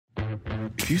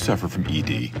If you suffer from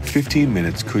ED, 15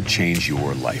 minutes could change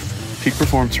your life. Peak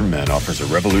Performance for Men offers a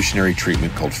revolutionary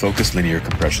treatment called Focused Linear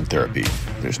Compression Therapy.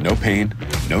 There's no pain,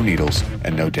 no needles,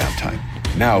 and no downtime.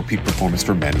 Now, Peak Performance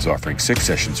for Men is offering 6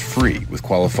 sessions free with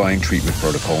qualifying treatment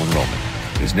protocol enrollment.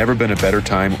 There's never been a better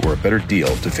time or a better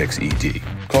deal to fix ED.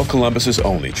 Call Columbus's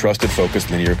only trusted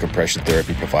Focused Linear Compression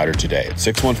Therapy provider today at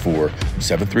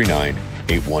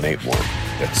 614-739-8181.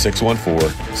 That's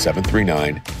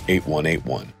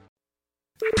 614-739-8181.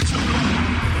 Yeah.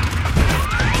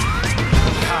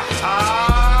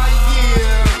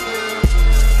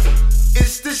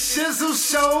 It's the Shizzle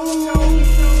Show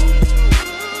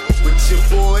with your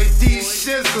boy D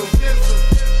Shizzle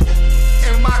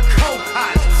and my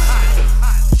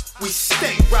co-pilots. We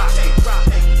stay rocking.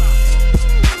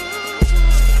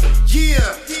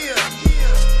 Yeah.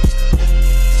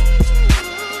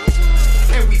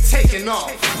 And we taking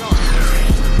off.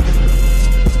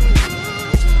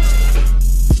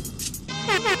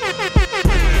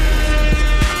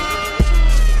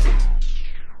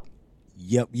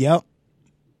 Yep.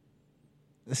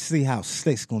 Let's see how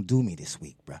Slick's gonna do me this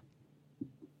week, bruh.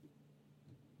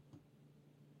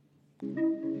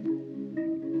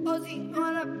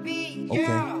 Okay,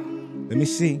 let me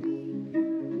see.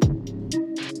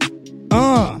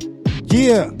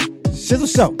 Yeah, Shizzle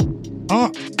Show.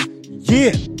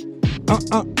 Yeah.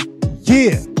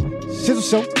 Yeah, Shizzle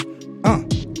Show.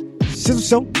 Shizzle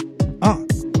Show.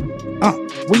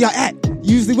 Where y'all at?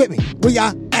 You usually with me. Where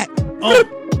y'all at?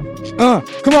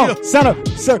 Come on, sound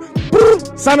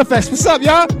effects. What's up,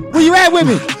 y'all? Where you at with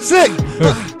me? Sick.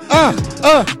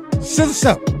 Shizzle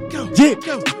Show.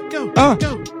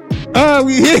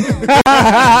 We here.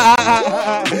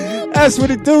 That's what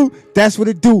it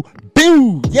do.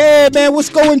 Boo. Yeah, man, what's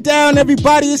going down,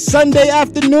 everybody? It's Sunday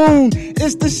afternoon.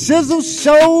 It's the Shizzle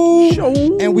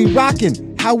Show. And we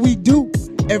rocking how we do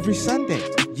every Sunday.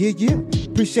 Yeah.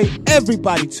 Appreciate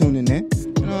everybody tuning in.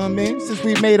 You know what I mean? Since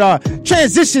we made our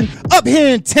transition up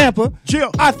here in Tampa,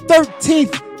 our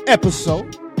 13th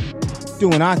episode,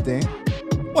 doing our thing.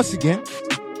 Once again,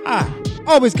 I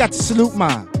always got to salute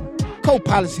my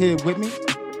co-pilots here with me.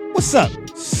 What's up,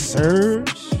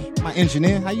 Serge? My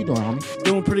engineer, how you doing, homie?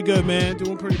 Doing pretty good, man.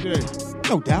 Doing pretty good.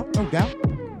 No doubt. The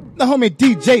homie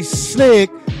DJ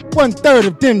Slick, 1/3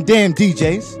 of them damn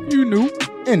DJs. You knew.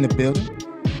 In the building.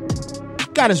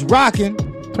 Got us rocking.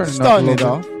 Starting it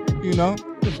off. You know.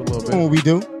 Just a little bit. What we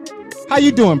do. How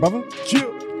you doing, brother?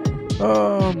 Chill.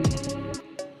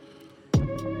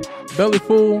 Belly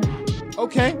full.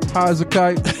 Okay. High as a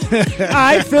kite. All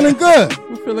right, feeling good.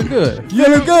 We're feeling good.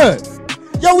 Feeling good.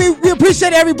 Yo, we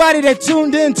appreciate everybody that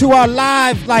tuned in to our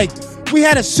live. Like, we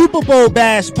had a Super Bowl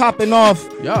bash popping off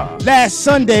last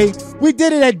Sunday. We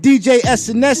did it at DJ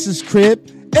SNS's crib,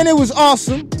 and it was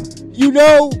awesome. You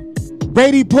know,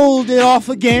 Brady pulled it off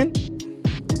again.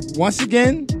 Once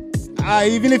again,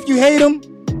 even if you hate him,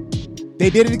 they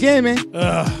did it again, man.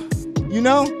 You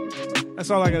know? That's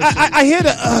all I gotta say. I hear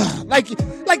the, I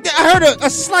heard a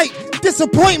slight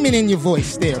disappointment in your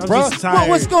voice there, bro.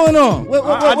 What's going on?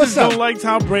 I just don't like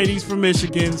Tom Brady's from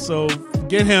Michigan, so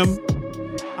get him.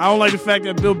 I don't like the fact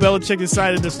that Bill Belichick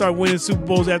decided to start winning Super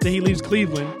Bowls after he leaves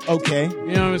Cleveland. Okay.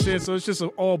 You know what I'm saying? So it's just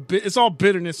all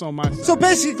bitterness on my side. So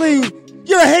basically,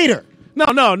 you're a hater. No.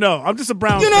 I'm just a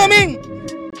Browns fan. You know what I mean?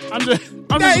 I'm just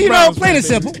you know, plain and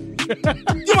simple.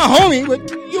 You're my homie, but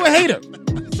you're a hater.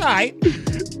 It's all right.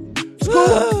 It's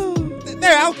cool.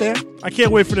 They're out there. I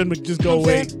can't wait for them to just go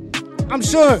away. I'm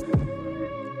sure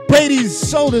Brady's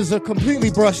shoulders are completely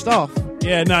brushed off.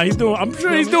 Yeah, I'm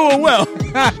sure he's doing well.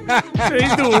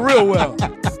 He's doing real well.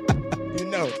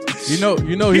 You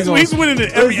know he's winning in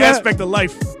every aspect of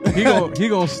life. He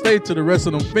gonna stay till the rest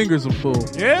of them fingers are full.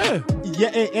 Yeah.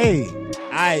 Hey.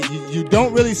 You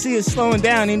don't really see it slowing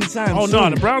down anytime soon. Oh no,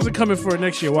 the Browns are coming for it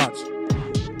next year. Watch.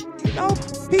 You know,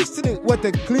 peace to the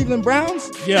Cleveland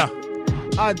Browns. Yeah.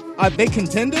 Are they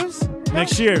contenders?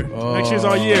 Next year. Next year's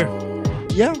our year.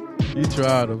 Yeah. You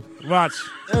tried them. Watch.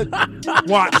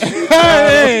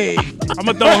 Hey. I'm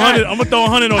gonna throw 100. I'm gonna throw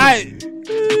 100 on it.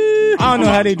 I don't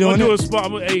know how they doing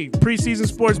it. Preseason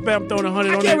sports bet. I'm throwing 100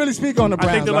 on it. I can't really speak on the Browns.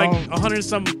 I think they're like 100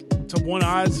 something to 1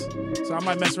 odds. So I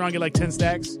might mess around and get like 10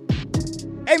 stacks.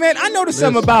 Hey man, I noticed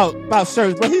something about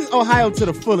Serge, but he's Ohio to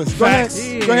the fullest. Go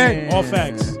ahead. All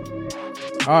facts.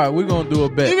 All right, we're gonna do a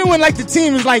bet. Even when like the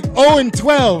team is like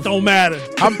 0-12, don't matter.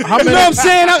 How you know what I'm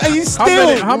saying? You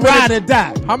still ride or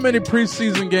die. How many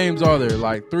preseason games are there?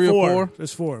 Like 3 or 4?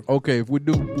 There's 4. Okay, if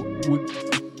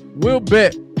we'll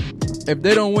bet if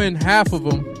they don't win half of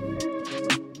them,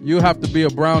 you'll have to be a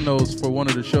brown nose for one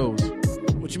of the shows.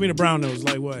 What you mean a brown nose?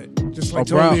 Like what? Just like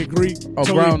totally agree.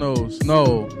 Brown nose?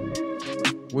 No.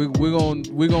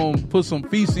 We're gonna put some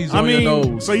feces on your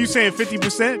nose. So you saying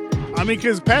 50%? I mean,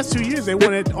 because past 2 years they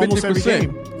won it almost every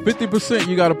game. 50%.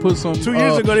 You got to put some. 2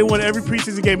 years ago they won every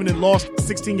preseason game and then lost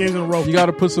 16 games in a row. You got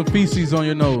to put some feces on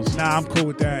your nose. Nah, I'm cool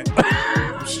with that.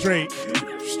 Straight,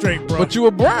 bro. But you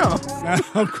were brown. Nah,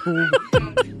 I'm cool.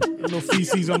 No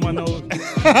feces on my nose.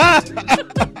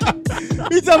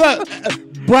 You talking about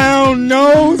brown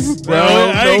nose?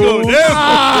 I ain't going there.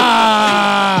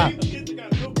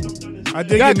 I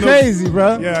did got crazy,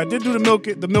 bro. Yeah, I did do the milk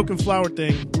and flour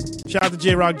thing. Shout out to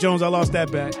J. Rock Jones. I lost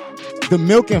that bet. The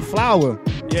milk and flour.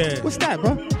 Yeah. What's that,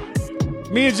 bro?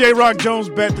 Me and J. Rock Jones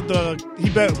bet that he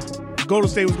bet Golden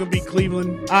State was going to beat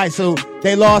Cleveland. All right, so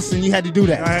they lost and you had to do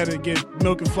that. I had to get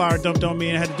milk and flour dumped on me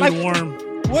and I had to do the worm.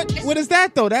 What is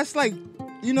that though? That's like, A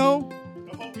whole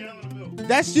gallon of milk.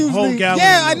 That's usually whole gallon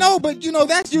yeah, of milk. I know, but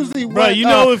that's usually Bro, what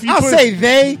if you I'll put, say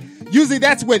they. Usually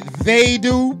that's what they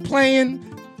do playing.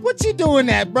 What you doing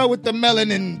that, bro, with the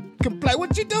melanin complaint?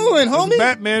 What you doing, homie?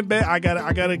 Bet. I gotta,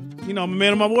 I'm a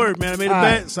man of my word, man. I made a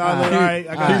bet, so I was like, all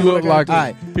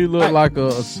right. He looked like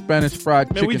a Spanish fried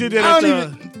chicken. Man, we did that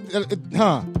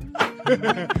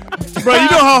Bro, you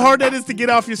know how hard that is to get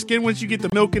off your skin once you get the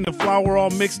milk and the flour all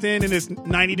mixed in and it's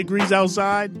 90 degrees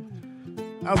outside?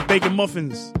 I was baking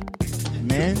muffins.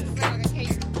 Man.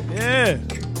 Yeah.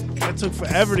 That took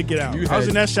forever to get out. I was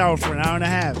in that shower for an hour and a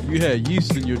half. You had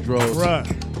yeast in your drawers.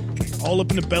 Bruh. All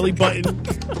up in the belly button.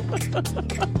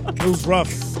 It was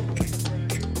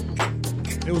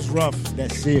rough.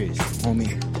 That's serious,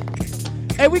 homie.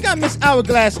 Hey, we got Miss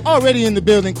Hourglass already in the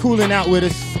building, cooling out with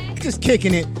us, just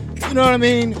kicking it. You know what I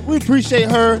mean? We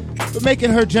appreciate her for making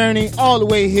her journey all the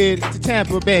way here to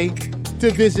Tampa Bay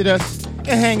to visit us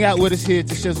and hang out with us here at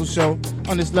the Shizzle Show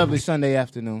on this lovely Sunday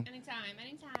afternoon. Anytime.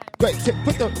 Great.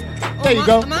 There you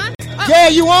go. Am I? Oh. Yeah,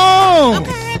 you own.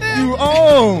 Okay, boo. You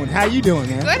own. How you doing,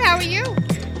 man? Good, how are you?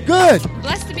 Good.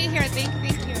 Blessed to be here, thank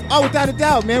you. Oh, without a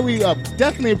doubt, man. We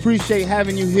definitely appreciate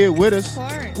having you here with us. Of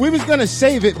course. We was going to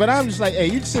save it, but I'm just like, hey,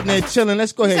 you sitting there chilling.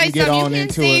 Let's go ahead and get on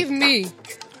into it. You can it. save me.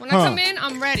 When I come in,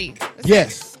 I'm ready.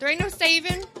 Yes. There ain't no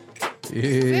saving.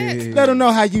 Yeah. Let them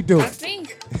know how you do it. That's me.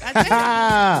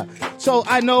 That's it. So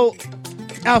I know,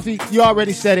 Alfie, you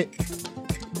already said it.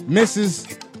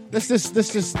 Mrs. Let's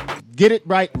just get it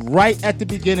right at the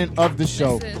beginning of the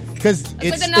show. Because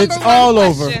it's all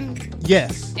question. over.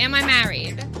 Yes. Am I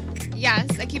married?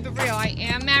 Yes, I keep it real. I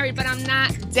am married, but I'm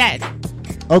not dead.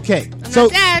 Okay. I'm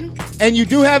not dead. And you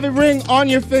do have a ring on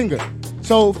your finger.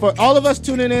 So for all of us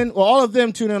tuning in, or all of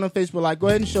them tuning in on Facebook Live, go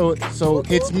ahead and show it. So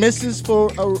it's Mrs. for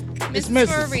a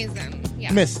reason.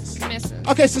 Yeah. Mrs.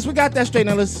 Okay, since we got that straight,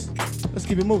 now let's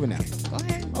keep it moving now. Go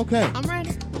ahead. Okay. I'm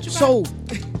ready. What you so,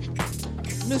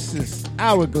 Mrs.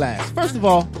 Hourglass, first of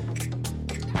all,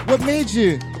 what made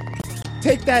you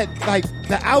take that, like,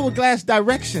 the hourglass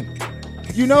direction,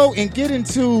 and get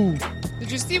into...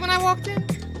 Did you see when I walked in?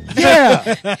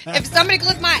 Yeah. If somebody can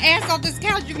lift my ass off this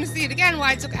couch, you can see it again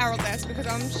why I took hourglass, because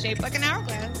I'm shaped like an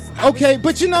hourglass. Okay,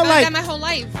 but I've done that my whole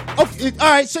life. Okay, all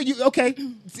right, so okay.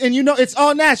 And it's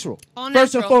all natural. All natural.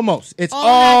 First and foremost, it's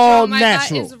all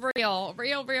natural. My gut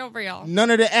is real. None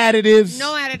of the additives.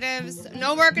 No additives.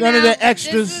 No working None out. of the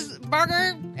extras. This is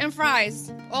burger and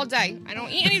fries all day. I don't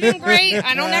eat anything great.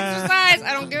 I don't exercise.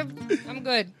 I'm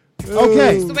good.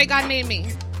 Okay. It's the way God made me.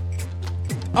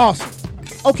 Awesome.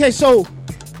 Okay, so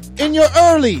in your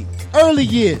early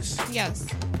years, yes,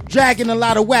 dragging a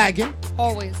lot of wagon.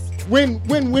 Always.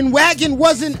 When wagon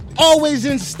wasn't always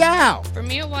in style. For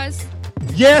me, it was.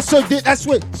 Yeah, so that's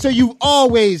what. So you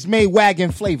always made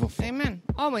wagon flavorful. Amen.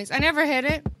 Always. I never hid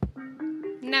it.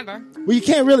 Never. Well, you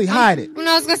can't really hide it.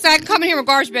 No, I was gonna say I can come in here with a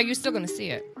garbage bag. You're still gonna see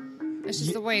it. It's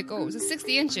just the way it goes. It's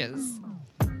 60 inches.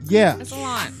 Yeah. It's a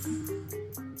lot.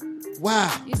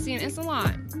 Wow. You see, it's a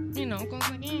lot. It goes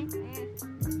like,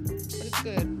 but it's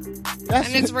good.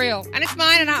 And it's real. And it's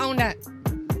mine, and I own that.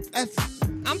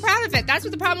 I'm proud of it. That's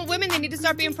what the problem with women. They need to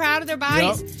start being proud of their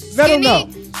bodies. Yep.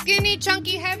 Skinny,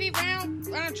 chunky, heavy, round,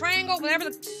 triangle, whatever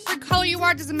the color you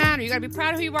are, doesn't matter. You got to be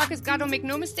proud of who you are, because God don't make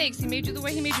no mistakes. He made you the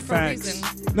way He made you for a reason.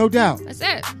 No doubt. That's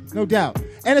it. No doubt.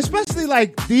 And especially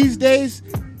like these days,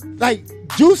 like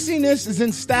juiciness is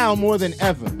in style more than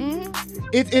ever. Mm-hmm.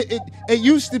 It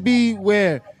used to be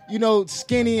where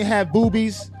skinny and have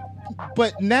boobies,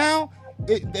 but now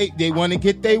they want to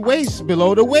get their waist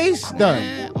below the waist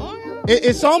done.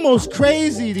 It's almost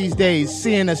crazy these days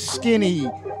seeing a skinny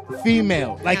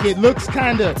female. Like it looks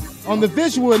kind of on the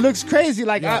visual. It looks crazy.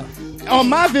 Like on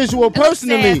my visual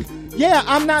personally. Yeah,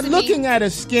 I'm not looking at a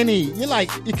skinny. You're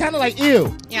kind of like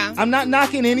ew. Yeah. I'm not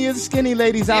knocking any of the skinny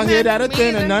ladies out here that are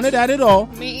thin or none of that at all.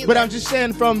 Me either. But I'm just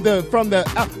saying from the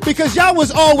because y'all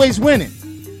was always winning.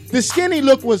 the skinny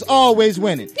look was always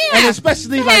winning, Yeah. and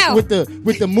especially like with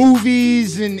the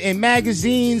movies and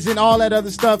magazines and all that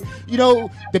other stuff. You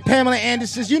know, the Pamela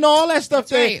Andersons. You know, all that stuff.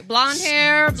 That's right. Blonde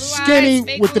hair, blue skinny eyes,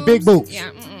 fake with the boobs. big boobs.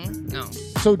 Yeah. No.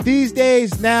 So these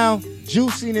days now,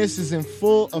 juiciness is in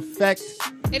full effect.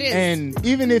 It is. And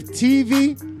even if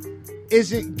TV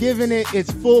isn't giving it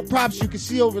its full props, you can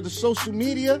see over the social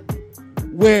media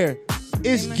where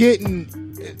it's getting,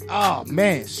 oh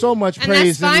man, so much And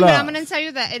praise that's fine, and love. but I'm going to tell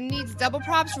you that it needs double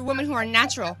props for women who are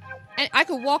natural. And I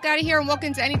could walk out of here and walk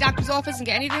into any doctor's office and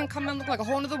get anything and come and look like a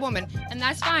whole other woman. And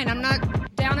that's fine. I'm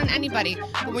not down on anybody.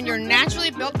 But when you're naturally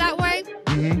built that way,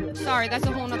 sorry, that's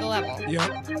a whole nother level.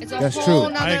 Yep. It's a That's whole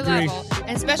true. I nother agree. level.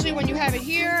 And especially when you have it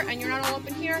here and you're not all up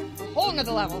in here, a whole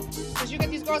nother level. Because you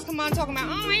get these girls come on talking about,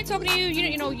 oh, I ain't talking to you.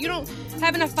 You know, you don't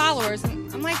have enough followers.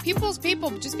 And I'm like, people's people.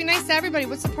 Just be nice to everybody.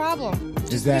 What's the problem?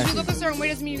 Just because Exactly. you look a certain way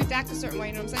doesn't mean you get to act a certain way.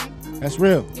 You know what I'm saying? That's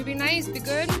real. You be nice, be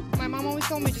good. My mom always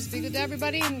told me just be good to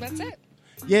everybody, and that's it.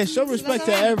 Yeah, show So respect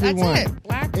that's to all. everyone. That's it.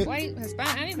 Black, It- white,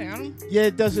 Hispanic, anything. I don't. Yeah,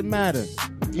 it doesn't matter.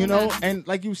 You know, matter. and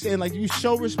like you said, like you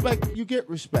show respect, you get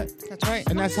respect. That's right.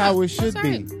 And that's Oh, yeah. how it should That's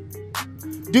be.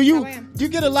 right. Do you How I am. do you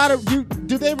get a lot of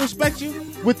do they respect you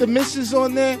with the misses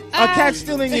on there? Are cats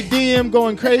still in your DM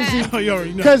going crazy? Oh, you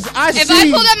already know. Because I If see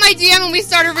I pulled up my DM and we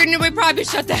started reading it, we'd probably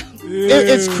shut down.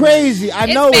 it's crazy. I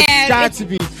It's know it's bad. got It's- to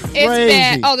be crazy. It's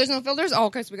bad. Oh, there's no filters? Oh,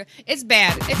 okay, so we go. It's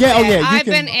bad. It's Yeah, oh, bad. yeah, you I've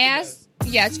can- been asked.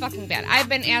 Yeah, it's fucking bad. I've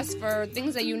been asked for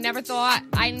things that you never thought.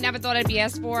 I never thought I'd be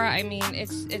asked for. I mean,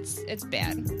 it's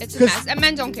bad. It's a 'Cause- mess. And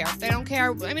men don't care. They don't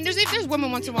care. I mean, there's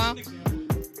women once in a while.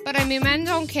 But I mean, men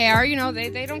don't care. You know,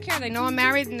 they don't care. They know I'm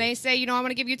married, and they say, you know, I'm going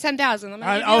to give you 10,000.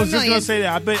 I was just gonna say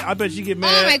that. I bet you get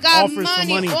mad. Oh my God, offers for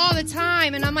money all the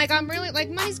time. And I'm like, I'm really, like,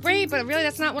 money's great, but really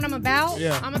that's not what I'm about.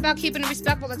 Yeah. I'm about keeping it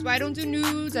respectful. That's why I don't do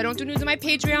nudes. I don't do nudes on my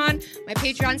Patreon. My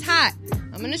Patreon's hot.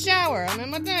 I'm in the shower. I'm in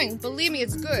my thing. Believe me,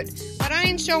 it's good. But I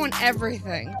ain't showing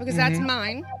everything because that's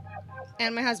mine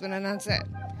and my husband, and that's it.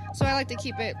 So I like to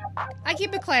keep it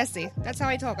classy. That's how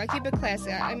I talk. I keep it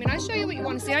classy. I mean, I show you what you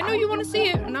want to see. I know you want to see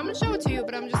it, and I'm going to show it to you,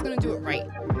 but I'm just going to do it right.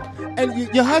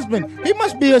 And your husband, he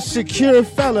must be a secure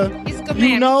fella. He's a good You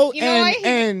man. know, You know,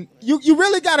 and you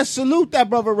really got to salute that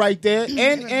brother right there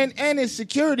and his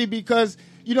security, because,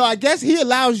 you know, I guess he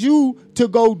allows you to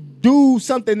go do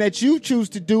something that you choose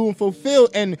to do and fulfill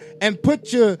and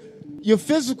put your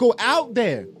physical out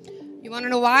there. You want to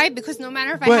know why? Because no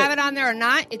matter if I But- have it on there or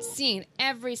not, it's seen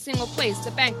every single place.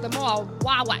 The bank, the mall,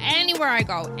 Wawa, anywhere I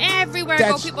go. Everywhere I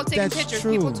go, people taking that's pictures,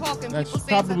 true. people talking, That's people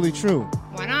saying probably something. true.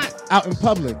 Why not? Out in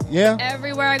public, yeah?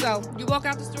 Everywhere I go. You walk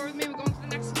out the store with me, we're going to the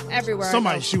next. Everywhere I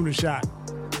Somebody go. shooting a shot.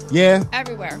 Yeah.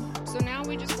 Everywhere. So now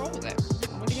we just roll with it.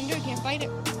 What are you going to do? You can't fight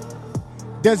it.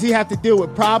 Does he have to deal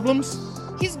with problems?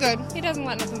 He's good. He doesn't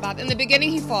let nothing bother. In the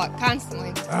beginning, he fought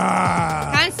constantly.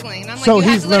 Ah. Constantly. And I'm like, So you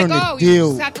have he's to let it learned to go. deal. You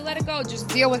just have to let it go. Just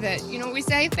deal with it. You know what we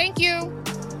say? Thank you.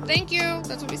 Thank you.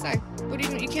 That's what we say. What do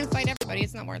you do? You can't fight everybody.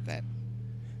 It's not worth it.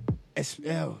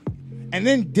 And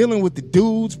then dealing with the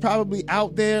dudes probably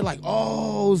out there, like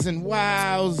ohs and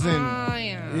wows and Oh,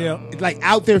 yeah. Yeah. like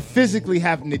out there physically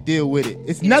having to deal with it.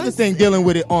 It's another know, thing dealing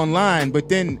with it online, but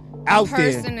then out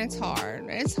person, there. it's hard.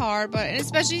 It's hard, but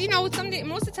especially, you know,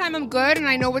 most of the time I'm good and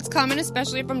I know what's coming,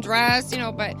 especially if I'm dressed, you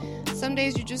know, but some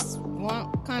days you just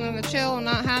want kind of to chill and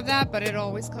not have that, but it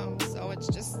always comes. So it's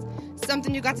just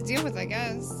something you got to deal with, I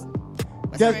guess.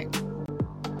 That's Does- right.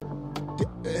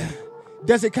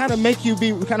 Does it kind of make you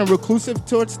be kind of reclusive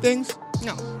towards things?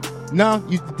 No. No,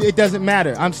 it doesn't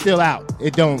matter. I'm still out.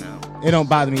 It don't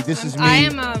bother me. This is me. I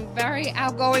am a very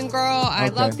outgoing girl. I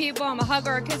Okay. love people. I'm a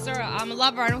hugger, a kisser. I'm a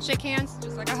lover. I don't shake hands.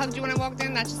 Just like I hugged you when I walked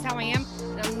in. That's just how I am.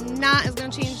 And I'm not, it's going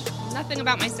to change nothing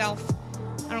about myself.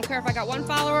 I don't care if I got 1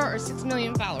 follower or 6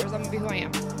 million followers. I'm going to be who I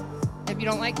am. If you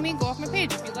don't like me, go off my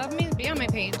page. If you love me, be on my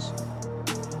page.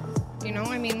 You know,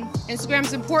 I mean,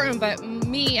 Instagram's important, but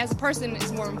me as a person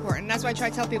is more important. That's why I try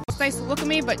to tell people, it's nice to look at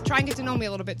me, but try and get to know me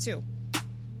a little bit too.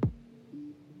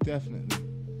 Definitely.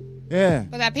 Yeah.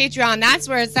 But that Patreon, that's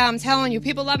where it's at. I'm telling you,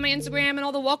 people love my Instagram and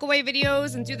all the walk away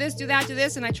videos and do this, do that, do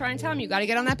this. And I try and tell them, you got to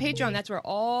get on that Patreon. That's where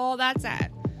all that's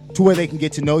at. To where they can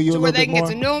get to know you a To little where they bit can more.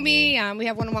 get to know me. We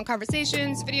have one-on-one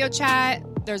conversations, video chat.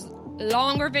 There's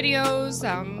longer videos.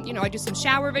 You know, I do some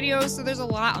shower videos. So there's a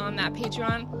lot on that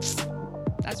Patreon.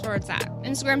 That's where it's at.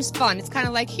 Instagram's fun. It's kind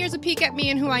of like, here's a peek at me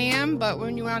and who I am. But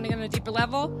when you want to get on a deeper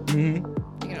level, you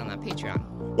get on that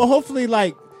Patreon. Well, hopefully,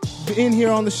 like, in here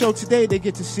on the show today, they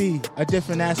get to see a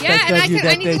different aspect Yeah, and of you I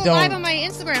that need they to go live don't. on my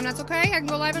Instagram. That's okay? I can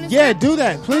go live on Instagram? Yeah, do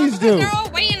that. Please do. They're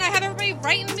all waiting. I have everybody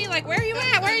writing me like, where are you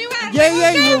at? Where are you at? Yeah,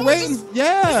 Like, you okay, were waiting.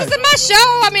 This isn't my show.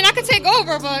 I mean, I could take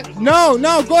over, but... No,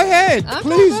 go ahead. Okay,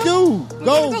 Please well, do. we're Go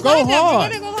gonna live then.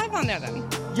 hard. We're gonna go live on there then.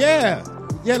 Yeah.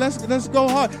 Let's go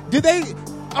hard. Did they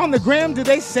on the gram? Did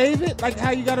they save it like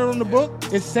how you got it on the book?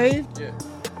 It's saved. Yeah.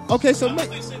 Okay, so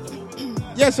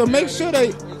make sure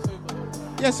they.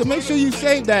 Yeah, so make sure you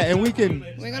save that, and we can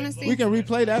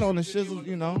replay that on the Shizzle,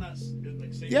 you know.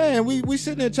 Yeah, and we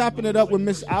sitting there chopping it up with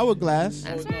Miss Hourglass.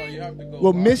 That's right.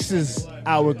 Well, Mrs.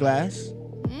 Hourglass.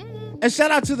 Mm-hmm. And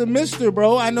shout out to the Mister,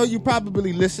 bro. I know you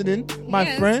probably listening,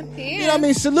 my friend. He You know what I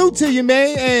mean? Salute to you,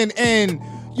 man. And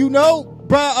you know,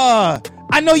 bruh,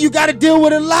 I know you got to deal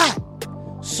with a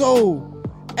lot. So,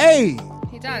 hey.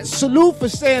 He does. Salute for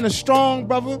staying a strong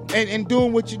brother and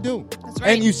doing what you do. That's right.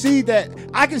 And you see that,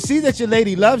 I can see that your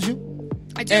lady loves you.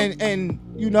 I do. And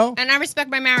you know. And I respect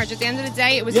my marriage. At the end of the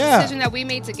day, it was a decision that we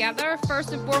made together,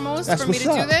 first and foremost, That's for me to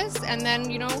what's do up. this. And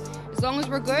then, you know, as long as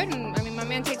we're good, and I mean, my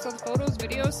man takes all the photos,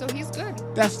 videos, so he's good.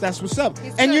 That's what's up.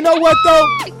 He's And good. you know what,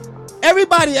 though?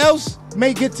 Everybody else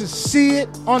may get to see it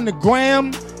on the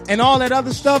gram and all that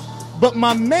other stuff, but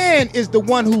my man is the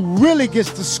one who really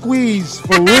gets to squeeze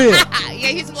for real. Yeah,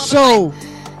 he's a little So,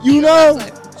 bit you know,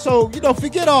 like-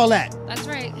 forget all that. That's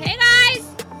right. Hey,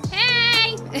 guys.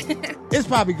 Hey. It's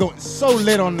probably going so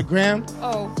lit on the gram.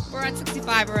 Oh, we're at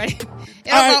 65 already.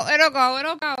 It'll go.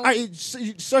 All right,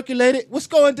 you circulate it. What's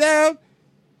going down?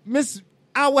 Miss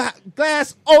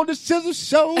Hourglass on the Shizzle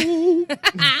Show.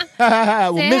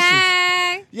 Well, Say Mrs.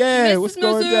 hey. Yeah, Mrs. what's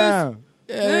going Mrs. down?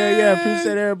 Yeah.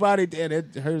 Appreciate everybody. Damn,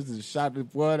 hers is a shot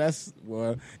of boy.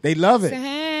 They love it. Say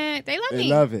hey. They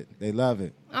love me. They love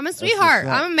it. I'm a sweetheart.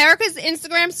 what's up. I'm America's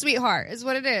Instagram sweetheart, is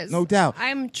what it is. No doubt.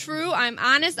 I'm true. I'm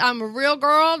honest. I'm a real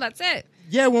girl. That's it.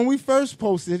 Yeah, when we first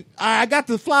posted, I got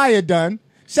the flyer done.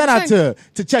 Shout out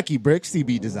to Chucky Bricks,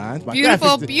 CB Designs. My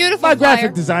Beautiful my flyer.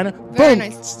 graphic designer. Very Boom.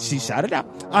 nice. She shouted out.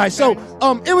 All right, so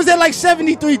it was at like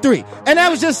 73.3. And that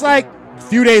was just like a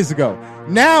few days ago.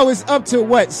 Now it's up to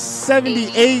what,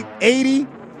 78, 80?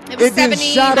 It was didn't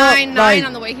shot up, 79.9 like-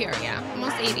 on the way here. Yeah,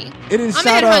 almost 80. It didn't I'm shot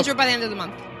at up. 100 by the end of the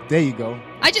month. There you go.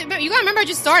 You gotta remember, I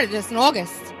just started this in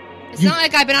August. It's You- not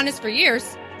like I've been on this for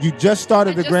years. You just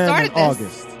started the I just gram in started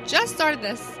August. this. Just started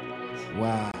this.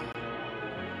 Wow.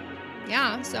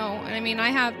 Yeah, so, and I mean, I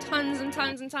have tons and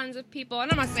tons and tons of people,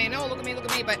 and I'm not saying, oh, look at me,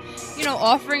 but, you know,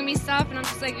 offering me stuff, and I'm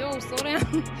just like, yo, slow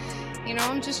down. You know,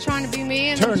 I'm just trying to be me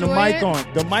and Turn the enjoy mic it.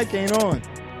 on. The mic ain't on.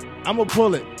 I'm going to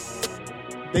pull it.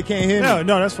 They can't hear me.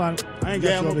 No, that's fine. I ain't got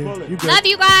Yeah, you I'm over gonna here. pull it. You good. Love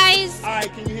you guys. All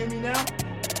right, can you hear me now?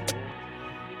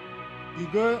 You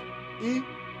good, E?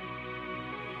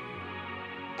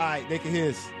 All right, they can hear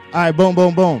us. All right, boom,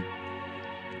 boom, boom.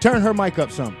 Turn her mic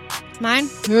up some. Mine?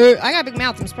 I got a big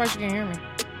mouth. I'm surprised you can't hear me.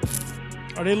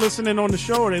 Are they listening on the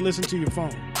show or they listen to your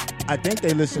phone? I think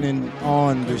they listening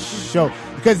on the show.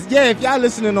 Because, yeah, if y'all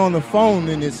listening on the phone,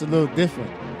 then it's a little different.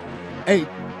 Hey,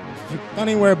 don't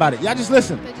even worry about it. Y'all just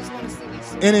listen They just want to see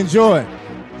these. and enjoy.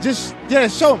 Just, yeah,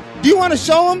 show them. Do you want to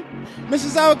show them,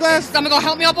 Mrs. Hourglass? Someone gonna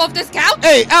help me up off this couch?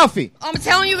 Hey, Alfie. I'm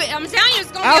telling you, it's gonna be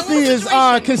a Alfie little is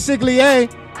situation.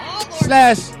 consigliere Oh, Lord.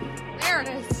 slash, There it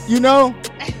is. you know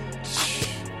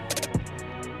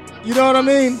what I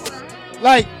mean?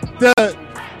 Like,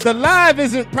 the live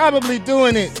isn't probably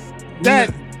doing it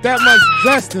that much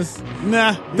justice.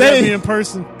 Nah, you They- gotta be in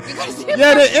person. You gotta see it.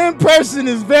 Yeah, the in person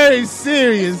is very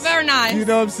serious. It's very nice. You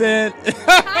know what I'm saying?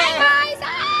 Hi, guys.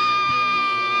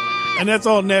 Ah! And that's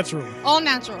all natural. All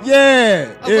natural.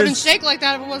 Yeah. I wouldn't it's- shake like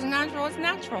that if it wasn't natural. It's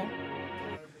natural.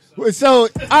 So, all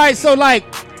right, so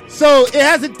it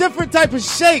has a different type of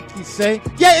shake, you say?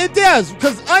 Yeah, it does,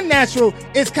 because unnatural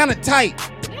is kind of tight.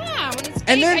 Yeah, when it's fake,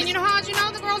 And then- and you know how you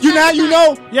know the girl's You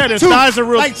know? Yeah, their Too, thighs are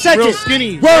real, like, check real it.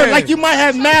 skinny. Word, Yeah. like you might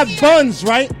have mad buns,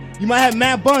 right? You might have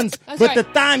mad buns, That's but right. the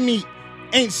thigh meat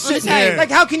ain't Let me shit. tell you. Like,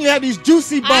 how can you have these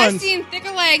juicy I've buns, seen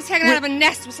thicker legs hanging out of a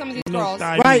nest with some of these No girls.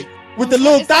 thigh right? meat. With the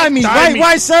little It's like thigh meat, thigh right? meat.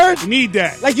 Right, sir? You need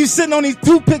that. Like you sitting on these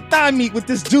toothpick thigh meat with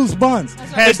this juice buns.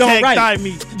 That's That right. don't Hashtag right. thigh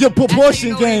meat. Your proportion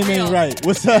That's how you know game it ain't ain't real. right.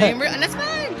 What's up? Ain't real, and that's fine.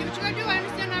 Do what you gotta do. I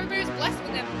understand not everybody's blessed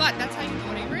with it, but that's how you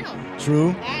know it ain't real.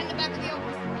 True. That in the back of the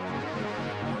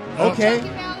elbow. Okay. Chucky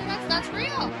Valley, that's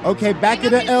real. Okay, back Ain't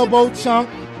of the nothing elbow super chunk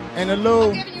and a little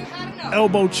I'm giving you how to know.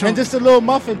 Elbow chunk. and just a little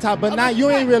muffin top, but Oh, now that's you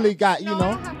ain't right. really got, No, you I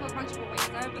know. don't have a bunch of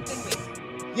waist. I have the thin waist.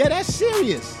 Yeah, that's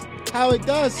serious. How it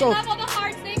does. I So love all the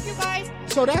hearts. Thank you, guys.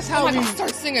 so that's Oh how my we God,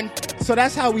 start singing. so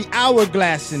that's how we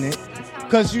hourglassing it. That's how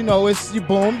Cause you know it's you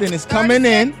boom, then it's coming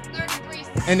in, 33.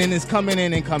 and then it's coming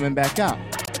in and coming back out.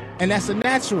 And that's a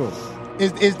natural.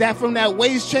 Is that from that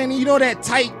waist training? You know that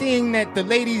tight thing that the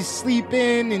ladies sleep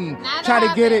in and Never try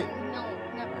to get it? happened.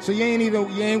 No, never. So you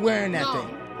ain't wearing that no. thing.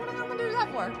 What am I gonna do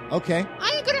that for? Okay.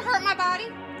 I ain't gonna hurt my body.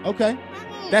 Okay.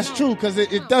 Mm-mm, That's no. true, because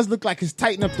it No. does look like it's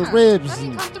tightening up the Yeah, ribs that ain't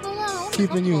and comfortable now. I wanna be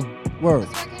keeping you comfortable. word.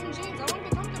 That's why I came in jeans. I want to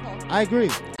be comfortable. I agree.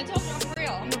 I told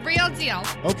Real deal.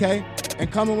 Okay.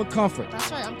 And coming with comfort.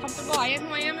 That's right. I'm comfortable. I am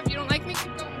who I am. If you don't like me,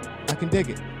 keep going. I can dig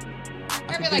it.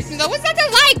 Everybody likes me though. What's that to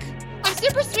like? I'm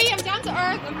super sweet. I'm down to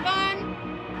earth. I'm fun.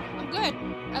 I'm good.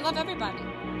 I love everybody.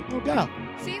 No doubt.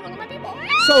 See, look at my people.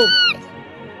 So,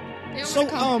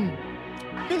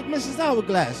 Mrs.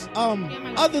 Hourglass,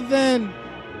 other than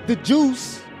the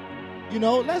juice,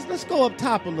 let's go up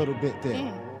top a little bit there.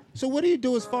 Mm. So what do you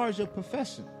do as far as your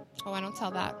profession? Oh, I don't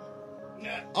tell that.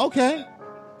 Okay.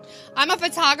 I'm a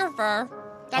photographer.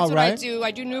 That's All what right. I do.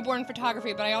 I do newborn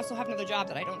photography, but I also have another job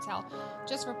that I don't tell,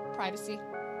 just for privacy.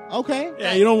 Okay.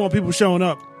 Yeah, you don't want people showing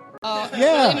up.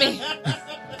 Yeah. Really me.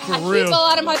 For I real. keep a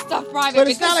lot of my stuff private. But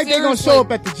it's not like they're going to show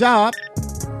up at the job.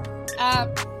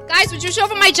 Guys, would you show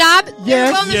up at my job?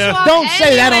 Yes. Don't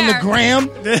say that on the gram.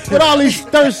 With all these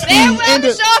thirsty. They're willing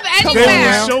to show up They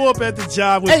anywhere. will show up at the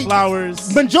job with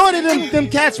flowers. Majority of them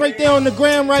cats right there on the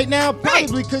gram right now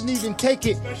probably couldn't even take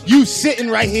it. You sitting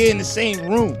right here in the same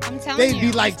room. I'm telling They'd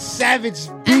you. be like savage beasts.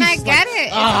 And I get it.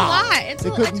 It's a lot. They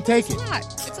couldn't take it. It's a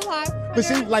lot. It's a lot. But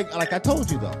see, like I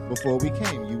told you though, before we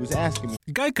came, you was asking me.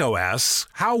 Geico asks,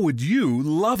 how would you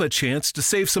love a chance to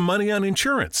save some money on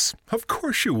insurance? Of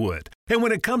course you would. And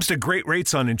when it comes to great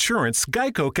rates on insurance,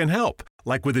 Geico can help.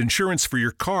 Like with insurance for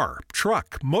your car,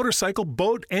 truck, motorcycle,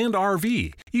 boat, and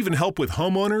RV. Even help with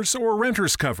homeowners or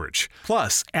renters coverage.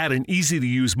 Plus, add an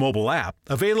easy-to-use mobile app,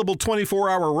 available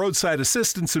 24-hour roadside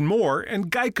assistance and more, and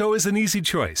Geico is an easy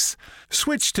choice.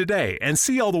 Switch today and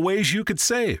see all the ways you could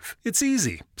save. It's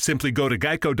easy. Simply go to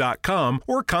geico.com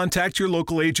or contact your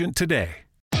local agent today.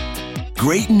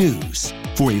 Great news.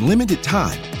 For a limited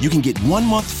time, you can get 1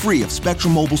 month free of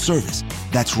Spectrum Mobile service.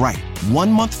 That's right,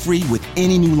 1 month free with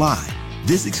any new line.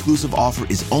 This exclusive offer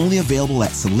is only available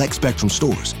at select Spectrum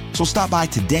stores, so stop by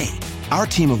today. Our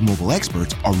team of mobile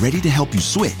experts are ready to help you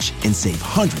switch and save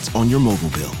hundreds on your mobile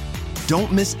bill.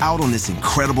 Don't miss out on this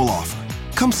incredible offer.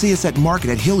 Come see us at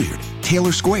Market at Hilliard,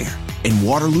 Taylor Square, and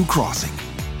Waterloo Crossing.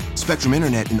 Spectrum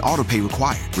Internet and autopay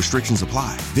required. Restrictions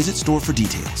apply. Visit store for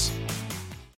details.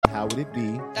 How would it be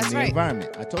in That's the right.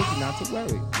 environment? I told you not to worry.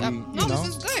 This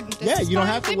is good. This Yeah, is you don't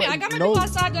fine. have to Believe me, worry. I got my No- people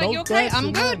outside. Like, no you okay? threats I'm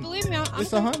or good. nothing. Believe me, I'm It's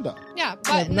good. a Honda. Yeah,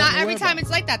 but nothing not to every worry time about.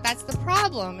 it's like that. That's the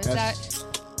problem. Is That's- that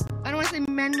I don't want to say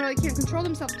men really can't control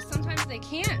themselves, but sometimes they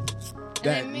can't. And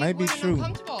That they make might be women true.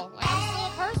 Uncomfortable. Like, I'm still a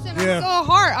person. Yeah. I'm still a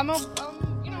heart. I'm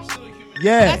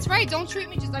Yeah. That's right. Don't treat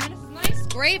me just. I mean, it's nice,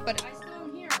 great, but I still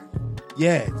am here.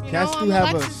 Yeah. You Cats know, do I'm have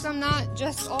Alexis. a. I'm not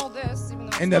just all this. Even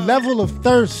though And it's the not. level of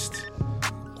thirst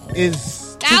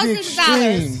is to the Thousands of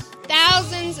extreme. dollars.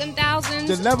 Thousands and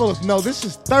thousands. The level of this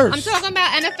is thirst. I'm talking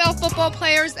about NFL football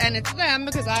players, and it's them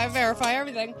because I verify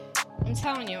everything. I'm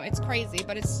telling you, it's crazy,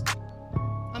 but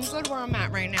I'm good where I'm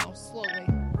at right now,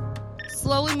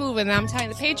 slowly moving. I'm telling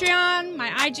you, the Patreon, my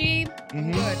IG,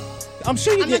 I'm good. I'm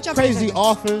sure you I'm get not jumping crazy in.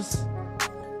 offers.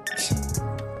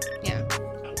 Yeah,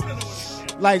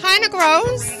 Like, kind of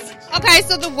gross. Okay,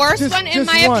 so the worst Just- one, in just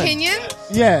my one. opinion,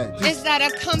 yeah. is that a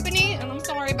company, and I'm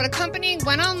sorry, but a company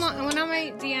went on my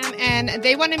DM and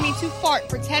they wanted me to fart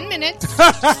for 10 minutes.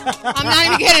 I'm not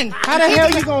even kidding. How the hell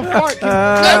you gonna fart?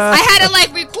 I had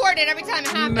to record it every time it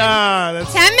happened. Nah,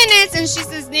 that's 10 minutes, and she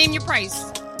says, name your price.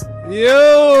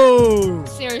 yo.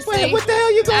 Seriously. Wait, what the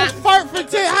hell you gonna fart for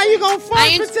 10? How you gonna fart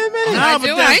for 10 minutes? Nah, but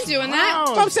I that's- ain't doing that.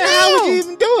 I'm saying, how would you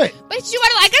even do it? But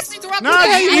I guess you threw up. Nah,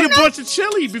 you eat a know. bunch of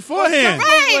chili beforehand.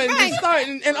 Right, Just right. start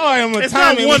and all right, I'm gonna It's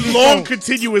not time it one with long your phone.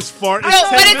 continuous fart. No,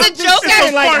 but it's a joke.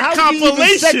 It's a Like, fart how do you even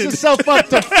set compilation. yourself up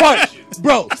to fart?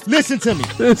 Bro, listen to me.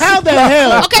 How the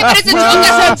hell Okay, but it's a would you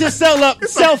joke. set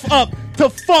yourself up to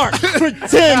fart for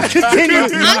 10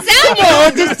 continuous? I'm telling Come you.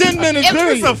 on, just 10 minutes, It was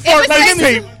period. a fart was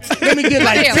mixtape. Let me get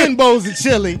like Deal. 10 bowls of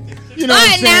chili. You know what I'm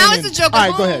But saying? now it's a joke All at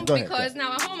right, home go ahead. because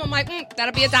now at home I'm like,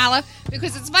 that'll be $1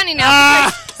 because it's funny now.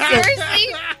 Because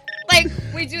seriously,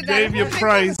 we do that. Gave you at home.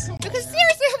 price. Because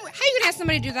seriously, how you gonna ask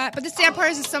somebody to do that? But the sad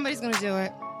part is somebody's gonna do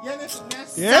it. Yeah.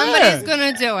 Somebody's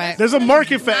gonna do it. There's a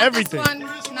market for Not everything. This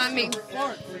one, not me.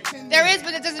 There is,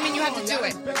 but it doesn't mean you have to do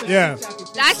it. Yeah.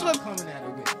 That's what.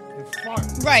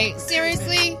 Right.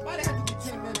 Seriously.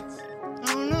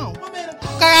 I don't know.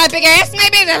 Got a big ass,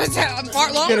 maybe? That was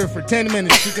fart long. Get her for 10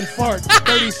 minutes. She can fart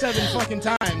 37 fucking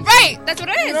times. Right. That's what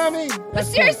it is. You know what I mean? But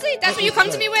seriously, that's what you come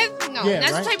to me with? No. Yeah,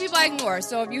 That's right? the type of people I ignore.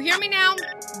 So if you hear me now,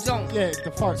 don't. Yeah,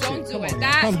 the fart Don't shit. do Come it. on,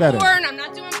 That's come better. porn. I'm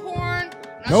not doing porn. I'm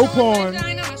not No showing porn.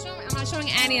 vagina. I'm not showing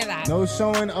any of that. No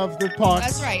showing of the parts.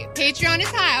 That's right. Patreon is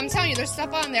high. I'm telling you, there's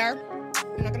stuff on there.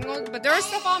 I'm not gonna go, but there is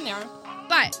stuff on there.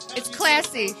 But it's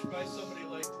classy.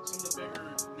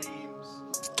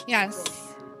 Yes.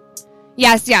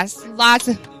 Yes. Lots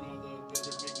of.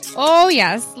 Oh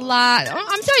yes, lot. I'm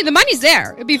telling you, the money's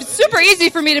there. It'd be super easy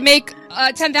for me to make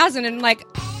 10,000 in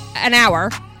an hour.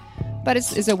 But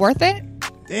is it worth it?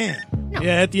 Damn. No.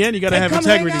 Yeah, at the end, you got to have come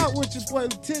integrity. Hang out with your boy.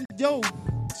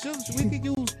 We could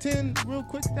use 10 real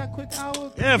quick, that quick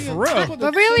hours. Yeah, for real.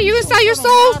 But really, you sell your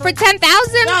soul for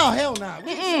 10,000? No, hell no.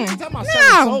 We ain't talking about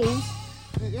selling souls.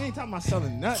 You ain't talking about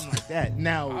selling nothing like that.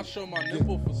 Now I'll show my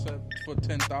nipple for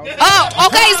 10,000. Oh,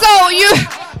 okay. So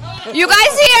you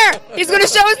guys here? He's gonna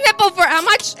show his nipple for how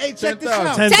much? Hey, check this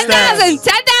out. 10,000. 10,000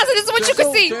 is what you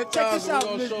can see. Check this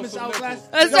out, Miss Hourglass.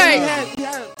 That's right. We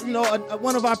had,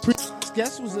 one of our previous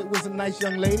guests was a nice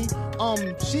young lady.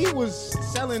 She was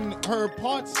selling her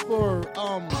parts for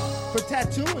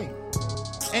tattooing,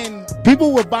 and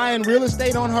people were buying real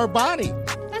estate on her body.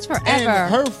 That's forever.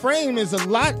 And her frame is a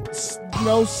lot,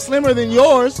 slimmer than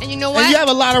yours. And you know what? And you have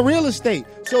a lot of real estate.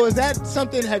 So is that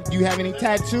something? Do you have any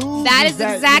tattoos? That is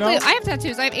exactly. I have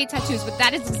tattoos. I have 8 tattoos, but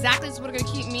that is exactly what's going to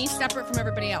keep me separate from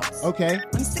everybody else. Okay.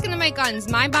 I'm sticking to my guns.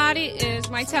 My body is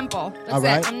my temple. That's all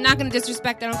right. it. I'm not going to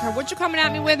disrespect. I don't care what you're coming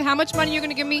at me with, how much money you're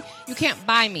going to give me. You can't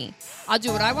buy me. I'll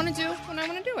do what I want to do when I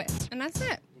want to do it, and that's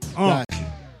it. Gotcha.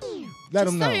 Let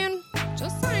them know.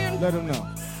 Just saying. Let them know.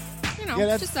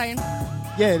 Just saying.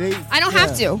 Yeah, I don't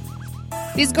have to.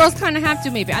 These girls kind of have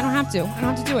to. Maybe I don't have to. I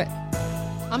don't have to do it.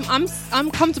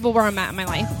 I'm comfortable where I'm at in my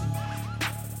life.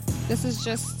 This is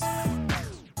just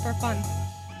for fun.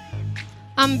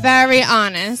 I'm very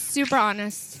honest, super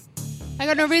honest. I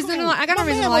got no reason to lie. I got no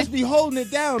reason to lie. Must be holding it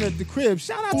down at the crib.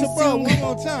 Shout out to bro one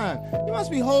more time. You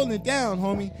must be holding it down,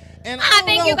 homie. And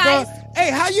thank you guys. Bro.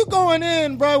 Hey, how you going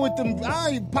in, bro? With them,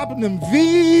 you popping them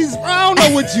V's? Bro, I don't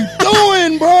know what you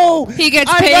doing, bro. He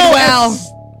gets paid well.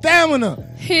 Stamina.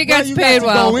 He gets you paid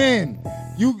got to well. Go in,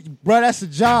 bro. That's a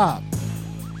job.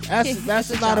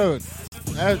 That's not a.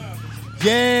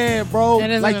 Yeah, bro.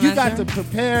 Like you got to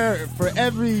prepare for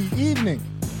every evening.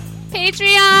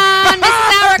 Patreon,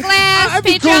 Mrs. Hourglass. I'd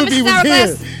be cool if he was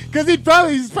here. Because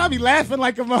he's probably laughing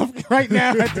like a motherfucker right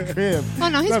now at the crib. Oh,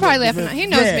 no, he's probably laughing. He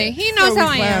knows me. He knows how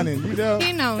I am.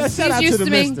 He knows. Shout out used to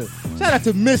to me. Shout out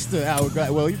to Mr. Hourglass.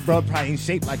 Well, his brother probably ain't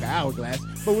shaped like an hourglass,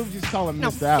 but we'll just call him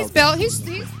Mr. Hourglass. He's built. He's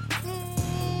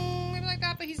maybe like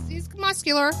that, but he's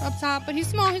muscular up top, but he's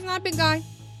small. He's not a big guy.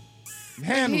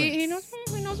 He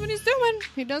knows what he's doing.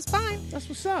 He does fine. That's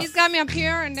what's up. He's got me up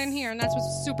here and then here, and that's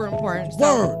what's super important.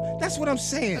 Word. That's what I'm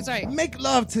saying. That's right. Make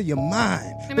love to your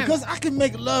mind. Amen. Because I can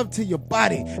make love to your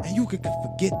body, and you could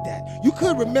forget that. You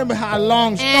could remember how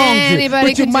long strong you,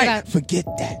 but you might forget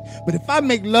that. But if I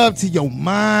make love to your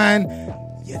mind,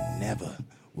 you never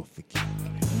will forget.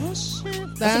 Oh,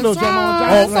 shit. That's a little Joe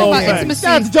Mama Johnson.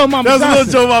 Shout out to Joe Mama Johnson. That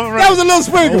was a little Joe Mama. That was a little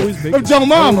sprinkle of Joe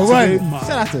Mama, right?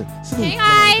 Shout out to Hey,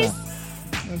 guys. You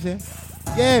know what I'm saying?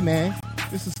 Yeah, man.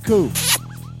 This is cool.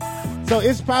 So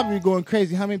it's probably going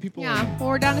crazy. How many people? Yeah, well,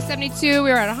 we're down to 72. We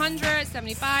were at 100,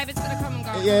 75. It's going to come and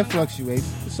go. Yeah, it fluctuates.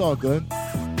 It's all good. We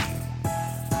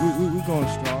going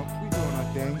strong. We doing our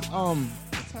thing. What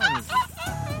time is it?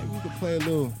 Maybe we could play a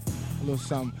little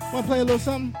something. Want to play a little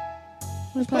something?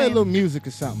 Let's play a little music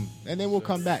or something, and then we'll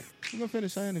come back. We're going to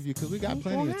finish our interview because we got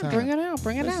plenty of time.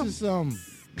 Bring it out.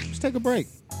 Let's take a break.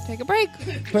 Take a break.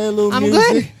 Play a little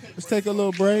music. Good. Let's take a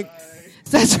little break.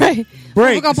 That's right.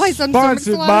 Break. We're gonna play some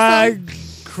sponsored by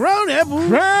Crown Apple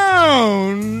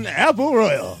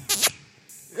Royal.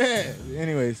 Yeah.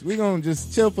 Anyways, we're gonna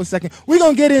just chill for a second. We're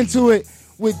gonna get into it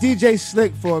with DJ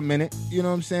Slick for a minute. You know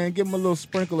what I'm saying? Give him a little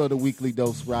sprinkle of the weekly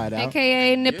dose ride out.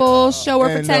 AKA nipple shower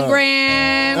for 10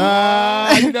 grand.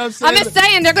 You know what I'm saying? I'm just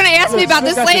saying, they're going to ask me about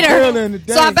this later.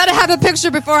 So I better have a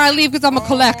picture before I leave because I'm going to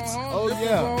collect. Oh,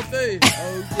 yeah.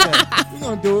 We're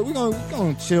going to do it. We're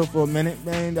going to chill for a minute,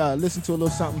 man. Listen to a little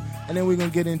something. And then we're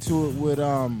going to get into it with...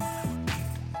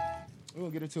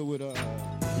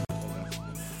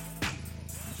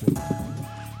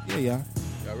 Yeah, y'all.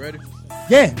 Y'all ready?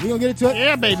 Yeah, we gonna get into it.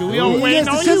 Yeah, baby, we on waiting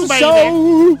on you, baby.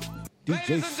 Show.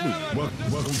 DJ Slick.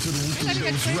 Welcome to the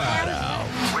Weekly Dose Ride Out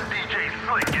with DJ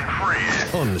Slick and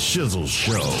friends on the Shizzle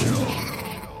Show.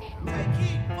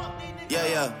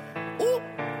 Yeah. Ooh.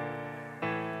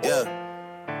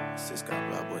 Yeah. Sis got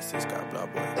blah boy, sis got blah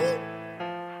boy.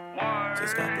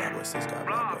 Sis got blah boy, sis got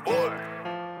blah boy.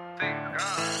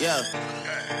 Yeah.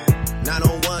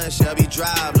 901 Shelby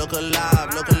Drive, look alive.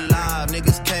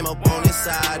 Niggas came up on this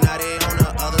side, now they on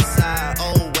the other side.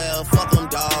 Oh well, fuck them,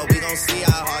 dawg. We gon' see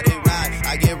how hard they ride.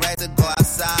 I get ready to go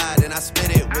outside, and I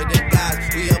spit it with the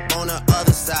guys. We up on the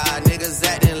other side, niggas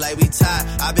acting like we tied.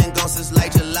 I been gone since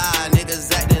like July,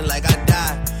 niggas acting like I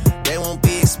died. They won't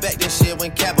be expecting shit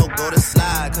when Capo go to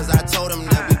slide. Cause I told them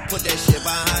that we put that shit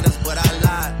behind us, but I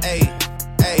lied.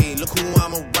 Hey, look who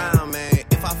I'm around, man.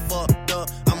 If I fucked up,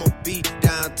 I'ma be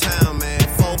downtown, man.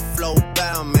 Full flow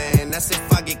bound, man. That's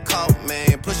if I get caught,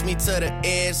 man. Push me to the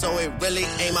edge, so it really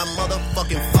my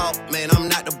motherfucking fault, man. I'm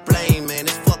not to blame, man.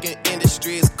 This fucking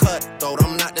industry is cutthroat.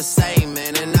 I'm not the same,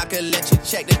 man. And I can let you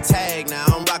check the tag now.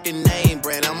 I'm rocking name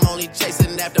brand. I'm only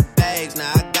chasing after bags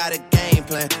now. I got a game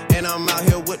plan. And I'm out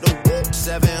here with the whoop.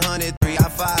 700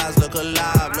 3i5s. Look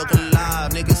alive, look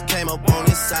alive. Niggas came up on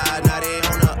this side. Now they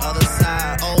on the other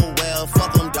side. Oh well,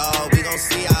 fuck them, dawg. We gon'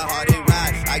 see how hard they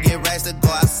ride. I get racks to go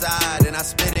outside. And I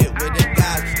spit it with the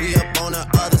guys. We up on the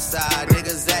other side.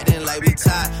 Niggas acting like we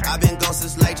tied. I've been gone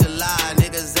since like July.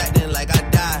 Niggas acting like I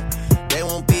died. They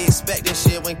won't be expecting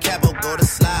shit when Capo go to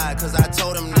slide. Cause I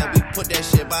told them that we put that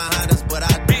shit behind us. But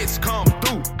I bitch come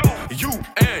through. You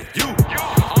and you.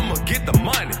 I'ma get the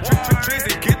money.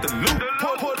 Trizzy get the loot.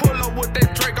 Pull up with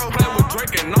that Draco. Play with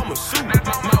Drake and I'ma shoot.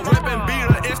 My weapon be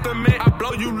the instrument. I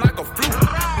blow you like a flute.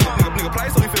 Nigga play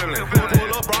so he feelin'.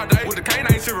 Pull up broad day with the cane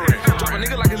ain't shivering. Drop a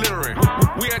nigga like he's littering.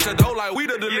 We at your door like we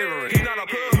the delivery. He not a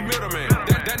plug, he middleman.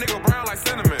 That nigga brown like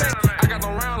cinnamon. I got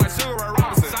them round like Sugar Ray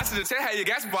Robinson. Sausage the check, how you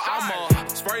gas, but I'ma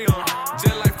spray on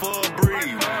just like for a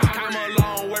breeze. Came a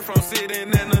long way from sitting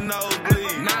in the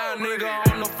nosebleed. Now nigga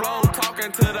on the floor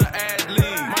talking to the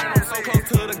athlete. Mine I'm so close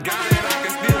to the guy that I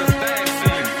can steal the stash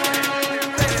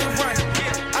shit.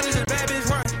 I just a bad bitch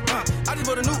run. I just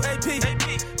bought a new AP.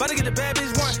 About to get the bad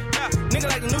bitch one. Nigga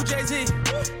like the new Jay-Z.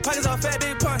 Pockets all fat,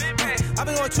 big pun. I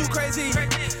been going too crazy.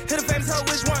 Hit a famous hoe,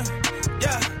 which one?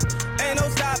 Yeah. Ain't no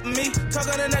stopping me. Talk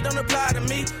on the net don't apply to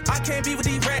me. I can't be with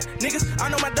these rat niggas. I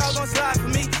know my dog gon' slide for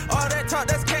me. All that talk,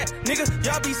 that's cat, nigga.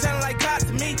 Y'all be sounding like cops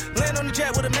to me. Land on the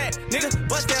jet with a mat, nigga.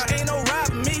 Bust down, ain't no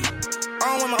robbing me.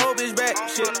 I don't want my old bitch back.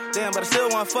 Shit, damn, but I still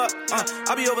want fuck.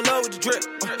 I be overloaded with the drip.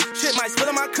 Shit might spill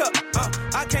in my cup.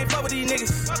 I can't fuck with these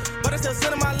niggas, but I still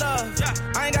send them my love.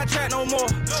 I ain't got track no more.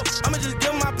 I'ma just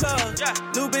give them my plug.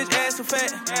 New bitch ass so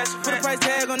fat. Put a price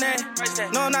tag on that.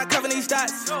 No, I'm not covering these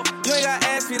stats. You ain't gotta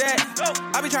ask me that.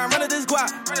 I be trying to run to this guap.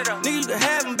 Nigga, you can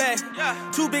have them back.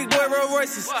 Two big boy Rolls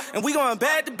Royces, and we going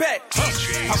back to back. Pop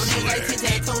a nigga like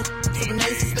tic-tac-toe. Sippin'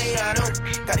 ace and stay out of.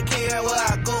 Gotta care where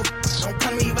I go. Don't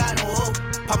come to me by no hoe.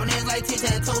 Pop a nigga like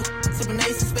tic-tac-toe. Sippin'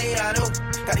 ace and stay out of.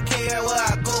 Gotta care where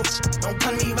I go. Don't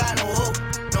come to me by no hoe.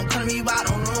 Don't come to me by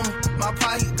no rumor. My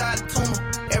pocket got a tumor.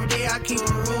 Every day I keep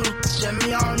a ruler. Just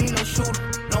me, I don't need no shooter.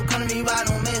 Don't come to me by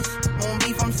no mess. Won't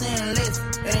beef, I'm saying less.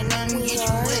 That ain't nothing to get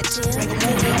you wet. Make a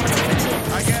movie on it.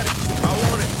 I got it. I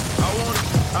want it. I want it.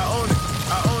 I own it.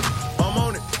 I own it. I'm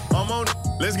on it. I'm on it.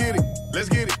 Let's get it. Let's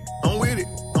get it. I'm with it.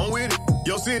 I'm with it.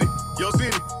 Yo city. Yo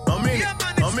city. I'm in it.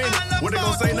 I'm in it. What they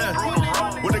gon' say now?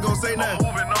 What they gon' say now?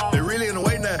 They really in the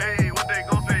way now. Hey, what they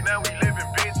gon' say now? We living,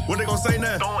 bitch. What they gon' say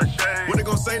now? Throwing shade. What they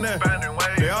gon' say now? Finding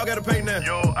ways. They all gotta pay now.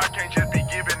 Yo, I can't just be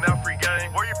giving out free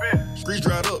game. Where you been? Streets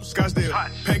dried up, Scottsdale.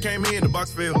 Pay came in, the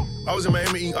box fell. I was in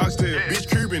Miami eating oxtail. Yeah. Bitch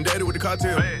Cuban, daddy with the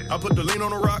cocktail. Man. I put the lean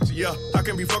on the rocks, yeah. I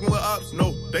can't be fucking with ops,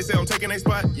 no. They say I'm taking a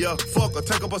spot, yeah. Fuck or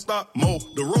take up a stop, mo.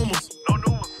 The rumors, No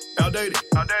new ones. outdated.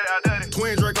 Outdated.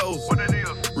 Twin Dracos, What that is?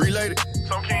 related.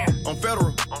 Some can. I'm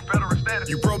federal, On federal status.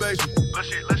 you probation. Let's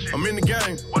shit. I'm in the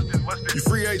game, What's this? you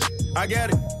free agent. I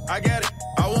got it, I got it.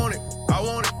 I want it, I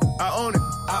want it. I own it,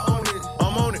 I own it.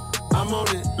 I'm on it, I'm on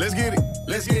it. Let's get it,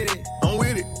 let's get it. I'm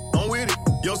with it, I'm with it.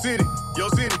 Yo city,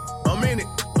 I'm in it,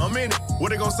 I'm in it. What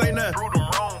they gon' say now? Prove them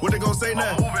wrong. What they gon' say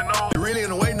now? I'm moving on. They really in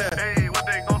the way now. Hey, what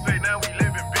they gon' say now? We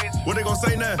living, bitch. What they gon'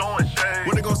 say now? Throwing shade.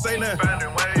 What they gon' say now? Finding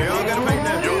ways. They all gotta pay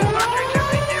now. Yo, I can't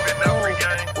just be giving out free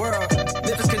game. World,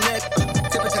 Memphis Connect.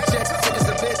 Temperature checks, sick as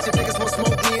a bitch. If niggas want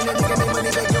smoke, me and a nigga make money,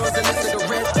 they yours and a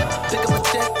cigarette. Pick up a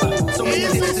check. So many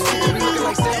niggas just be looking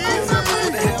like cell phone numbers.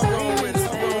 What the hell wrong with it?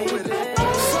 What's wrong with it?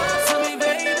 Talk to me,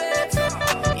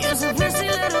 baby. You're so pretty,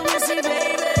 little missy,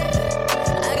 baby.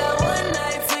 I got one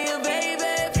night for you,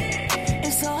 baby.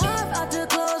 It's so hot out the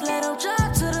clothes, let them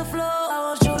drop to the floor. I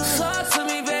want you to talk to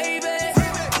me,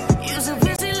 baby. You're so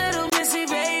pretty, little missy,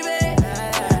 baby.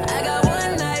 I got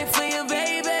one night for you,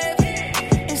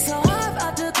 baby. It's so hot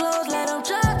out the clothes, let them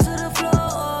drop to the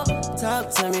floor.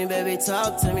 Talk to me, baby,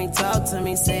 talk to me, talk to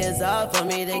me. Say it's all for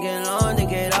me. They get on, they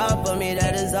get off for me.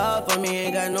 That is all for me.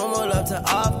 Ain't got no more love to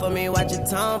offer me. Watch your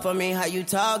tone for me. How you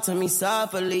talk to me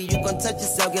softly. You gon' touch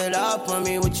yourself, get off on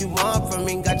me. What you want from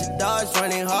me? Got your thoughts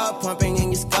running, heart pumping,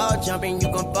 and your skull jumping.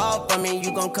 You gon' fall for me.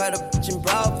 You gon' cut a bitch and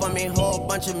brawl for me. Whole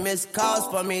bunch of missed calls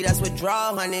for me. That's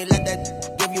withdrawal, honey. Let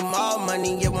that give you more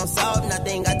money. It won't solve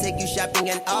nothing. I take you shopping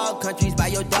in all countries. Buy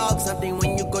your dog something.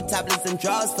 When you go topless and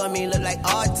draws for me. Look like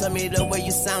art to me. The way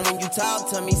you sound when you talk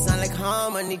to me. Sound like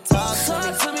harmony. Talk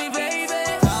to me,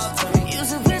 baby. Talk to me. You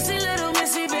so pretty, little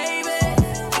missy, baby.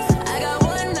 I got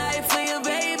one night for you,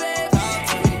 baby.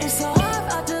 It's so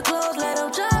hot out the clothes, let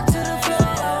them drop to the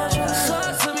floor.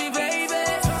 Talk to me, baby.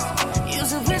 You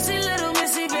so pretty, little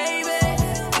missy, baby.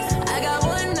 I got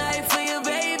one night for you,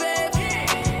 baby.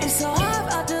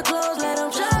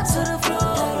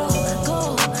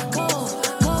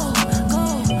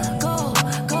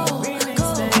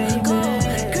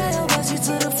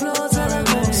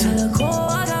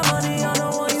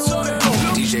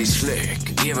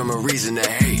 slick, give him a reason to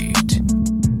hate.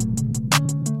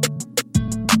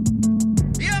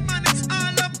 Yeah, man, it's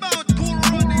all about cool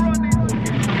running.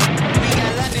 We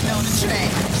got London on the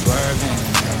track. Swerving,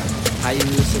 how you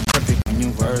look so perfect on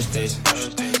your worst days.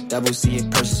 Double C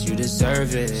it purses, you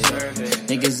deserve it.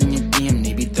 Niggas in your DM,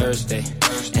 they be thirsty.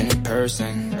 And in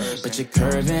person, but you're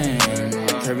curving.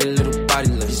 Curvy little body,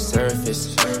 love your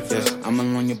surface. Yeah, I'm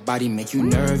alone, your body make you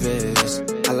nervous.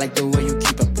 I like the way you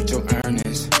keep up with your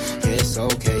earnings. Yeah, it's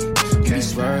okay, you be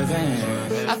swerving.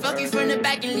 I fuck you from the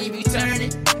back and leave you turning.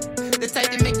 The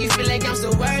type to make you feel like I'm so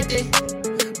worth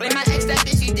it. Blame my ex, that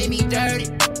bitch, she did me dirty.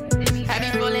 Have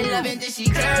me fall in love and then she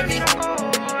curvy.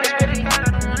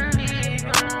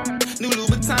 New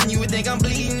Louboutin, you would think I'm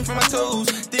bleeding from my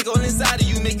toes. Dig all inside of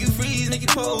you, make you freeze, make you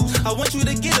pose. I want you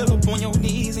to get up on your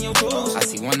knees and your toes. I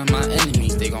see one of my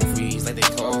enemies, they gon' freeze like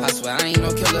they cold. I swear I ain't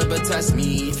no killer, but test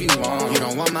me if you want. You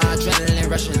don't want my adrenaline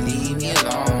rush and leave me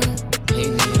alone.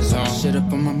 Leave me alone. Shit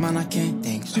up on my mind, I can't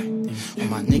think. All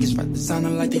my niggas write the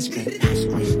sound like they scream.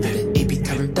 Had an AP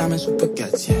covered diamonds with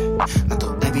baguettes, yeah. I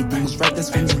thought everything was right,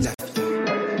 that's when you left.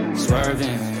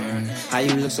 Swerving, how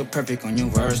you look so perfect on your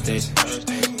worst days.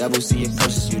 Double C it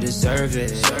purses, you deserve it.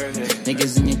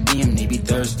 Niggas in your DM, they be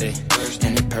thirsty.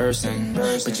 And in person,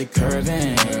 but you're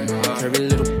curving. Curvy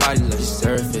little body, love your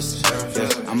surface.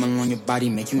 Yeah, I'm alone, your body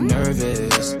make you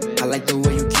nervous. I like the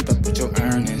way you keep up with your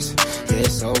earnings. Yeah,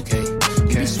 it's okay, you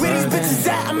be Where these swerving. bitches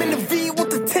at? I'm in the V with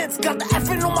the tents. Got the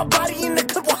effing on my body in the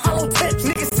clip with hollow tips.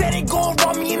 Niggas said they gon'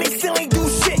 rob me and they still ain't do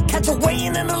shit. Catch a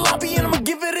weigh-in in the lobby and I'ma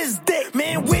give it his dick.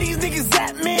 Man, where these niggas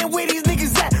at? Man, where these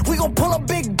niggas at? We gon' pull up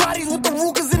big bodies with the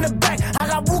Rugers in the back. I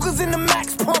got Rugers in the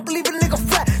max pump, leave a nigga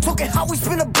flat. Talking how we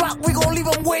spin a block, we gon' leave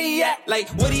him where he at. Like,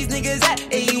 where these niggas at?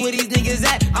 Ayy, where these niggas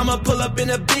at? I'ma pull up in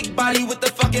a big body with the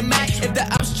fucking Mac. If the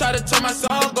ops try to turn my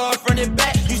song off, run it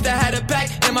back. Used to have a pack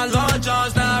in my long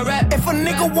johns, now I rap. If a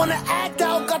nigga wanna act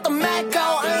out, got the Mac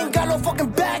out. I ain't got no fucking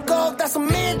back up, that's a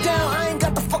man down. I ain't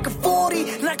got the fucking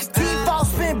 40, knock his teeth out,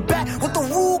 spin back with the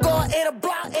Ruger. Ain't a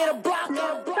block, ain't a block, ain't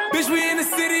a block. Bitch, we in the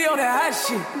city on that hot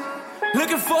shit.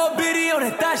 Looking for a biddy on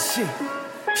that thot shit.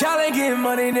 Y'all ain't getting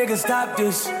money, nigga, stop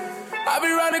this. I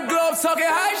be round the globe talking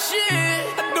high shit.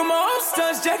 I do my own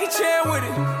stunts, Jackie Chan with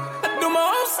it. I do my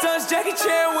own stunts, Jackie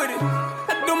Chan with it.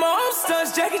 I do my own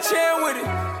stunts, Jackie Chan with it.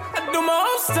 I do my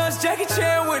own stunts, Jackie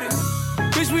Chan with it.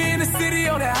 Bitch, we in the city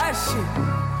on that hot shit.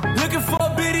 Looking for a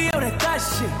biddy on that thot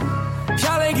shit.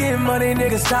 Y'all ain't getting money,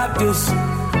 nigga, stop this.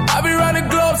 I be round the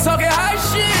globe talking high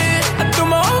shit. I do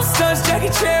my own stunts, Jackie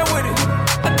Chan with it.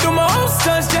 I do my own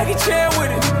stunts, Jackie Chan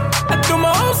with it. I do my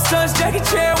own stunts, Jackie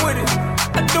Chan with it.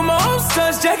 I do my own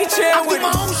stunts, Jackie Chan with it.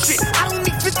 I do my own shit. I don't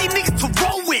need 50 niggas to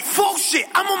roll with. Full shit.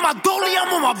 I'm on my dolly,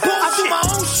 I'm on my bullshit. I do my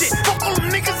own shit. Fuck all them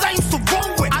niggas I used to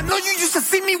roll with. I know you used to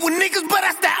see me with niggas, but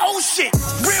that's that old shit.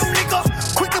 Real nigga,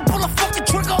 quick to pull a fucking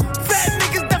trigger. Fat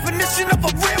niggas, definition of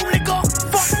a real nigga.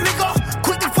 Fuck nigga,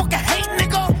 quick to fucking hate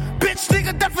nigga. Bitch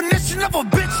nigga, definition of a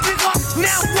bitch nigga.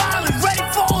 Now wildin', ready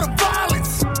for all the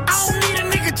violence. I don't need a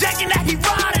nigga jacking that he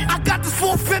riding. I got this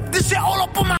 450, this shit all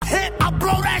up on my hip. I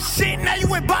blow that shit, now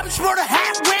you ain't Bobby Schmurder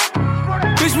hat whip.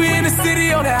 Bitch, we in the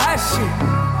city on that hot shit.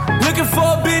 Looking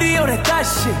for a biddy on that thot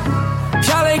shit.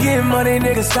 Y'all ain't getting money,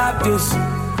 nigga, stop this.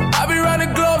 I be round the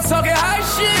globe talking high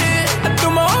shit. I do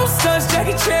my own stunts,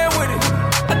 Jackie Chan with it.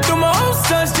 I do my own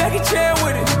stunts, Jackie Chan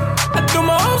with it. I do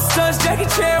my own stunts, Jackie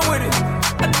Chan with it.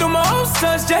 I do my own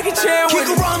stunts, Jackie Chan with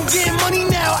it. Kick around, I'm getting money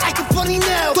now, acting funny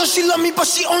now. Thought she love me, but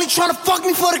she only tryna fuck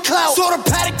me for the clout. Saw the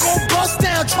paddock go bust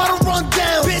down, try to run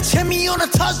down. Bitch hit me on a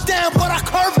touchdown, but I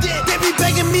curved it. They be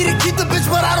begging me to keep the bitch,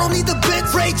 but I don't need the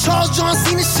bitch. Ray Charles, John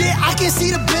Cena shit, I can't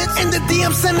see the bitch. In the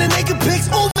DM, sending naked pics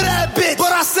over that bitch. But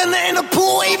I send her in the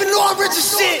pool, even though I'm rich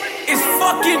as shit. It's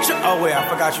fucking oh wait, I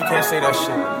forgot you can't say that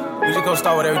shit. We just gonna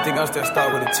start with everything else that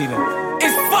start with a T then.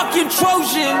 It's fucking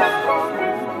Trojan.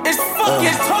 It's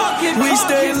fucking talking. We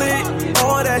stay lit,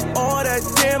 all that.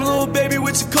 Damn little baby,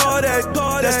 what you call that?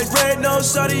 That's the red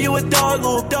nose, shawty, you a dog,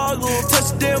 little.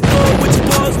 Touch the damn floor with your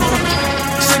paws, little.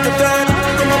 Shake the thing,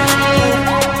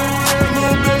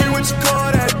 little baby, what you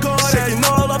call that? Shaking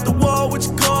all off the wall, what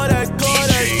you call that? Yeah,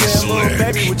 little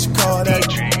baby, what you call that?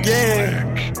 Yeah,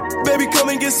 baby, come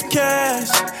and get some cash.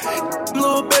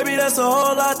 Little baby, that's a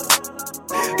whole lot.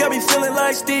 Got me feeling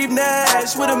like Steve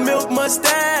Nash with a milk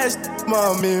mustache.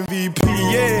 Mom MVP,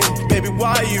 yeah. Baby,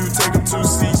 why you taking 2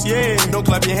 seats, yeah. Don't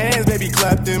clap your hands, baby,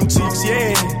 clap them cheeks,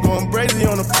 yeah. Going crazy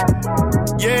on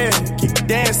the, yeah. Keep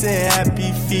dancing,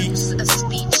 happy feet. A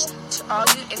speech to all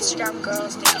you Instagram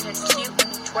girls thinking it's cute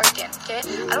when you twerking, okay?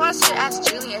 I don't want to see your ass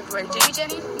Julie everywhere. Do you,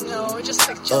 Jenny? No, we're just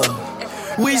like Julie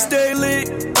everywhere. We stay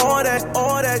lit, all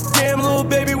that. Damn, little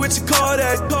baby, what you call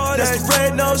that? That's the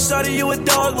red nose, shawty, you a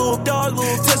dog, little.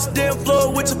 Touch the damn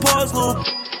floor with your paws, little.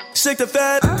 Shake the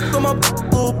fat on my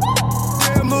little.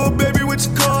 Damn, little baby, what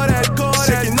you call that?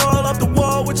 Shaking all off the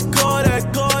wall, what you call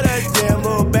that? Damn,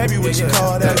 little baby, what you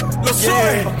call that?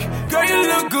 Yeah. Girl, you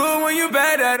look good when you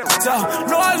bad at it.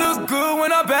 No, I look good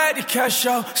when I bad the cash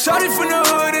out. Shawty from the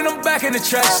hood and I'm back in the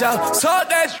trash out. Talk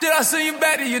that shit, I send you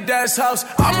back to your dad's house.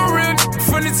 I'm a real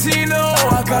from the Tino.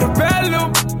 I got a bad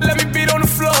loop, let me beat on the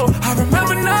floor. I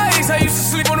remember nights I used to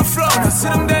sleep on the floor. Now to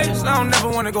them days, I don't never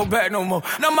wanna go back no more.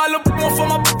 Now my little one for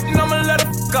my and I'ma let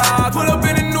her fuck off. Pull up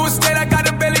in the new estate, I got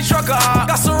a belly trucker.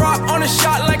 Got some rock on the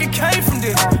shot like it came from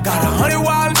this. Got 100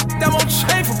 wild that won't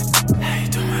change from. How you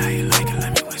doing? How you like it?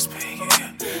 Let me whisper in your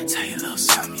ear. Tell you a little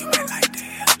something you might like to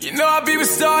hear. You know I be with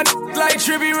star like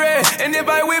Trippie Red. And if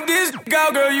I whip this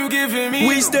girl, you giving me.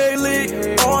 We stay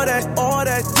lit, all that.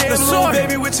 Damn, little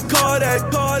baby, what you call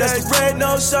that? That's the red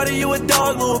nose, shawty, you a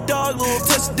dog, little.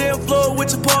 Touch the damn floor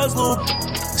with your paws, little.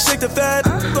 Shake the fat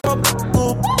on my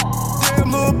little.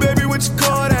 Damn, little baby, what you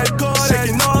call that?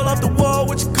 Shaking all off the wall,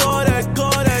 what you call that?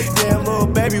 Damn, little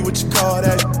baby, what you call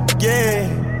that? Yeah.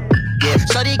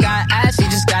 Shorty got ass, she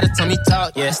just gotta tell me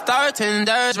talk. Yeah, star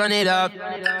tenders, run it up.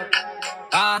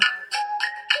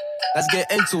 Let's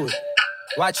get into it.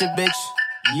 Watch it, bitch.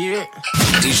 Yeah.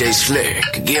 DJ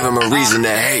Slick, give him a reason to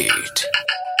hate.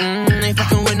 Ain't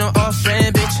fucking with no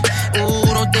off-brand, bitch.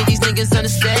 Ooh, don't think these niggas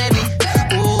understand me.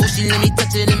 Ooh, she let me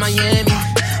touch it in Miami.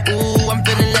 Ooh, I'm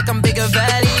feeling like I'm Bigger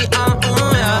Valley.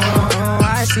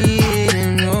 I see it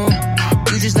in you.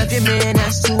 You just left your man,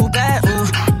 that's too bad. Ooh,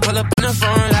 pull up in the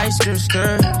phone like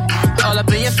skirt. All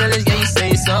up in your feelings, yeah, you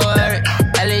say so hurt.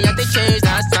 Elliot, they changed,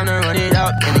 now it's time to run it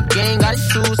up. And the gang got it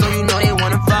too, so you know they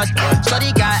wanna fuck.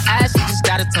 Shorty got ass, she just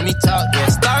gotta tell me talk. Yeah,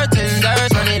 star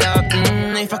tenders, run it up.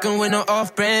 Ain't fucking with no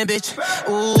off-brand, bitch.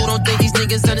 Ooh, don't think these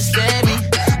niggas understand me.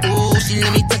 Ooh, she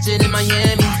let me touch it in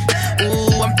Miami.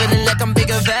 Ooh, I'm feeling like I'm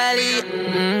Bigger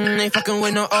Valley. Ain't fucking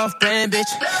with no off-brand,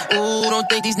 bitch. Ooh, don't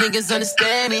think these niggas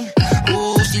understand me.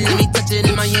 Ooh, she let me touch it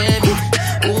in Miami.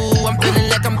 Ooh, I'm feeling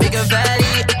like I'm Bigger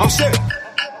Valley. I'm sick.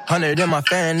 100 in my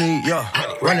family, yeah.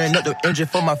 Running up the engine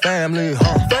for my family,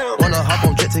 huh? Wanna hop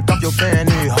on jet, take off your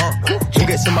fanny, huh? Who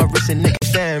gets in my wrist and niggas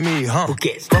stand me, huh?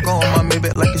 Fuck on my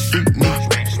Maybach like it's street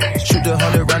meat. Shoot the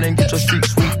 100 round and get your street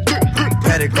sweet.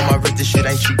 Paddock on my wrist, this shit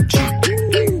ain't cheap.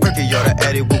 Perky, y'all the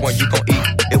addict, what one you gon' eat?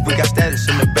 If we got status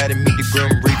in the bed, meet the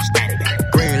grim reaps.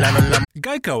 Green line on line.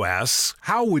 Geico asks,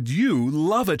 how would you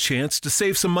love a chance to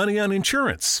save some money on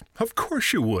insurance? Of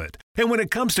course you would. And when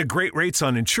it comes to great rates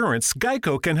on insurance,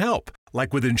 Geico can help.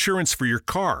 Like with insurance for your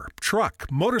car, truck,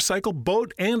 motorcycle,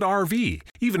 boat, and RV.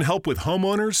 Even help with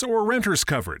homeowners or renters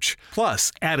coverage.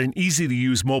 Plus, add an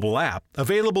easy-to-use mobile app,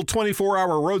 available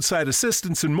 24-hour roadside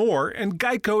assistance and more, and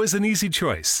Geico is an easy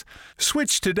choice.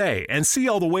 Switch today and see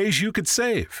all the ways you could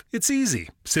save. It's easy.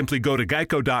 Simply go to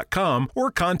geico.com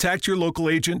or contact your local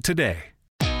agent today.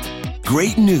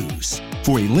 Great news.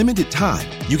 For a limited time,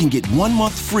 you can get 1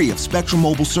 month free of Spectrum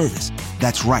Mobile service.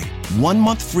 That's right, 1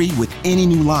 month free with any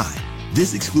new line.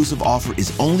 This exclusive offer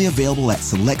is only available at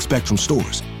select Spectrum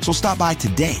stores, so stop by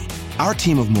today. Our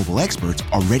team of mobile experts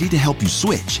are ready to help you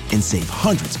switch and save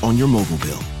hundreds on your mobile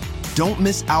bill. Don't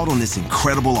miss out on this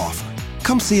incredible offer.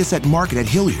 Come see us at Market at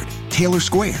Hilliard, Taylor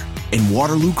Square, and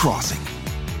Waterloo Crossing.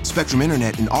 Spectrum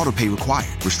Internet and autopay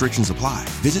required. Restrictions apply.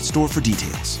 Visit store for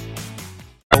details.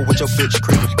 Oh, with your bitch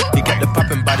creepin'. He got the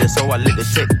poppin' body, so I let the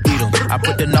tech beat him. I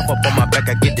put the knob up on my back,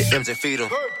 I get the M's and feed him.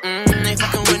 Ain't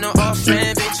fucking with no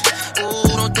off-brand, bitch.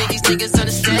 Ooh, don't think these niggas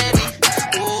understand me.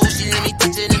 Ooh, she let me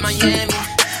touch it in Miami.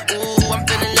 Ooh, I'm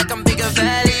feeling like I'm Bigger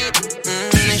Valley.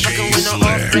 Ain't fucking with no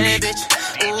off-brand, bitch.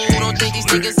 Ooh, don't think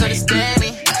these niggas understand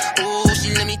me. Ooh,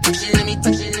 she let me touch it, let me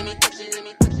touch it, let me touch it, let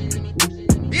me touch it, let me touch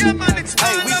it. Yeah, man, it's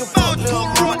hey, we can fuck, little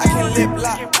mama, I can lip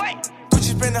lock.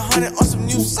 Gucci spend 100 on some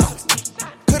new socks.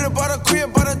 Could've bought a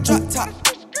crib, bought a drop top.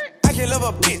 I can love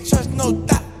a bitch, trust no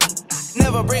doubt.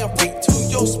 Never bring a freak to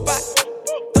your spot.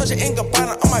 Doja and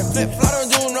Gabbana on my flip-flop. I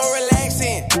don't do no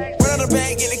relaxing. Run out the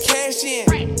bag, get the cash in.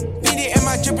 Beat and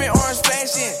my drippin' orange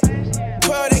flashing.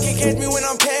 12, they can catch me when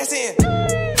I'm passing.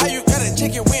 How you gotta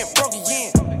check it when broke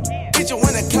again? Bitch, you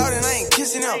want a cloud and I ain't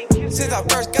kissing them. Since I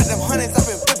first got them hundreds, I've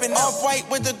been flipping off-white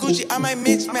with the Gucci, I might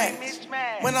mix-match.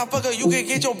 When I fuck her, you can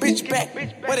get your bitch back.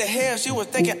 What the hell she was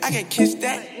thinking I can kiss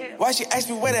that? Why she asked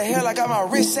me where the hell I got my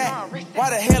wrist at? Why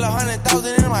the hell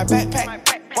 100,000 in my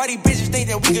backpack? Why these bitches think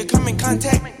that we could come in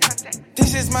contact?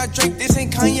 This is my drink, this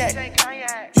ain't cognac.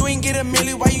 You ain't get a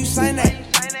milli, why you sign that?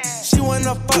 She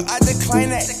wanna fuck, I decline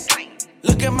that.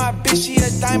 Look at my bitch, she a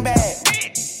dime bag.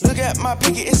 Look at my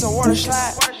picket, it's a water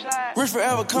slide. Rich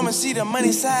forever, come and see the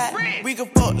money side. We can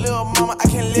fuck little mama, I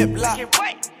can lip lock.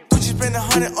 Gucci spend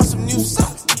 100 on some new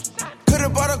socks.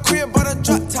 Could've bought a crib, bought a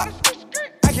drop top.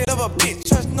 I can love a bitch,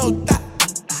 trust no doubt.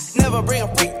 Never bring a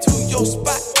freak to your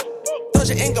spot.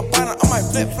 Dolce & Gabbana on my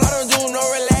flip-flop. I don't do no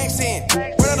relaxing.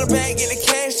 Run out the bag, get the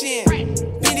cash in.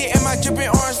 Feed it in my drippin'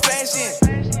 orange fashion.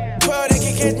 12, they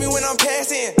can catch me when I'm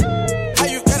passing. How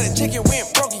you gotta check it when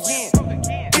broke again?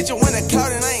 Bitch, you want a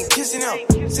cloud and I ain't kissing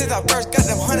them. Since I first got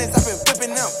them hundreds, I've been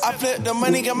flipping them. I flip the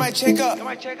money, got my check up.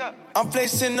 I'm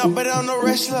flexing up, but I'm no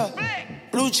wrestler.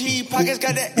 Blue cheese pockets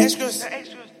got the extras.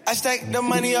 I stack the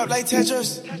money up like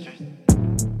Tetris.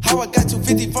 How I got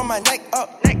 250 from my neck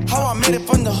up. How I made it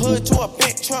from the hood to a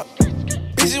big truck.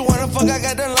 Bitches wanna fuck, I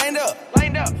got them lined up.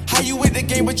 How you with the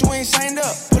game, but you ain't signed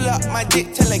up? Pull out my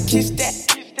dick, tell her kiss that.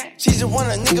 She just want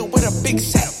a nigga with a big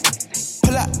sack.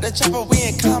 Pull out the chopper, we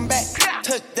in combat.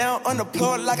 Touchdown on the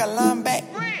floor like a lineback.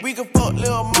 We can fuck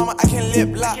little mama, I can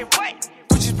lip lock.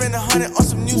 Gucci spend 100 on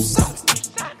some new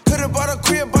socks. Could've bought a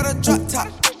crib, bought a drop top.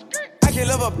 I can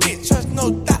love a bitch, trust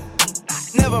no doubt.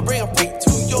 Never bring a freak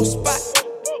to your spot.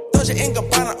 Dolce &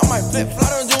 Gabbana on my flip-flop. I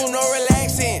don't do no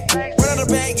relaxing. Run out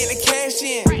the bag, get the cash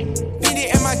in. Feed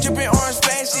it in my drippin' orange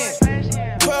fashion.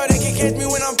 12, they can catch me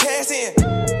when I'm passing.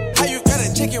 How you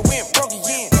gotta check it when broke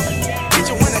again? Bitch,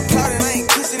 you want a cloud and I ain't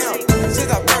kissing them. Since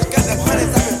I first got them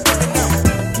hundreds, I've been flipping them.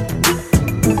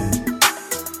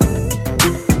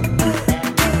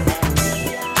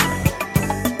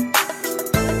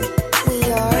 We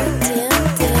are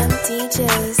damn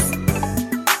DJs.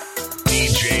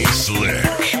 DJ Slick.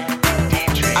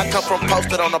 I come from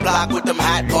posted on the block with them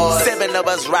hot boys. 7 of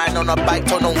us riding on a bike,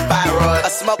 turn on thyroid. A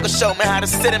smoker showed me how to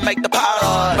sit and make the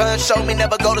powder. Burn showed me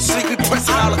never go to sleep, we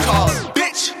pressing all the cars.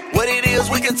 Bitch, what it is,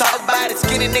 we can talk about it.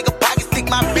 Skinny nigga pockets, think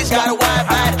my bitch got a wide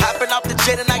body. Hopping off the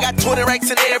jet and I got 20 racks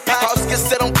in every pocket. Cross get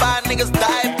set on fire, niggas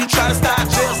die if you try to stop.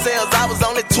 Jail cells, I was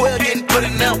only 12, getting put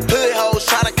in them. Hood hoes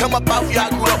trying to come up off you, I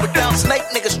grew up with them. Snake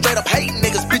niggas, straight up hating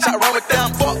niggas, bitch, I run with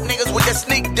them. Fuck niggas with that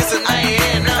sneak, this and I ain't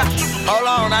in now. Hold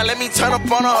on, now let me turn up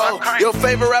on the hoe. Your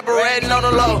favorite rapper riding on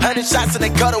the low. 100 shots in the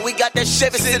gutter, we got that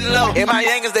Chevy sitting low. In my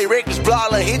Yankees, they reckless, blow all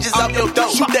the hinges off your door.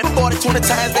 Shoot that 40, 20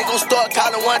 times, they gon' start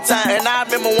calling one time. And I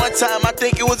remember one time, I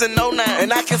think it was in 09.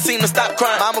 And I can't seem to stop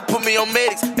crying. Mama put me on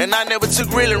medics, and I never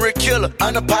took real and real killer.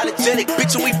 Unapologetic,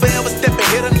 bitch, when we forever step and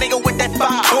hit a nigga with that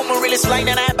fire. Boom, really slang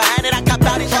that I behind it, I got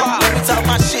out in trial. Let me talk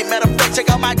my shit, matter of fact, check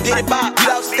out my Diddy Bob. You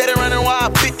out steady running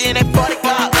wild, 50 in that 40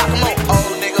 Glock. Come on,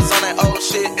 old niggas on that old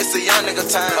shit, it's a young nigga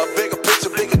time. A bigger picture,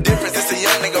 bigger difference, it's a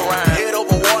young nigga rhyme. Head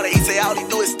over water, he say all he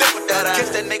do is step with that eye. Kiss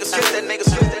that nigga, kiss that nigga,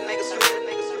 kiss that nigga, kiss that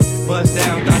nigga. Bust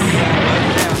down, Tatiana.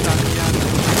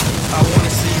 I wanna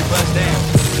see you bust down.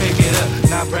 Pick it up,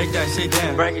 now break that shit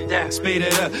down. Break it down, speed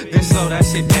it up, then slow that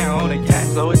shit down on the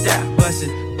gas. Slow it down, bust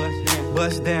it,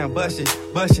 bust down, bust it,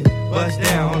 bust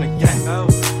down on the gas.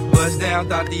 Bust down,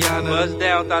 Tatiana. Bust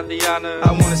down, Tatiana.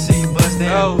 I wanna see you bust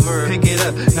down. Over. Pick it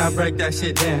up, now break that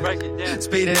shit down. Break it down.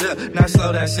 Speed it up, now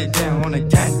slow that shit down on the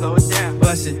gang. Slow it down.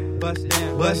 Bust it, bust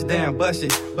down, bust down, bust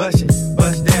it,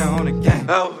 bust down on the gang.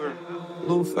 Over.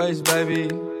 Blueface, baby.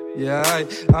 Yeah,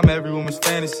 I'm every woman's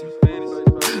fantasy.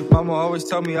 Mama always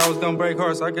told me I was gonna break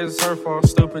hearts. I guess it's her fault,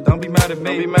 stupid. Don't be mad at me.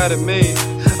 Don't be mad at me.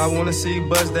 I wanna see you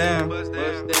bust down.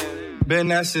 Bend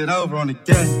that shit over on the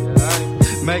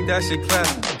gang. Make that shit clap.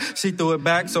 She threw it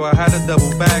back, so I had to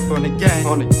double back on the gang.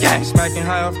 On the gang. Smacking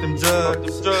high off them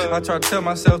drugs. I tried to tell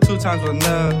myself 2 times was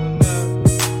enough.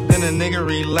 Then a nigga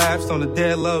relapsed on the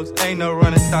dead lows. Ain't no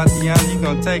running, Tatiana. You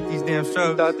gon' take these damn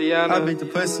strokes. Tatiana. I beat the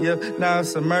pussy up. Now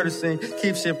it's a murder scene.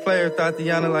 Keep shit player,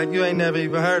 Tatiana, like you ain't never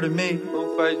even heard of me.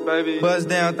 Face, baby. Buzz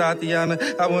down, Tatiana.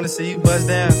 I wanna see you buzz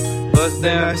down. Buzz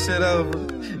down. That shit over.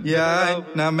 Yeah,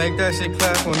 now make that shit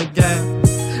clap on the gang.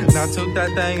 Now toot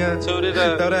that thing up. Toot it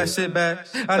up. Throw that shit back.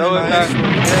 I need my extra.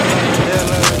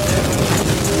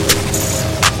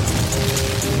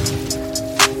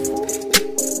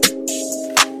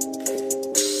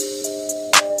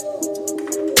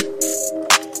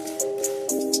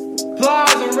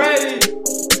 Plaza ready.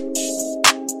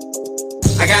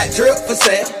 I got drip for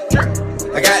sale.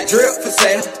 I got drip for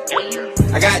sale.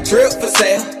 I got drip for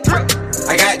sale.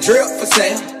 I got drip for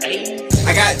sale.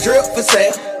 I got drip for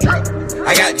sale.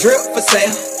 I got drip for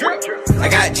sale. I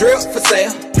got drip for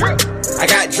sale. I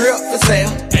got drip for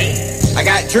sale. I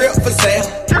got drip for sale.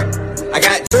 I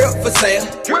got drip for sale.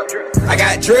 I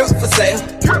got drip for sale.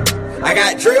 I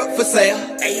got drip for sale.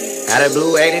 Got a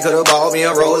blue 80, could've bought me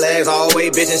a Rolex.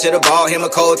 Always bitchin', should've bought him a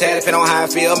cold tat. Depending on how I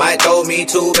feel, might throw me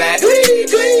too bad.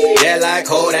 Yeah, like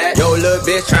Kodak. Yo, little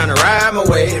bitch tryna ride my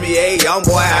way. NBA young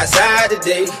boy outside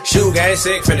today. Shoe game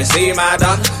sick, finna see my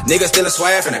doctor. Nigga still a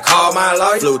swag, finna call my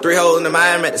lawyer. Flew 3 holes in the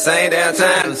Miami at the same damn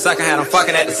time. Sucker had them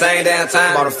fucking at the same damn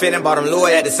time. Bought him fitting, bought him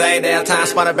Louis at the same damn time.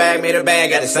 Spun a bag, made a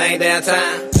bag at the same damn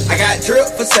time. I got drip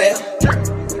for sale.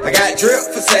 I got drip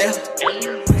for sale.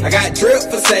 I got drip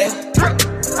for sale.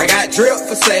 I got drip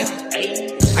for sale.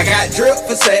 I got drip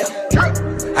for sale.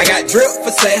 I got drip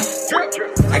for sale.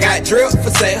 I got drip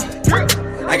for sale.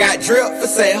 I got drip for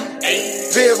sale.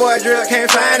 Big boy drip, can't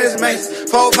find his mates.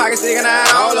 4 pockets sticking out,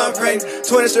 all of them pregnant.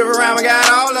 20 strip around, we got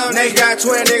all of them. Niggas got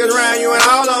 20 niggas around you and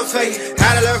all of them fake.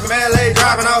 Had to learn from LA,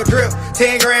 dropping all drip.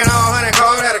 10 grand on 100,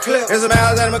 called at a clip. There's some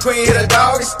Alexander McQueen, hit a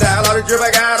doggy style. All the drip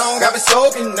I got on, got me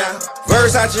soaking now.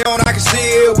 Versace on, I can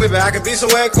still whip it. I can be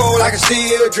somewhere cold, I can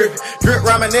still drip it. Drip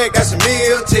around my neck, that's a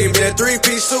meal ticket. Be a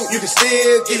 3-piece suit, you can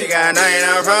still get it. Got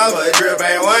 99 problems, but drip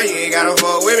ain't one. You ain't gotta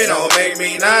fuck with me, don't make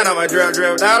me none. I'ma drip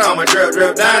down, I'ma drip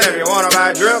down. If you wanna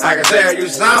buy drip, I can sell you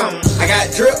some. I got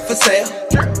drip for sale.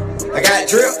 I got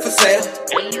drip for sale.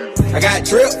 I got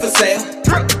drip for sale.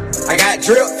 I got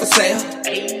drip for sale.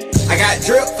 I got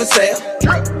drip for sale.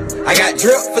 I got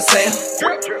drip for sale.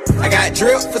 I got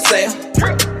drip for sale.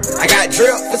 I got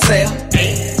drip for sale.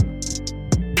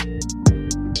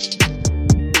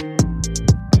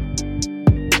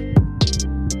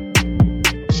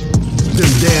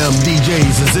 Them damn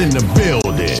DJs is in the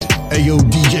building. Ayo,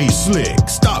 DJ Slick,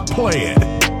 stop playing.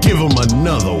 Give him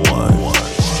another one.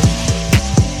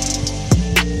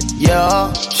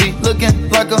 Yeah, she looking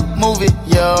like a movie,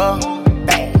 yeah.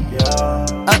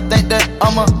 I think that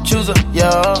I'ma choose her,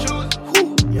 yeah.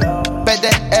 Bet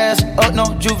that ass up, no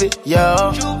juvie,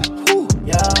 yeah.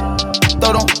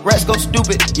 Throw them rats, go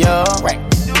stupid, yeah.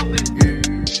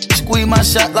 Squeeze my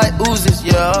shot like oozes,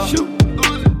 yeah.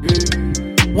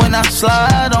 When I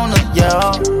slide on her,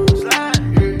 yeah.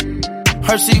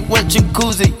 Hershey wet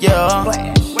jacuzzi, yeah.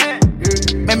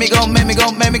 Make me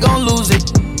go lose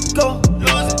it.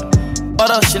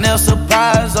 Order Chanel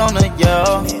surprise on her,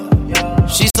 yeah.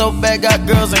 She so bad, got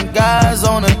girls and guys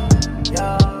on her.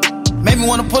 Made me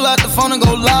wanna pull out the phone and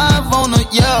go live on her,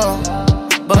 yeah.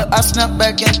 But I snap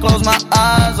back and close my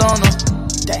eyes on her.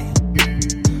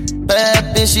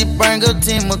 Bad bitch, she bring a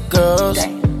team of girls.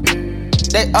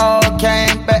 They all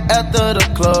came back after the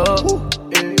club.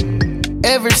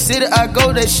 Every city I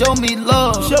go, they show me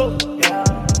love.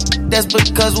 That's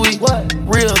because we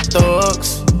real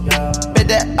thugs. Bet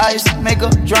that ice make her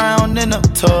drown in a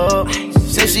tub.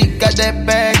 Said she got that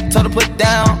bag, told her put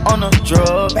down on the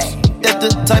drugs. That's the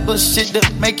type of shit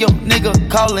that make your nigga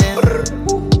call in.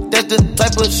 That's the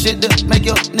type of shit that make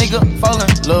your nigga fall in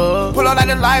love. Pull out like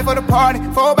the life of the party.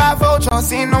 4x4 trunk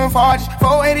sitting on Farge.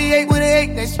 488 with an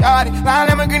 8, that's Yachty. Line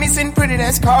Lamborghini sitting pretty,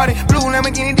 that's Cardi. Blue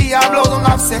Lamborghini Diablos on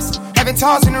offsets. Having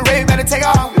tossed in the rave, better take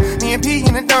off. Me and P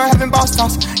in the third having boss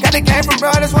toss. Got the game from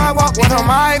bro, that's why I walk. What am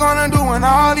I gonna do when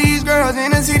all these girls in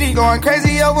the city going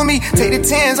crazy over me? Take the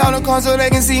 10s out the car so they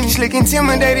can see me. Slick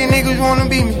intimidated niggas wanna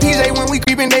beat me. DJ when we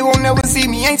creepin', they won't never see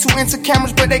me. Ain't too into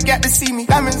cameras, but they got to see me.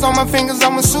 Diamonds on my fingers,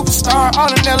 I'm a superstar.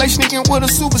 All in LA sneaking with a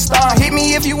superstar. Hit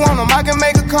me if you want them, I can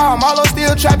make a call. Marlo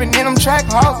still trapping in them track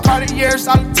halls. Cartier,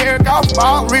 solitaire, golf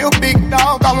ball. Real big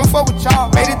dog, I won't fuck with y'all.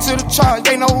 Made it to the charge,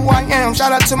 they know who I am.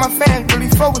 Shout out to my fans, really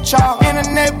fuck with y'all.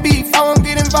 Internet beef, I won't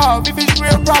get involved. If it's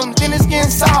real problems, then it's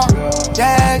getting solved.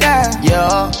 Yeah, yeah.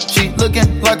 Yeah, she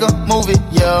looking like a movie,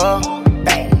 yeah.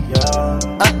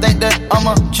 I think that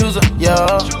I'ma choose her,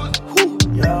 yeah.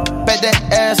 Bet that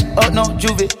ass up, no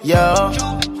juvie, yeah.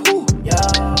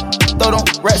 Throw them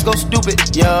rats, go stupid,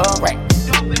 yeah.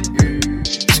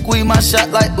 Squeeze my shot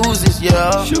like oozes,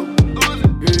 yeah.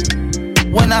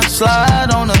 When I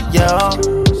slide on her, yeah.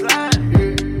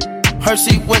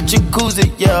 Hershey wet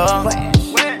jacuzzi, yeah.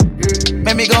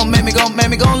 Make me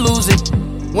go lose it.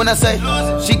 When I say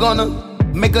she gonna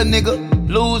make a nigga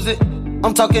lose it,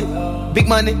 I'm talking big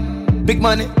money,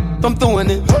 I'm throwing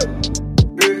it.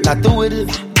 Not through with it,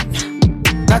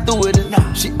 not through with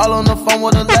it. She all on the phone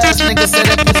with the last nigga, said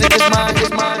that pussy is mine.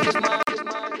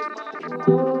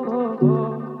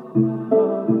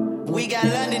 We got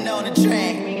London on the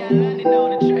track.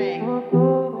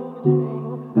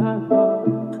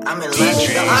 I'm in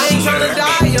London. I ain't tryna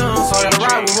die young, so I gotta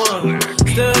ride with one.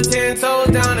 Stood 10 toes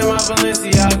down in my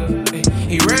Balenciaga.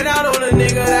 He ran out on a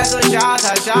nigga, that's a shot.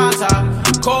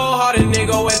 Cold-hearted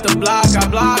nigga with the blocker.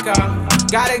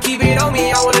 Gotta keep it on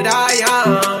me, I wanna die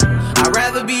young. I'd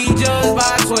rather be judged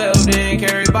by 12 than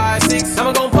carried by 6.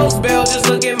 I'ma gon' post bail, just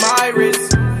look at my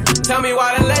wrist. Tell me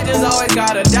why the legends always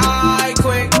gotta die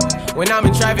When I'm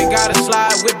in traffic, gotta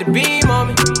slide with the beam on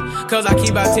me. Cause I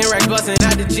keep out 10 racks bustin'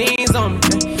 out the jeans on me.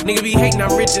 Nigga be hating,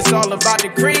 I'm rich, it's all about the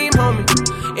cream, homie.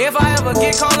 If I ever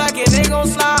get caught like it, they gon'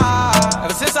 slide.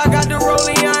 Ever since I got the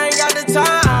rollie, I ain't got the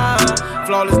time.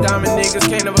 Flawless diamond niggas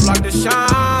can't ever block the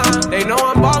shine. They know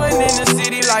I'm ballin' in the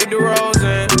city like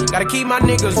DeRozan. Gotta keep my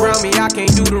niggas round me, I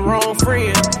can't do the wrong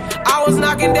friend. I was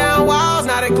knocking down walls,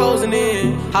 now they closing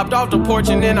in. Hopped off the porch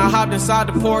and then I hopped inside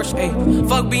the Porsche. Ay,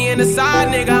 fuck being the side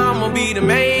nigga, I'ma be the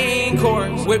main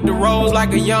course. Whip the rolls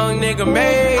like a young nigga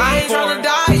made. I ain't tryna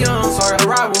die young, so I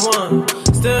ride with one.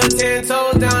 Stood 10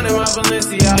 toes down in my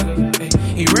Balenciaga. Ay,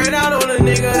 he ran out on a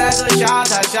nigga, that's a shot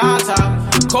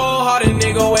top. Cold-hearted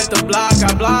nigga with the block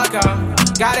out.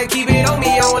 Gotta keep it on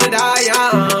me, I wanna die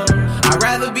young. I'd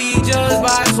rather be judged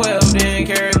by 12 than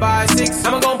carried by 6.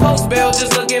 I'ma gon' post bail,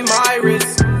 just look at my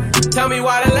wrist. Tell me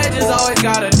why the legends always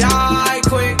gotta die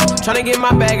quick. Tryna get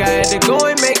my bag, I had to go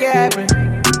and make it happen.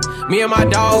 Me and my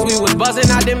dogs, we was buzzing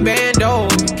out them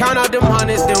bandos. Count out them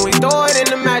hundreds, then we throw it in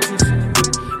the mattress.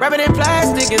 Wrap it in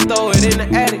plastic and throw it in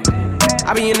the attic.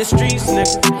 I be in the streets,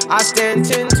 nigga, I stand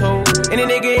 10 toes. Any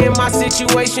nigga in my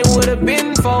situation would've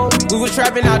been fold. We was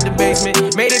trapping out the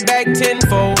basement, made it back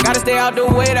tenfold. Gotta stay out the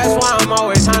way, that's why I'm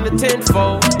always on the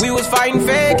tenfold. We was fighting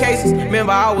fair cases,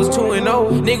 remember I was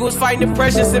 2-0. Nigga was fighting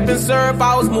depression, sipping syrup,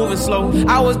 I was moving slow.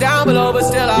 I was down below, but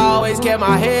still I always kept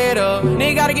my head up.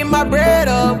 Nigga gotta get my bread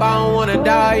up, I don't wanna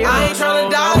die young. I ain't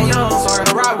tryna die young, sorry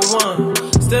to ride with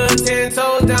one. Stood 10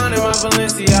 toes down in my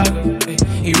Balenciaga.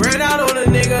 He ran out on a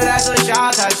nigga, that's a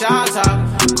shot top.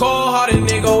 Cold-hearted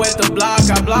nigga with the block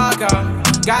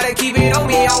out. Gotta keep it on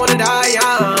me, I wanna die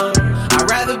young. I'd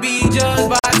rather be judged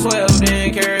by 12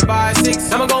 than carried by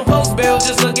 6. I'ma gon' post bail,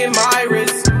 just look at my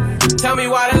wrist. Tell me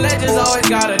why the legends always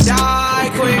gotta die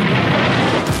quick.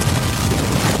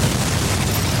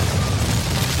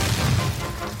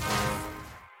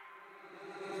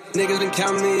 Niggas been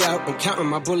counting me out, I'm counting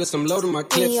my bullets, I'm loading my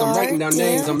clips, I'm writing down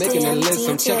names, I'm making a list,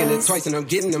 I'm checking it twice and I'm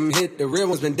getting them hit. The real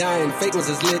ones been dying, fake ones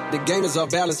is lit, the game is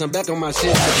off balance, I'm back on my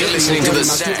shit. You're listening to the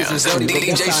sounds of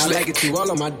DJ Slick. I like it, you all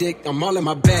on my dick, I'm all in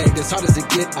my bag, as hard as it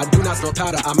get. I do not smoke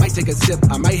powder, I might take a sip,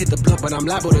 I might hit the blunt, but I'm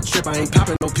liable to trip. I ain't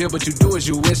popping no pill, but you do as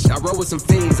you wish. I roll with some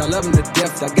fiends, I love them to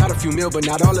death. I got a few mil, but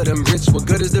not all of them rich. What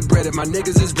good is the bread if my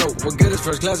niggas is broke? What good is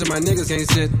first class if my niggas can't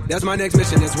sit? That's my next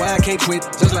mission, that's why I can't quit.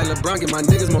 Just like LeBron, get my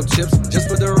niggas more chips. Just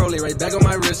put the rollie right back on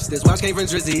my wrist. This watch came from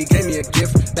Drizzy, he gave me a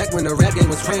gift. Back when the rap game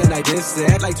was praying like this. They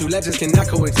act like two legends cannot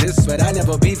coexist. But I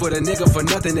never beef with a nigga for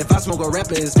nothing. If I smoke a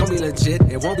rapper, it's gonna be legit.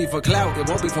 It won't be for clout, it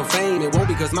won't be for fame. It won't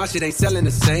be cause my shit ain't selling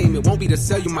the same. It won't be to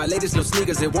sell you my latest little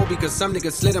sneakers. It won't be cause some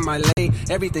niggas slid in my lane.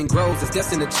 Everything grows, it's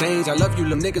destined to change. I love you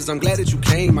little niggas, I'm glad that you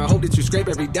came. I hope that you scrape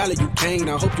every dollar you can.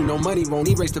 I hope you know money won't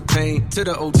erase the pain. To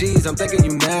the OGs, I'm thanking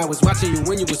you now. Was watching you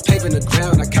when you was paving the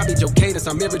ground. I copied your cadence,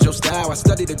 I mirrored your style. I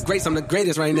studied the greats, I'm the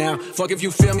greatest right now. Fuck if you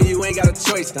feel me, you ain't got a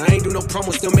choice. I ain't do no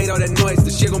promo, still made all that noise.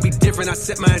 The shit gon' be different, I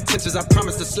set my intentions. I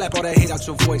promise to slap all that hate out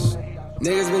your voice.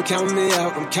 Niggas been counting me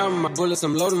out, I'm counting my bullets,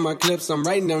 I'm loading my clips, I'm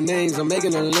writing down names, I'm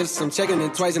making a list, I'm checking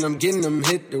it twice and I'm getting them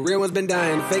hit. The real ones been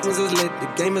dying, the fake ones is lit, the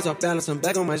game is off balance, I'm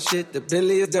back on my shit. The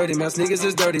Bentley is dirty, my sneakers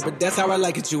is dirty, but that's how I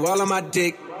like it, you all on my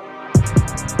dick.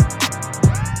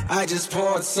 I just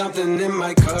poured something in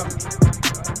my cup,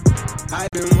 I've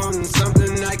been wanting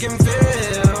something I can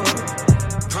feel.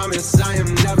 Promise I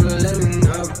am never letting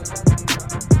up.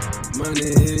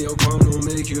 Money in your palm don't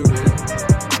make you real.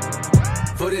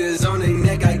 Put it on their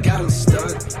neck, I got them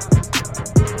stuck.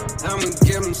 I'ma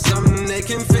give them something they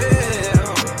can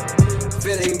feel. If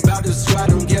it ain't about the squad,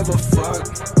 don't give a fuck.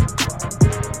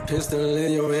 Pistol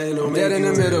in your hand, don't dead in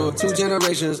the middle of two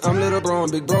generations. I'm little bro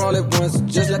and big bro all at once.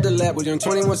 Just left the lab with young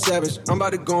 21 Savage. I'm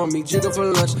about to go on meet Jigga for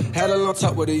lunch. Had a long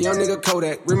talk with a young nigga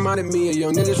Kodak. Reminded me of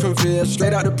young niggas from Phil.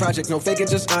 Straight out the project, no faking,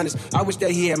 just honest. I wish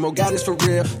that he had more guidance for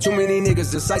real. Too many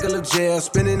niggas, the cycle of jail.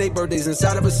 Spending their birthdays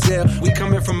inside of a cell. We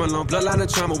coming from a long bloodline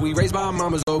of trauma. We raised by our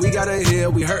mamas, oh we gotta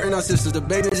heal. We hurting our sisters, the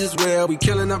babies as well. We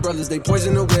killing our brothers, they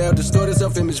poison the well. Distorted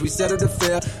self-image, we settle to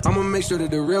fail. I'ma make sure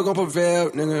that the real gon'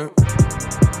 prevail, nigga.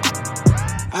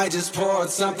 I just poured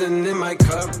something in my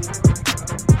cup.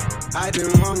 I've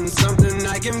been wanting something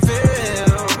I can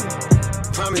feel.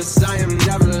 Promise I am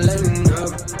never letting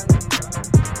up.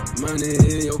 Money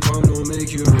in your palm don't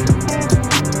make you real.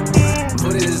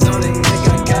 Put it on their neck,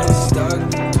 I got it stuck.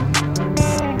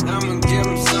 I'ma give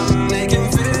them something they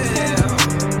can feel.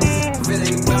 If it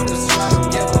ain't about the swat, don't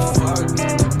give a fuck.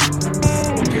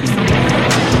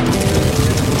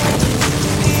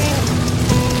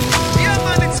 Yeah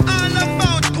man, it's all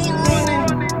about bull running.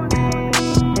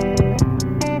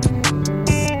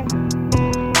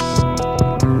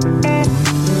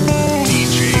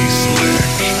 DJ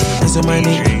Slick. Answer my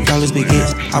name, call flawless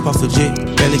begins. Hop off a jet,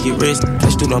 barely get rest.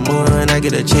 Cash through the moon and I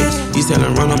get a check. You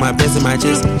selling run on my best and my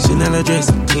chest. Chanel a dress,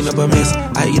 clean up a mess.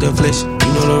 I eat a flesh, you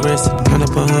know the rest. Count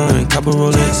up a hun, copper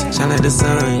Rolex. Shine like the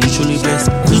sun, you truly blessed.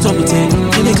 Please don't pretend.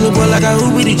 In the club, boy, like I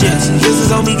Uber the jets. This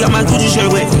is on me, got my Gucci shirt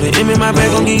wet. Put the M in my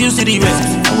bag, gon' get used to the rest.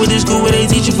 I went to school where they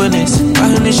teach you finesse.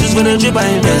 500 shoes for the drip, I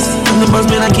invest. I'm the boss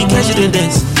man, I keep cashing the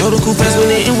dance. Know the cool fast when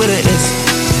they in with an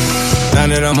S. Now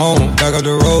that I'm home, back up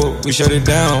the road, we shut it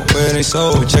down, where they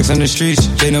sold. Checks on the streets,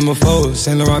 J number 4,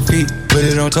 Saint Laurent feet, put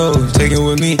it on toes. Take it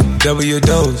with me, double your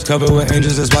dose. Covered with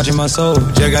angels that's watching my soul.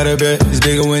 Jack got a bed, it's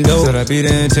bigger window. Said I be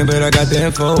the intent, but I got the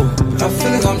info. I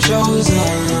feel like I'm chosen,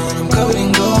 I'm covered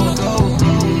in gold.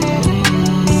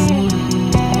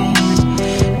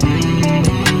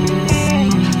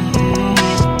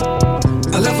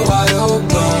 I left it wide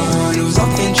open, it was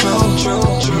off control.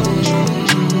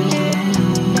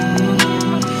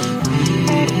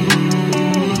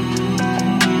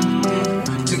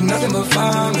 Nothing but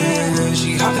fun, man.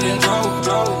 She hopped in and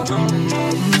drove.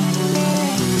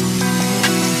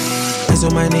 Hands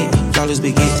on my neck, flawless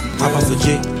begins. Hop off a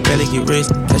jet, barely get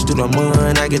rest. Cash through the moon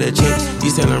and I get a check. You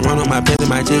selling run on my bed and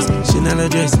my chest. Chanel a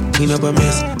dress, clean up a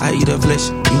mess. I eat a flesh,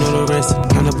 you know the rest.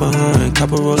 Count up a hun,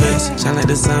 copper Rolex. Shine like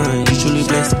the sun, you truly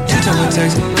blessed. She told me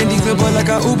text, Fendi clip boy like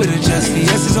I Uber the jets.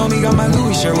 VS is on me, got my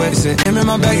Louis shirt wet. Said M in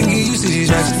my bag and get used to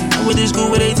these ratchets. I went to school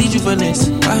where they teach you finesse.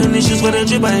 500 shoes for the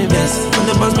drip, I invest. I'm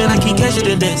the boss man, I keep cashing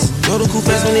the desk. Know the cool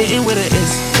fast when they in with an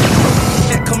S.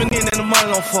 That coming in and the money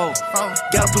gon' fold.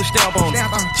 Gotta put a stamp on it.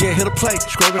 Yeah, hit a plate,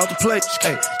 scrape it off the plate.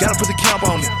 Hey, gotta put the count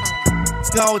on it.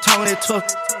 Y'all talking that tough.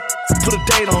 Put a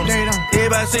date on it.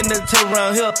 Everybody sitting at the table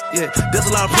around here. Yeah, there's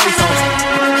a lot of place on it.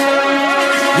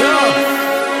 Yeah.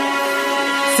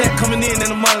 Set coming in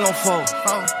and the money gon' fold.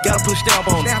 Gotta put a stamp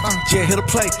on it. Yeah, hit a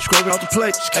plate, scrape it off the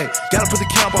plate. Hey, gotta put the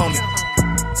count on it.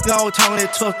 Y'all talking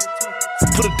that tough.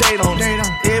 Put a date on it.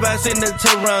 Everybody sitting at the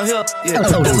table around here. Yeah,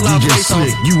 there's a lot of DJ place on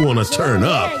Slick, it. you wanna turn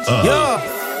up. Yeah.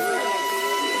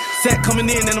 Set coming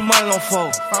in and the money gon'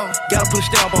 fold. Gotta put a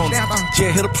stamp on it.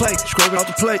 Yeah, hit a plate, scrape it off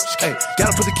the plate. Hey,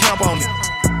 gotta put the count on it.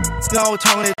 Y'all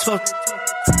talking that tough.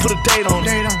 Put a date on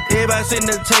it. Everybody sitting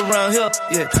at the table around here.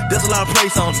 Yeah, there's a lot of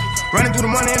place on it. Running through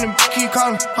the money and the keep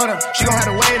calling. Hold up, she gon' have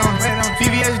to wait on it.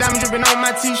 VVS diamond dripping on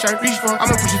my t-shirt. Reach for it,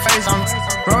 I'ma put your face on it.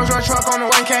 Rolls Royce truck on the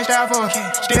way, cashed out for it.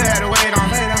 Still had to wait on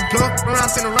it. Plug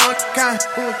around in the road, kind.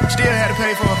 Still had to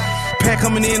pay for it. Pack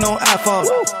coming in on iPhone.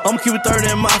 I'ma keep it 30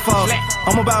 in my fault.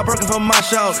 I'ma buy a Birkin from my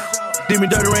shop. Did me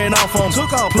dirty, ran off on me.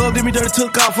 Took off. Plug did me dirty,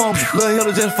 took off on me. Lil'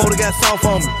 Hiller just folded, got soft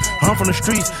on me. I'm from the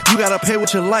streets, you gotta pay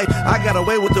with your life. I got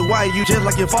away with the white, you just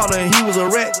like your father and he was a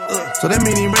rat. So that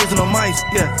mean he raising on mice,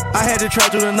 yeah. I had to try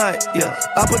through the night, yeah.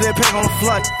 I put that pack on the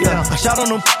flight, yeah. I shot on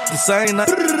them the same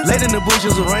night. Late in the bush, it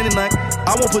was a rainy night.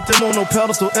 I won't put them on no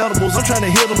pedestal edibles. I'm trying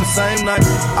to hit them the same night.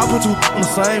 I put two on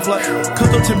the same flight. Cut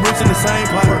them 10 bricks in the same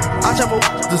pipe. I chop up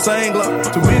the same Glock.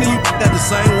 Too many of you got the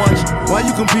same watch. Why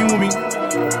you compete with me?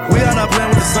 We are not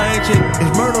playing with the same chick.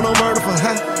 It's murder, no murder for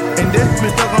her. And death been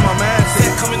stuck on my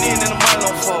mindset. Coming in and the money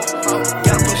gon' fold.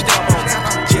 Gotta put a stamp on it.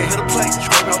 Yeah, hit a plate,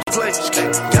 scrape it off the plate.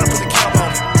 Gotta put the count on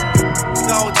it.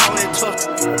 Y'all talking that tough.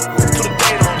 Put a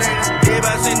date on it.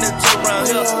 Everybody sitting at the table around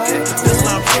here. Yeah, there's a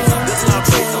lot of place on it. There's a lot of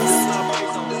place on it.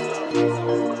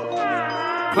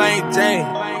 Plain Jane,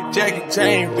 Jackie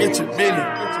Jane, Richard Billy.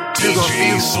 You gon' be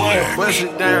the one, bust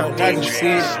it down, I can see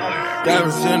it.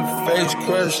 Diamonds in the face,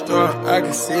 crushed up, I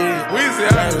can see it.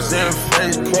 Diamonds in the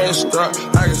face, crushed up,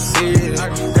 I can see it.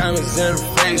 Diamonds in the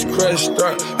face, crushed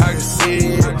up, I can see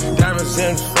it. Diamonds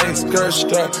in the face,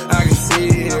 crushed up, I can see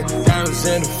it. Diamonds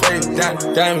in the face,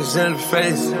 diamonds in the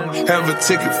face. Have a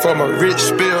ticket for my rich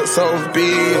spill, so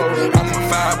big. I put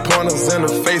 5 pointers in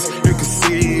the face, you can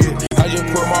see it. I just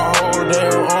put my whole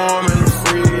damn arm in the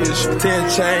fridge. 10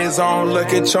 chains on,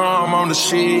 lucky charm on the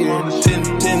shit. 10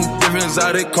 different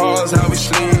exotic cars, how we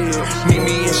slid. Meet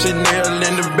me and Chanel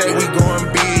in the back, we going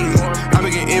big. I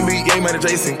make an NBA man,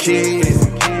 Jason Kidd.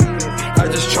 I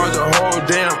just charge a whole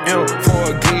damn M for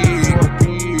a gig.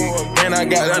 And I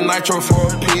got a nitro for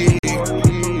a pig.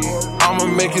 I'ma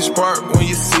make it spark when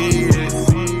you see it.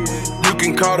 You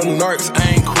can call them narcs,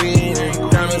 I ain't queen.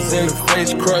 Diamonds in the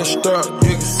face, crushed up,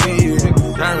 you can see it.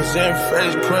 Diamonds in the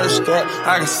face, crushed up,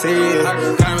 I can see it.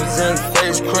 Diamonds in the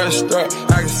face, crushed up,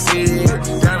 I can see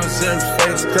it. Diamonds in the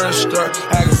face, crushed up,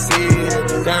 I can see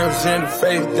it. Diamonds in the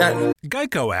face,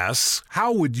 Geico asks,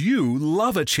 how would you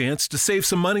love a chance to save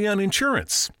some money on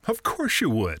insurance? Of course you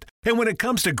would. And when it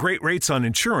comes to great rates on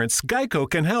insurance, Geico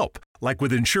can help. Like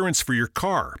with insurance for your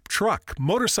car, truck,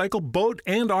 motorcycle, boat,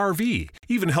 and RV.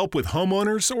 Even help with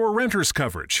homeowners or renters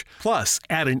coverage. Plus,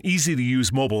 add an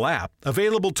easy-to-use mobile app,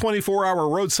 available 24-hour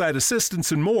roadside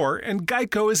assistance and more, and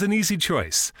Geico is an easy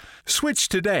choice. Switch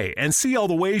today and see all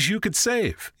the ways you could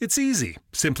save. It's easy.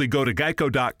 Simply go to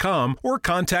geico.com or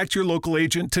contact your local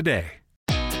agent today.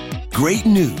 Great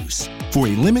news. For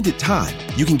a limited time,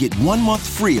 you can get 1 month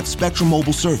free of Spectrum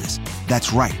Mobile service.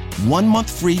 That's right, 1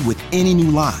 month free with any new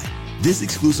line. This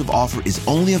exclusive offer is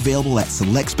only available at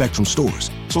select Spectrum stores,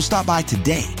 so stop by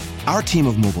today. Our team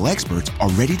of mobile experts are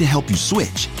ready to help you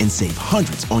switch and save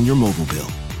hundreds on your mobile bill.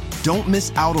 Don't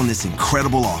miss out on this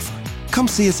incredible offer. Come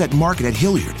see us at Market at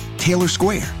Hilliard, Taylor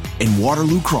Square, and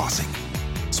Waterloo Crossing.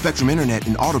 Spectrum Internet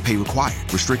and autopay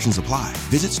required. Restrictions apply.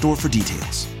 Visit store for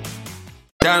details.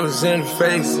 Diamonds in the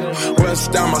face,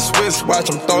 west down my Swiss, watch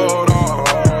them throw it off.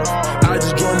 I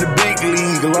just joined the big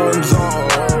league, Lonzo.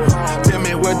 Tell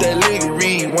me what that league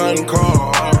read, one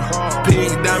call.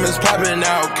 Pink diamonds popping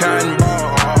out, cotton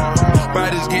ball.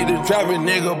 Bodies get the driving,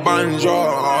 nigga, bonjour.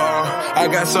 I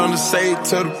got something to say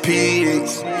to the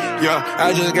pigs. Yeah,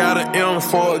 I just got an M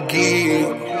for a gig.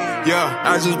 Yeah,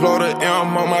 I just blow the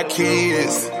M on my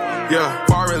kids. Yeah,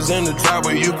 far as in the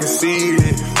driveway, you can see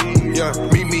it. Yeah,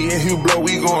 meet me in Hublot,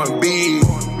 we going big.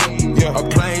 Yeah, a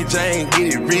plain Jane,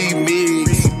 get it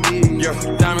remixed. Yeah,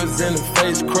 diamonds in the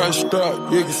face, crushed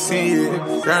up, you can see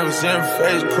it. Diamonds in the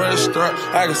face, crushed up,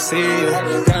 I can see it.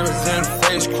 Diamonds in the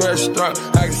face, crushed up,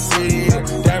 I can see it.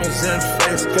 Diamonds in the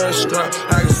face, crushed up,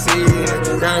 I can see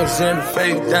it. Diamonds in the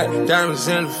face, diamonds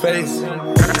in the face.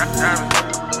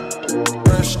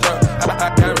 Crushed up,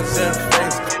 diamonds in the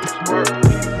face.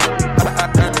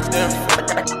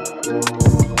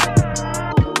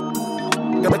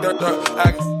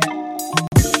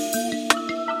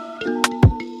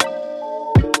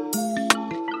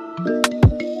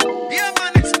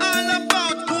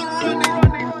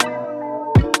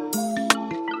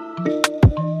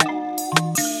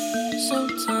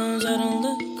 Sometimes I don't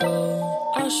let go.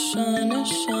 I shine and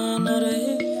shine out of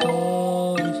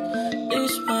heroes.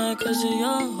 It's mad cause of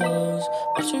your hoes,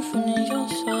 watching from the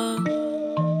outside.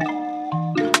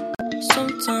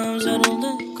 Sometimes I don't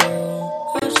let go.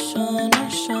 I shine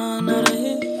and shine out of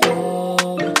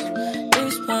heroes.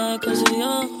 It's mad cause of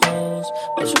your hoes,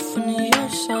 watching from the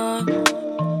outside.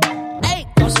 Hey,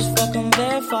 boss is fucking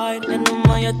verified, and I'm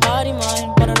on your thotty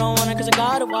mind. But I don't want it cause I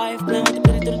got a wife. Playing with the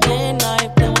pretty through the day and night.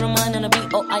 Playing with a mind and a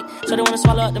beat, oh, I. So they wanna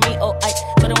swallow up the meat, oh, I.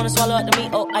 So they wanna swallow up the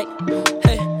meat, oh, I.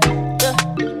 Hey, yeah.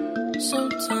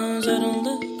 Sometimes I don't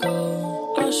let go.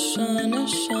 I shine and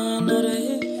shine out of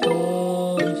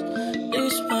heroes.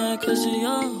 It's mad cause of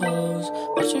your hoes,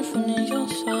 watching from the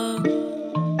outside.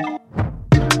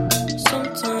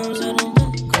 Sometimes I don't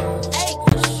let go. I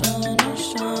shine and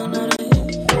shine out of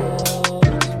heroes.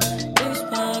 It's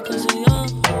mad cause of your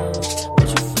hoes,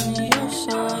 watching from the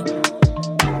outside.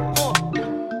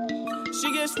 She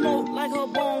get smoked like her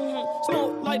bone,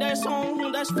 smoke like that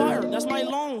song, that's fire, that's my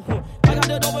long. I got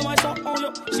the dope in my song,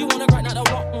 yo. She wanna grind out the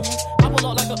rock, I pull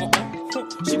out like a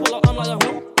she pull out, I'm like a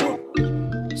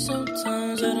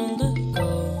Sometimes I don't let go.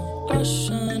 I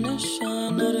shine and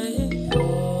shine out of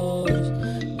heroes.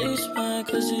 It's mad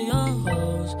cause of your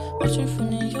hoes, watching from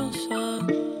the outside.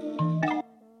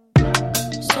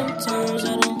 Sometimes I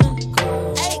don't let go.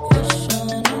 I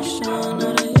shine and shine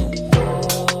out of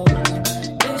heroes.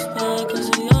 It's mad cause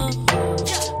of your hoes,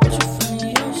 watching from the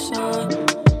outside.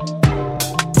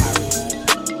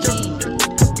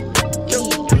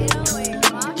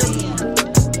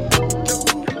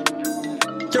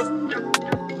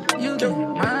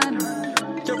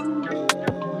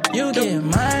 You get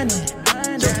money.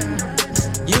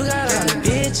 You got all the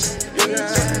bitch.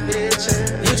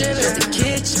 You just left the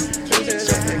kitchen.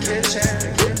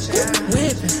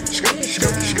 Whipping.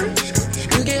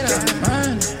 You get all the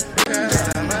money.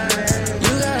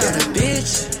 You got all the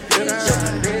bitch. You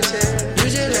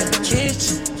just left the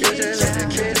kitchen.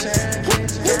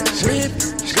 Whipping.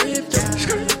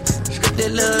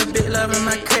 That little bit love in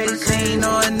my crazy. Ain't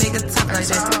know a nigga talk like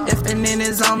that. If an in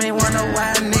his on me, wonder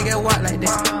why a nigga walk like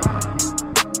that.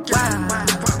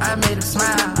 I made him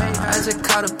smile. I just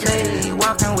caught a play,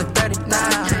 walking with 39.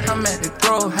 I'm at the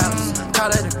grow house,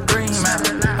 call it a green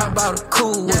mountain. I bought a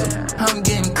cool whip, I'm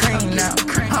getting cream now.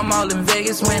 I'm all in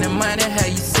Vegas winning money, how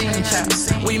you seen child?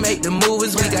 We make the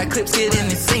movies, we got clips getting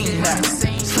the scene now.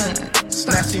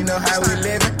 Now she know how we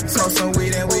living. Smoke some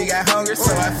weed and we got hungry,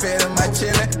 so I fed her my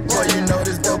chillin'. Boy, you know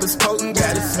this dope is potent,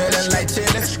 got it smelling like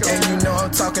chillin'. And you know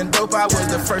I'm talking dope, I was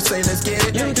the first say let's get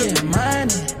it. You get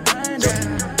money.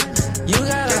 You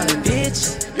got all the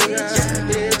bitch.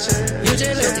 You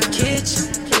just left the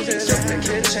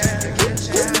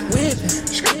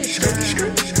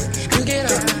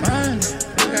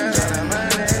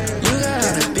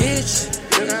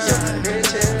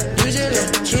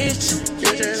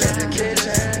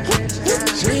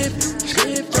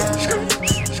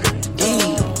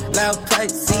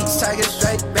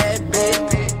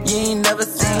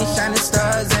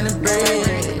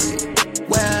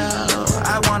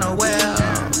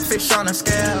on a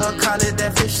scale, call it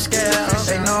that fish scale.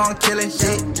 They know I'm killing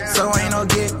shit, so ain't no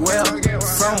get well.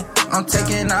 Soon, I'm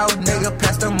taking out, nigga,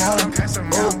 past the moon.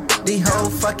 Ooh, these whole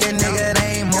fucking nigga,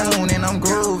 they ain't moon. And I'm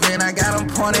grooving, I got them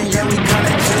pointing, yeah, we gonna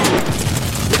do.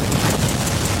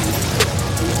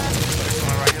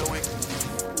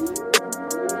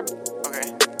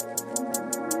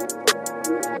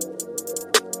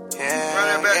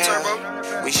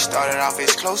 We started off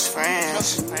as close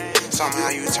friends. Somehow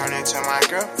you turned into my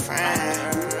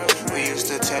girlfriend. We used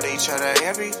to tell each other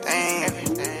everything.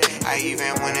 I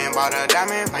even went and bought her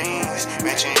diamond rings,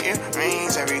 matching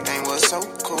earrings. Everything was so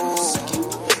cool.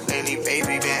 Lately,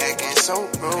 baby, been acting so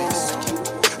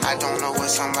rude. I don't know what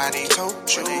somebody told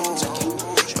you,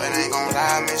 but I ain't gon'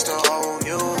 lie, Mr.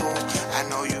 O.U. I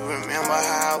know you remember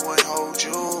how I would hold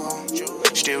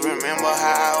you. Still remember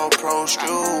how I approached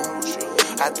you.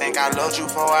 I think I loved you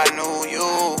before I knew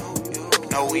you.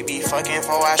 No, we be fucking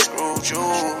before I screwed you.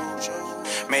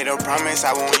 Made a promise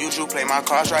I won't use you. Play my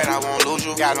cards right, I won't lose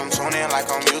you. Got them tuning like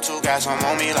I'm YouTube. Got some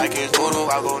on me like it's voodoo.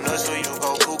 I go nuts till you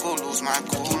go cuckoo. Lose my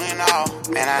cool and all.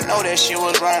 Man, I know that shit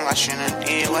was wrong. I shouldn't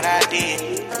did what I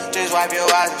did. Just wipe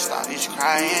your eyes and stop this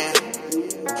crying.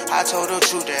 I told the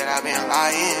truth that I've been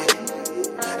lying.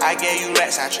 I gave you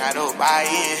racks, I tried to buy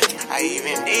in. I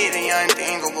even did the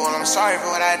unthinkable. I'm sorry for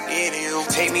what I did to you.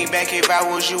 Take me back if I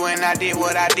was you and I did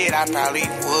what I did. I probably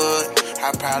would.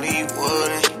 I probably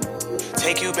wouldn't.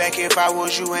 Take you back if I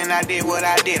was you and I did what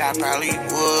I did. I probably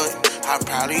would. I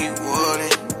probably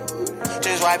wouldn't.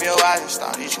 Just wipe your eyes and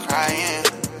start this crying.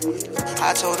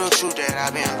 I told the truth that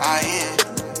I've been lying.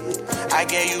 I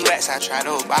gave you racks, I tried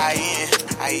to buy in.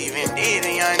 I even did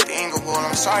the unthinkable.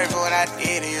 I'm sorry for what I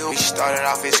did to you. We started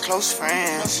off as close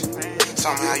friends.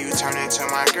 Somehow you turned into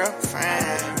my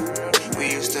girlfriend.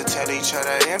 We used to tell each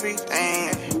other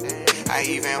everything. I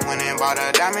even went and bought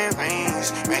her diamond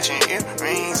rings, matching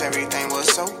earrings. Everything was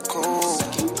so cool.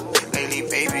 Lately,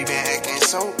 baby, been acting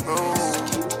so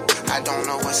rude. I don't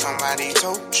know what somebody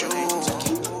told you,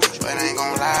 but I ain't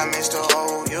gon' lie, Mr.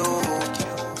 O.U.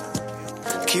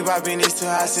 Keep our business to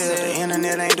ourselves. The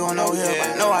internet ain't doing no help.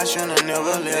 I know I shouldn't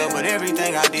never live, but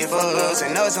everything I did for us.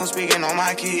 And us, I'm speaking on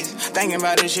my kids. Thinking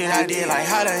about the shit I did, like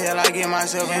how the hell I get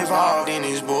myself involved in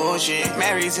this bullshit.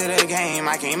 Married to the game,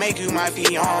 I can't make you my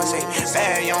fiance.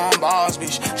 Bad young boss,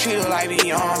 bitch, treat her like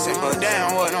Beyonce. But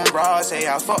damn what them bras say,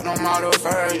 I fucked them all the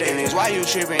first day. And it's why you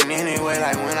tripping anyway,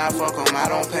 like when I fuck them, I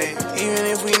don't pay. Even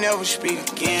if we never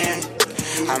speak again,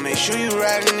 I make sure you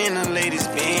riding in the latest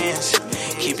Benz.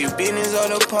 Keep your business on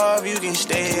the pub, you can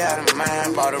stay out of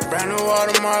mine. Bought a brand new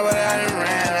Audemars, but I done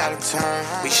ran out of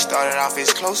time. We started off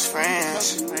as close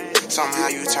friends. Somehow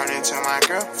you turned into my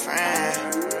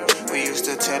girlfriend. We used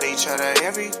to tell each other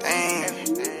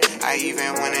everything. I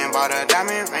even went and bought her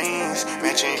diamond rings,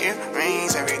 matching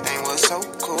earrings. Everything was so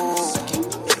cool.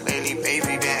 Lately,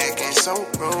 baby, been acting so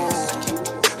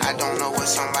rude. I don't know what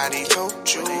somebody told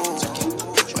you,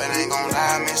 but I ain't gon'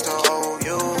 lie, Mr.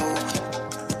 O.U.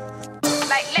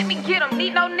 Like, let me get him.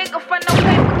 Need no nigga for no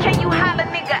paper. Can you holler,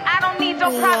 nigga? I don't need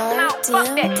your props. No,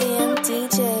 fuck that.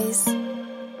 DJs.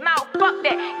 No, fuck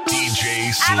that.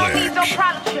 DJ Slick. I don't need your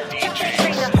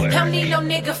problems. Don't need no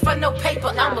nigga for no paper.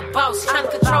 I'm a boss.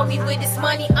 Tryna control me with this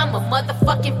money. I'm a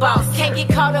motherfucking boss. Can't get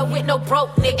caught up with no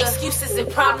broke nigga. Excuses and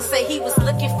problems. Say he was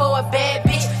looking for a bad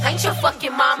bitch. Ain't your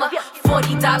fucking mama.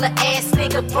 $40 ass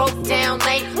nigga. Broke down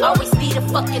lane. Always need a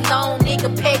fucking loan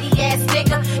nigga. Petty ass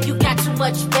nigga. You got too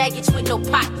much baggage with no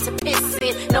pot to piss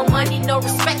in. No money, no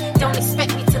respect. Don't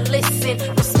expect me to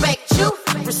listen. Respect you?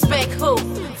 Respect who?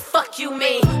 Fuck you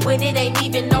mean when it ain't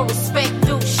even no respect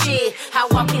do shit. I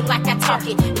walk it like I talk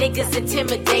it. Niggas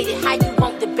intimidated. How you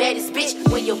want the baddest bitch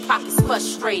when your pocket's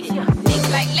frustrated?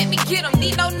 Nigga, like let me get him.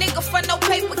 Need no nigga for no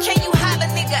paper. Can you holler,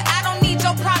 nigga? I don't need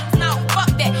your problems. No,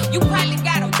 fuck that. You probably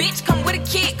got a bitch. Come with a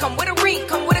kid. Come with a ring.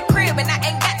 Come with a crib. And I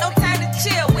ain't got no time to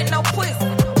chill with no pussy.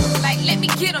 Like let me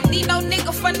get him. Need no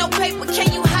nigga for no paper.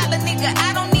 Can you holler, nigga?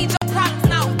 I don't need your problems.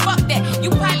 No, fuck that. You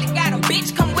probably got a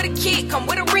bitch. Come with a kid. Come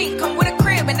with a ring. Come with a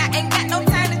crib. And I ain't got no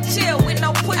time to chill with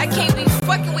no pussy. I can't be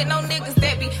fucking with no niggas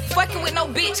that be fucking with no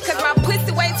bitch. Cause my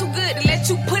pussy way too good to let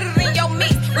you put it in your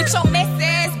mix. With your messy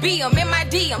ass BM in my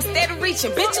DM. Steady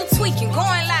reaching. Bitch, you tweaking.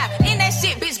 Going live. In that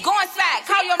shit, bitch, go inside.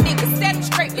 Call your niggas. Set them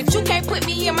straight. But you can't put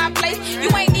me in my place. You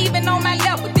ain't even on my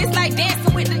level. This like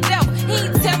dancing with the devil. He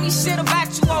ain't tell me shit about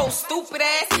you, old stupid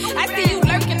ass. I see you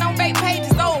lurking on fake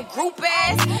pages, old group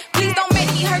ass. Please don't make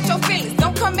me hurt your feelings.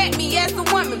 Don't come at me as a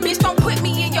woman. Bitch, don't put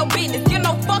me in your business. Give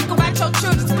no fuck about your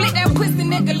children. Split that pussy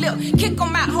nigga lip. Kick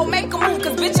them out, ho, make them move.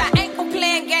 Cause bitch, I ain't for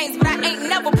playing games, but I ain't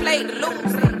never played to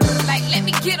lose. Like, let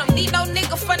me get him. Need no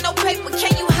nigga for no paper.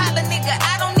 Can you holler, nigga?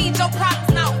 I don't need your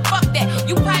problems. No, fuck that.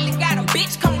 You probably got a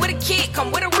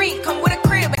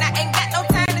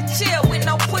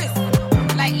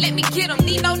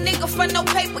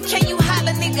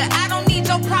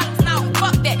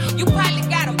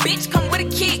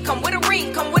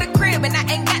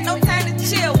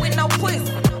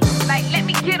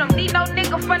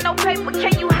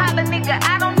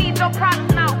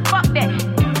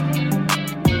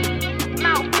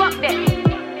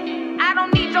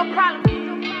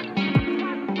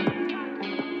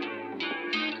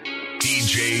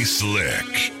DJ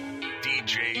Slick.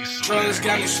 Drugs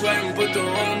got me sweating, but the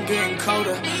room getting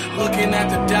colder. Looking at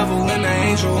the devil and the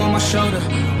angel on my shoulder.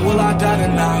 Will I die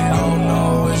tonight? I don't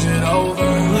know, is it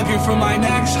over? Looking for my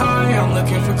next high, I'm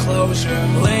looking for closure.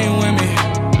 Lean with me,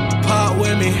 pop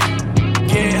with me,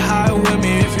 get high with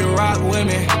me if you rock with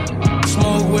me.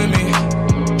 Smoke with me,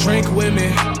 drink with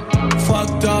me.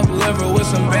 Fucked up liver with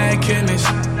some bad kidneys.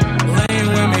 Lean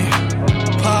with me,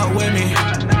 pop with me,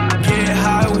 get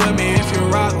high with me if you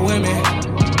rock with me.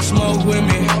 Smoke with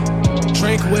me,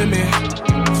 drink with me.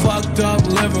 Fucked up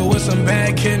liver with some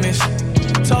bad kidneys.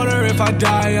 Told her if I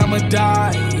die, I'ma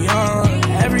die young.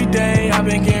 Every day I've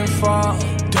been getting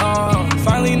fucked up.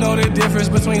 Finally know the difference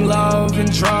between love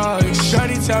and drugs.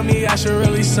 Shorty tell me I should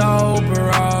really sober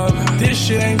up. This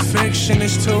shit ain't fiction,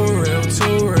 it's too real,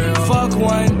 too real. Fuck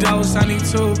one dose, I need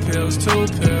 2 pills, 2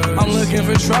 pills. I'm looking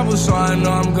for trouble, so I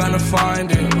know I'm gonna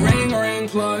find it. Ring, ring,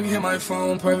 plug, hit my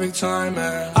phone, perfect timing.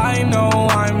 I know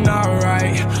I'm not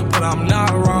right, but I'm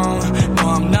not wrong. No,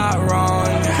 I'm not wrong.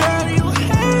 Girl, you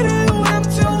hate it when I'm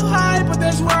too high, but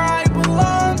that's where I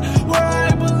belong, where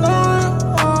I belong.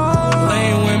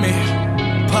 Lane with me,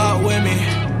 pop with me,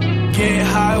 get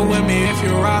high with me if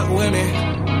you rock with me.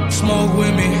 Smoke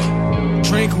with me,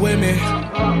 drink with me.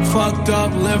 Fucked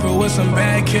up liver with some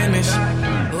bad kidneys.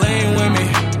 Lane with me,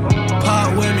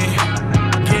 pop with me,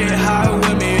 get high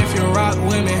with me if you rock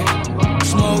with me.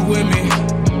 Smoke with me,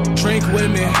 drink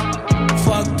with me.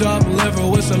 Fucked up liver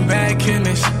with some bad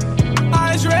kidneys.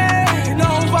 Eyes red, no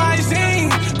Visine.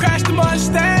 Crash the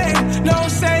Mustang, no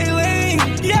saline.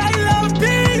 Yeah, I love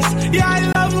peace, yeah,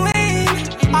 I love lean.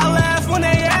 I laugh when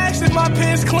they ask if my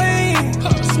piss clean.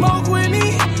 Smoke with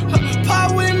me,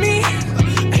 pop with me.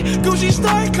 Gucci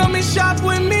store, come and shop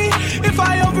with me. If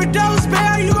I overdose,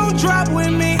 babe, you gon' drop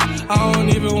with me. I don't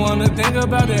even wanna think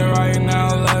about it right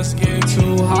now. Let's get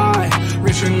too high,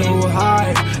 reach a new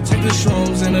high. Take the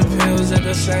shrooms and the pills at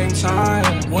the same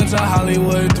time. Went to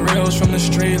Hollywood thrills from the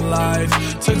street life.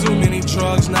 Took too many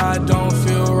drugs, now I don't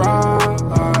feel right.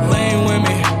 Lane with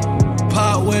me,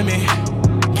 pop with me,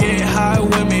 get high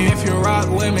with me if you rock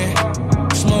with me.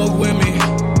 Smoke with me,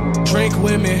 drink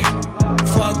with me.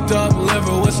 Fucked up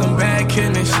liver with some bad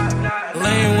kidneys.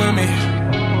 Lane with me,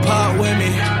 pop with me,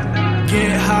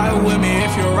 get high with me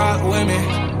if you rock with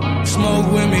me.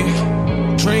 Smoke with me,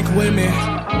 drink with me.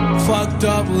 Fucked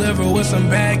up liver with some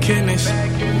bad kidneys.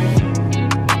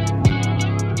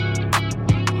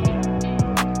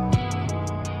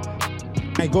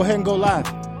 Hey, go ahead and go live.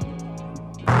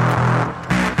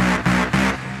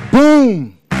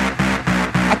 Boom.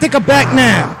 I think I'm back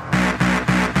now.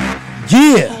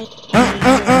 Yeah.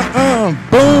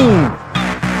 Boom.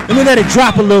 Let me let it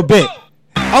drop a little bit.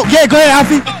 Oh, yeah, go ahead,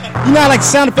 Alfie. You know I like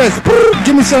sound effects.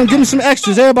 Give me some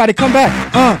extras. Everybody come back.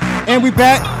 And we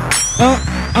back.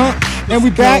 And we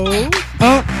back.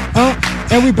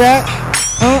 And we back.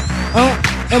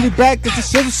 And we back. It's a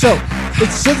Shizzle show.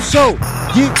 It's a Shizzle show.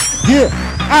 Yeah.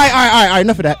 All right.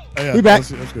 Enough of that. Oh, yeah, we back.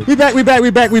 That's good. We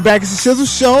back. It's a Shizzle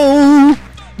show.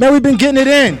 Man, we've been getting it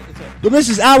in. But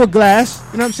Mrs. Hourglass,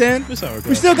 you know what I'm saying?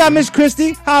 We still got Miss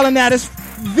Christy hollering at us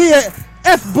via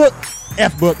Facebook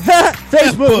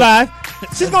Live.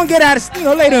 She's gonna get at us,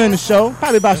 later in the show,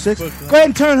 probably about 6. Go ahead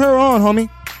and turn her on, homie.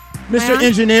 Mr.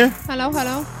 Engineer. Hello.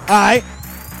 All right.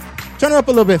 Turn her up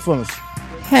a little bit for us.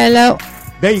 Hello.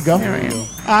 There you go. There I am. All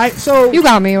right, so you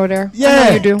got me over there. Yeah, I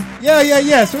know you do.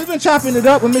 Yeah. So we've been chopping it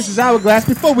up with Mrs. Hourglass.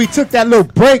 Before we took that little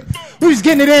break, we was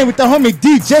getting it in with the homie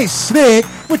DJ Slick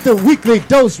with the weekly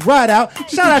dose ride out.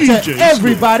 Shout out to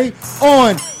everybody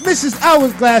on Mrs.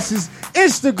 Hourglass's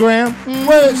Instagram,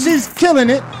 where she's killing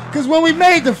it. Because when we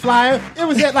made the flyer, it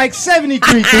was at like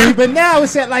 73.3, but now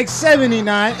it's at like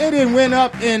 79. It didn't went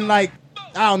up in like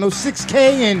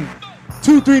 6K in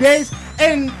 2-3 days.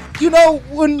 And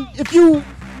if you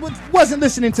wasn't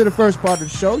listening to the first part of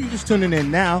the show, you just tuning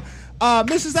in now.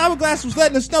 Mrs. Hourglass was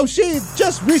letting us know she had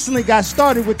just recently got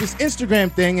started with this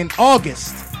Instagram thing in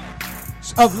August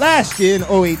of last year in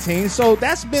 2018. So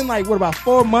that's been like, about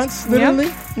 4 months, literally?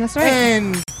 Yep, that's right.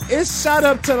 And it's shot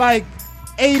up to like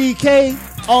 80K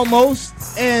almost.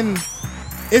 And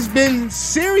it's been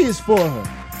serious for her.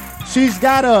 She's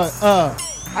got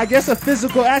a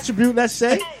physical attribute, let's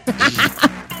say.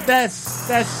 That's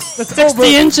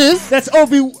 60 inches. That's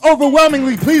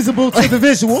overwhelmingly pleasable to the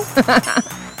visual.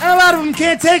 And a lot of them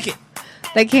can't take it.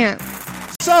 They can't.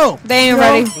 So they ain't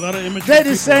ready. A lot of images. They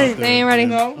just saying they ain't ready.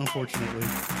 Unfortunately,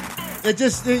 it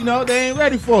just they ain't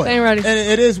ready for it. They ain't ready. And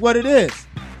it is what it is.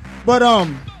 But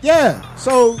yeah.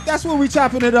 So that's what we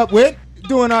chopping it up with,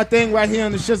 doing our thing right here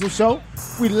on the Shizzle Show.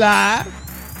 We live.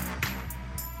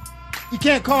 You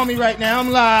can't call me right now.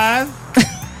 I'm live.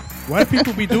 Why do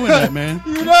people be doing that, man?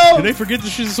 You know? Do they forget the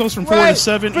Shizzle shows from 4 to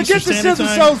 7 Forget Eastern the Standard Shizzle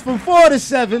Time? shows from 4 to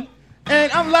 7,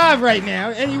 and I'm live right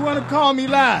now, and you want to call me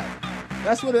live.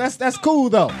 That's cool,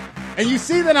 though. And you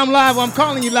see that I'm live, well, I'm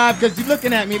calling you live because you're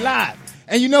looking at me live,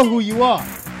 and you know who you are. All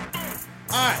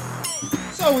right.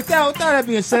 So with that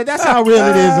being said, that's how real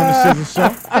it is on the Shizzle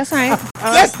Show. That's right.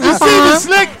 You see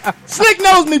the Slick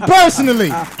knows me personally,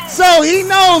 so he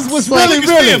knows what's really.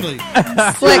 Slick. You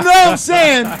know what I'm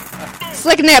saying?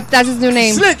 Slick Nip, that's his new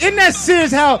name. Slick, isn't that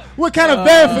serious? What kind of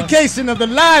verification of the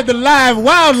live,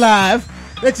 wild live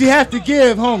that you have to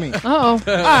give, homie? Uh-oh. All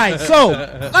right, so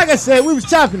like I said, we was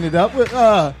chopping it up with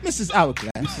Mrs.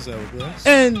 Hourglass.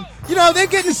 And, you know, they're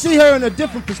getting to see her in a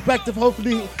different perspective,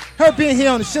 hopefully. Her being here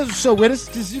on the Shizzle Show with us,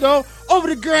 because, you know, over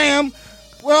the gram,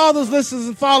 where all those listeners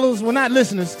and followers, well, not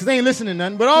listeners, because they ain't listening to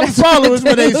nothing, but all the followers,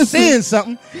 where they seeing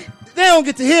something, they don't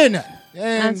get to hear nothing.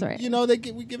 And, that's right. You know,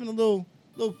 we giving a little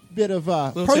bit of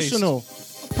personal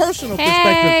Hey.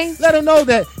 perspective. Let her know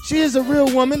that she is a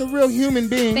real woman, a real human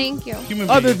being. Thank you.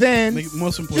 Other than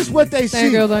just what they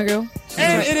see. Thank you.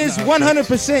 And it is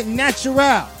 100% natural.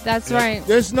 That's right.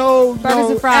 There's no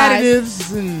Burgers and fries.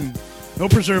 additives and no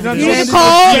preservatives. You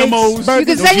can you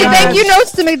can send your thank you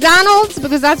notes to McDonald's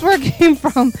because that's where it came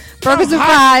from. Burgers and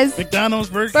fries. McDonald's,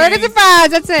 Burgers and fries.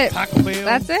 That's it. Taco Bell.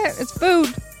 That's it. It's food.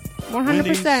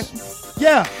 100%.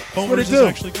 Yeah. That's what it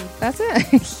do. That's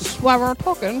it. That's why we're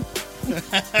talking.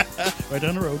 Right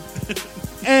down the road.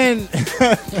 And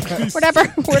where that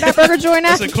burger joint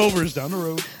at? That's at Culver's down the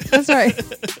road. That's right.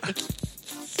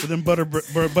 With them butter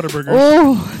burgers.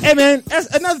 Oh. Hey man, that's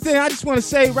another thing I just want to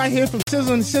say right here from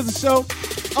Shizzle and the Shizzle Show.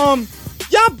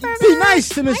 Y'all be nice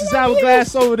to Mrs.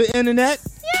 Hourglass over the internet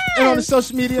and on the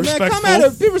social media, man. Come at her,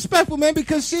 be respectful, man,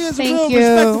 because she is a real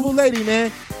respectable lady,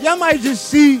 man. Y'all might just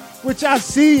see what y'all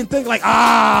see and think like,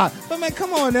 but man,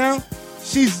 come on now.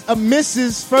 She's a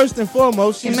Mrs. first and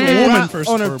foremost. She's a woman first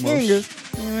on her fingers.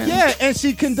 Yeah, and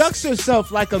she conducts herself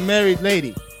like a married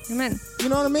lady. Amen. You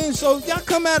know what I mean? So y'all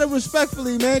come at her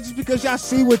respectfully, man. Just because y'all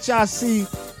see what y'all see,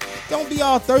 don't be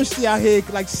all thirsty out here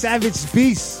like savage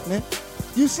beasts, man.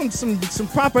 Use some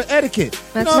proper etiquette.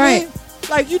 That's you know right. What I mean?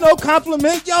 Like, you know,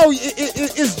 compliment. Yo,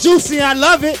 it's juicy. I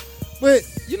love it. But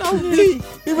you know,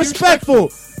 be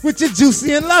respectful with your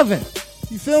juicy and loving.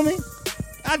 You feel me?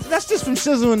 That's just from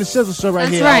Shizzle and the Shizzle Show right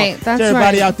here. That's right. That's to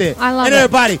everybody right. out there. I love and it.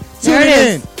 everybody tune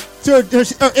in to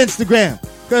her Instagram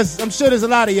because I'm sure there's a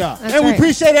lot of y'all. That's and we right.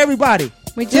 appreciate everybody.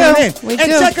 We do. Tune in. We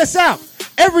and do. check us out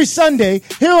every Sunday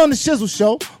here on the Shizzle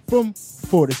Show from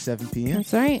 4 to 7 p.m.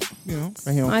 That's right. You know,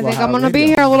 right here on I think Fly I'm going High to be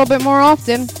Radio. here a little bit more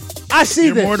often. I see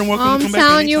You're this. more than welcome to come back I'm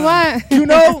telling you what. You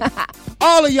know,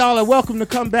 all of y'all are welcome to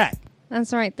come back.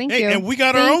 That's right. Thank Hey, you. and we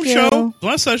got our own show.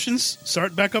 Blunt Sessions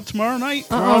start back up tomorrow night.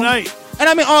 Tomorrow night. And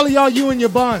I mean all of y'all, you and your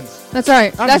buns. That's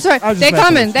right. That's right. They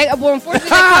coming. Well, unfortunately,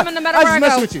 they coming no matter I where I just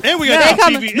mess go. with you. And we Now,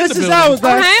 got TV in the Mrs. building.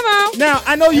 Hourglass. Oh, hey, Mo. Now,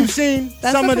 I know you've seen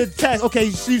That's some okay. of the tests. Okay,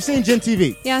 so you've seen Gen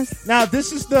TV. Yes. Now,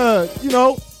 this is the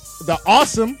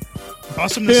awesome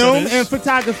Awesomeness film it is. and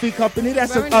photography company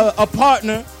that's Very a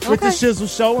partner with the Okay.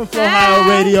 Shizzle Show and Flow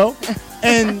High Radio.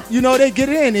 And, you know, they get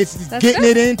it in. It's That's getting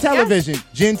it. it in television.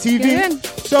 Gen TV. Get it in.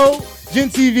 So, Gen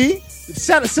TV.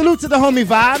 Salute to the homie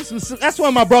Vibes. That's one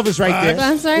of my brothers right there.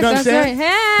 That's right. You know what I'm That's saying?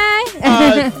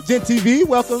 right. Hey. Gen TV,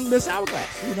 welcome Miss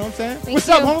Hourglass. You know what I'm saying? Thank What's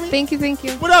you. up, homie? Thank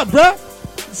you. What up, bruh?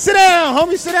 Sit down,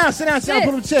 homie. Sit down. Sit down.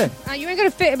 Pull up a chair. You ain't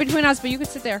going to fit between us, but you can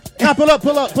sit there. Now, pull up.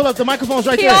 The microphone's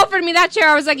right He there. offered me that chair.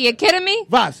 I was like, are you kidding me?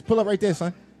 Vibes, pull up right there,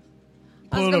 son.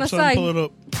 I was Pull it going up, to son. say. Pull it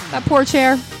up. That poor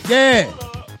chair.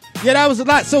 Yeah, that was a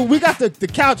lot. So we got the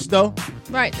couch, though.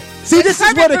 Right. See, It's this is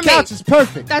where perfect the for me. couch is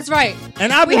perfect. That's right.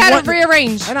 And I've We been had wanting- to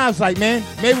rearrange. And I was like, man,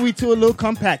 maybe we two a little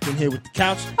compact in here with the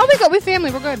couch. Oh, we good. We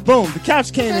family. We're good. Boom, the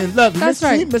couch came in lovely. That's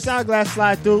Let's see, right. Miss Hourglass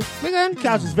slide through. We good. The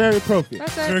couch is very appropriate.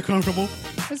 That's Very it. comfortable.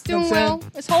 It's doing You know what I'm well.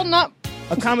 It's holding up.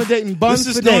 Accommodating buns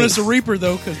This for is known days. as the Reaper,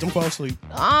 though, because don't fall asleep.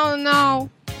 Oh, no.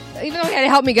 Even though he had to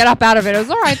help me get up out of it. It was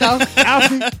all right, though.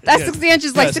 Alfie, That's 60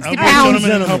 inches, like Yes, 60 I'll be a pounds.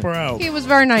 gentleman and help her out. He was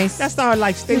very nice. that's our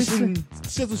like station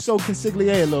Shizzle Show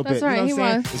consigliere a little That's bit. right, You know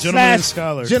what I'm he saying? was. Gentleman and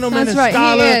scholar. Gentleman That's and right, he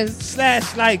scholar. is.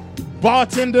 Slash like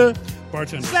bartender.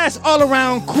 Slash all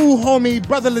around cool homie,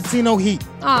 brother Latino heat.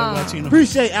 Aw. Latino.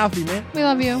 Appreciate Alfie, man. We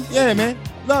love you. Yeah, man.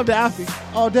 Love the Alfie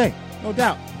all day, no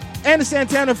doubt. And the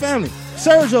Santana family.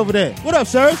 Serge over there. What up,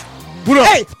 Serge? What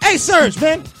up? Hey, Serge,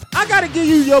 man. I gotta give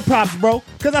you your props, bro,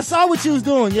 because I saw what you was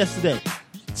doing yesterday.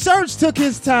 Serge took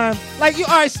his time. Like, you,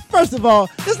 all right, first of all,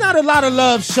 there's not a lot of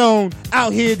love shown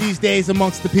out here these days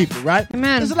amongst the people, right?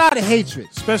 Amen. There's a lot of hatred.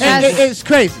 Especially- And it's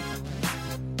crazy.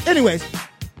 Anyways,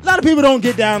 a lot of people don't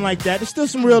get down like that. There's still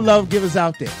some real love givers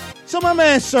out there. So my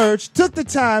man Serge took the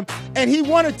time and he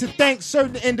wanted to thank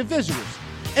certain individuals.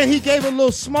 And he gave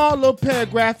a small little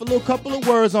paragraph, a little couple of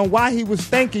words on why he was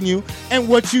thanking you and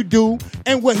what you do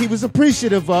and what he was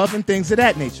appreciative of and things of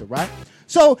that nature, right?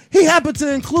 So he happened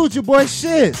to include your boy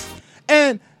Shiz.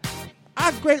 And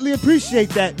I greatly appreciate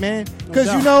that, man. Because,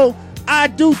 I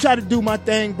do try to do my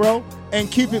thing, bro,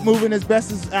 and keep it moving as best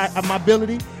as my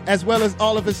ability, as well as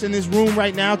all of us in this room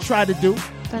right now try to do.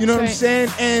 That's you know what I'm saying?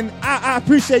 And I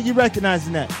appreciate you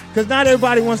recognizing that. Because not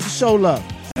everybody wants to show love.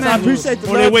 So I appreciate the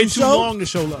love. Or they wait you too show. long to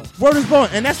show love. Word is born.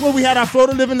 And that's where we had our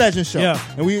Florida Living Legends show. Yeah.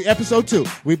 And we episode 2.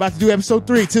 We about to do episode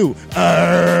 3 too.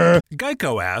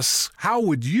 Geico asks, how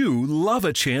would you love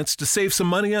a chance to save some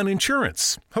money on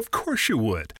insurance? Of course you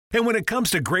would. And when it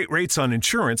comes to great rates on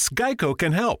insurance, Geico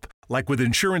can help. Like with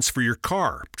insurance for your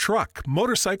car, truck,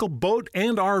 motorcycle, boat,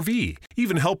 and RV.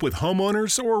 Even help with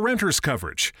homeowners or renters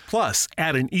coverage. Plus,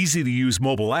 add an easy-to-use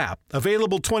mobile app,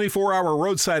 available 24-hour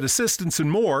roadside assistance and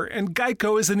more, and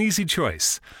Geico is an easy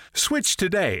choice. Switch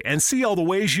today and see all the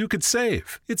ways you could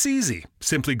save. It's easy.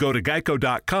 Simply go to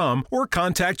geico.com or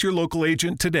contact your local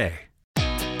agent today.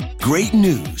 Great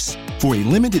news. For a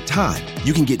limited time,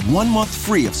 you can get 1 month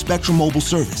free of Spectrum Mobile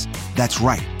service. That's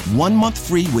right, 1 month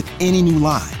free with any new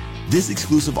line. This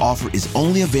exclusive offer is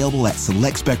only available at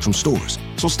select Spectrum stores,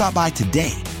 so stop by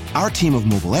today. Our team of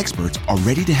mobile experts are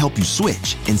ready to help you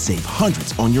switch and save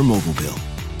hundreds on your mobile bill.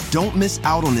 Don't miss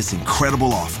out on this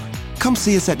incredible offer. Come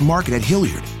see us at Market at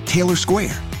Hilliard, Taylor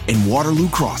Square, and Waterloo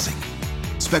Crossing.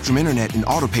 Spectrum Internet and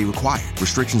autopay required.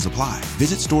 Restrictions apply.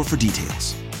 Visit store for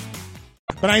details.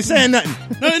 But I ain't saying nothing.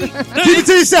 Keep it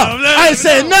to yourself. I ain't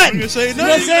saying nothing. You know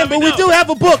what I'm saying? But we do have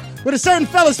a book with a certain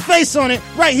fella's face on it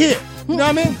right here. You know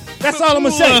what I mean? That's all I'm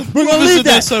going to say. We're going to leave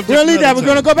that. We're going to leave that. We're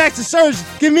going to go back to Serge.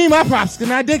 Give me my props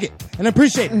because I dig it and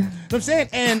appreciate it. You know what I'm saying?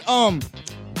 And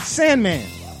Sandman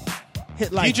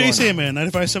hit like DJ Sandman,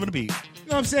 95.7 The Beat. You know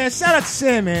what I'm saying? Shout out to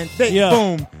Sandman.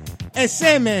 Boom. And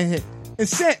Sandman hit. And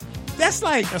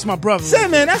that's my brother.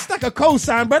 Sandman, that's like a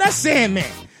cosign, but that's Sandman.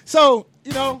 So,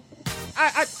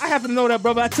 I happen to know that,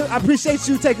 brother. I appreciate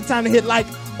you taking time to hit like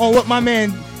on what my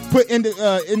man put in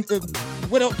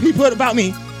what he put about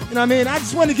me. You know what I mean? I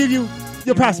just want to give you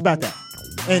your props about that.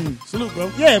 And salute,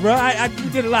 bro. Yeah, bro. You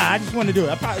did a lot. I just want to do it.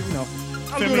 I probably,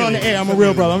 I'm doing it on the air. I'm a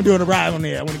real brother. I'm doing a ride on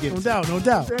the air. I want to get no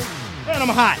doubt. And I'm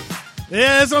hot.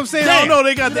 Yeah, that's what I'm saying. I don't know.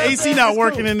 They got the AC not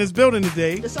working in this building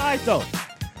today. It's all right, though.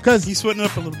 Because he's sweating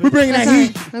up a little bit. We're bringing that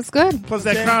heat. That's good. Plus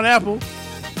that Crown Apple.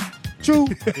 True.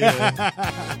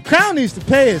 Crown needs to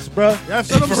pay us, bro. That's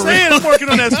what I'm saying. I'm working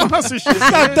on that sponsorship. It's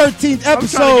our 13th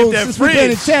episode since we've been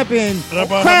a champion.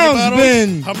 Crown's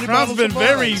been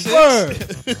very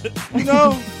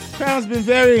Crown's been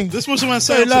very. This was on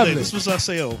sale today. This was our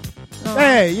sale.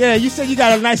 Hey, yeah, you said you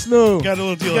got a nice little. Got a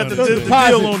little deal on it.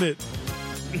 Deal on it.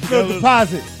 Little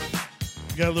deposit.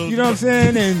 Got a little. You know what I'm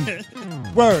saying? And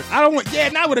word. I don't want. Yeah,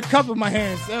 not with a cup in my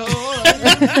hand. So,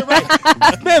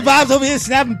 right. Man, Bob's over here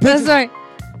snapping pictures. That's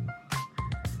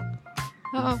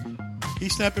right.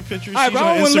 He's snapping pictures. All right, She's but I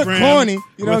on don't want to look Instagram corny.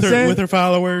 You know what I'm saying? With her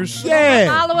followers. Yeah.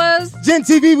 Followers. Gen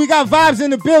TV, we got vibes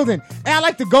in the building. And I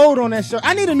like the gold on that shirt.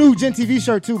 I need a new Gen TV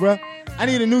shirt too, bro. I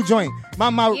need a new joint.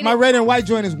 My red and white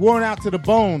joint is worn out to the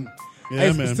bone.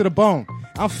 Yeah, it's to the bone.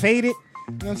 I'm faded.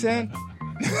 You know what I'm saying?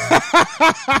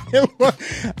 I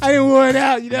didn't wear it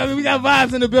out. You know what I mean? We got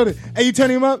vibes in the building. Hey, you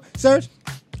turning him up, Serge?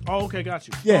 Oh, okay, got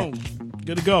you. Yeah. Oh,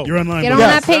 good to go. You're online. Get on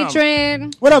that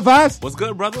Patreon. What up, Vibes? What's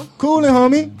good, brother? Coolin',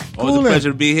 homie. Always a pleasure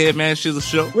to be here, man. Shizzle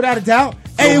Show. Without a doubt.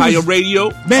 Ohio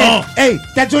Radio. Man, hey,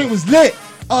 that joint was lit.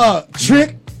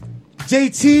 Trick,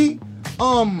 JT,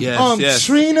 yes.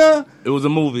 Trina. It was a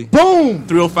movie. Boom.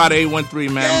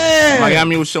 305-813, man. Yeah.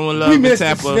 Miami was showing love in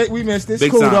Tampa. We missed this.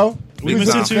 Big Cool, time. though. We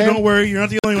missed it too. Don't worry. You're not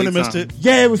the only one that missed it.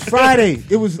 Yeah, it was Friday.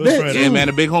 It was lit. Friday. Yeah, man.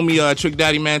 The big homie Trick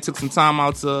Daddy, man, took some time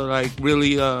out to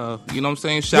really, you know what I'm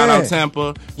saying? Shout out Tampa.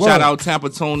 Word. Shout out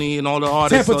Tampa Tony and all the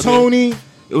artists. Tampa Tony.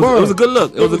 It was a good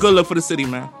look. It was a good look for the city,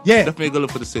 man. Yeah. Definitely a good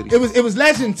look for the city. It was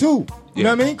legend too. You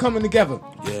know what I mean? Coming together.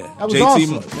 Yeah. That was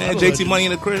awesome. Man, JT Money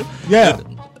in the crib. Yeah.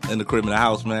 In the crib in the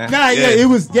house, man. It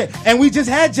was. Yeah, and we just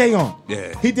had Jay on.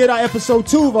 Yeah, he did our episode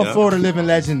 2 of our Florida Living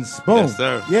Legends. Boom. Yes,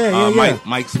 sir. Yeah.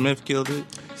 Mike Smith killed it.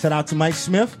 Shout out to Mike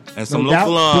Smith and some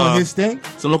local doing his thing.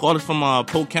 Some local artists from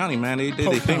Polk County, man. They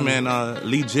did their thing, man.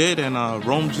 Legit and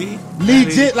Rome G.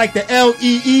 Legit, like the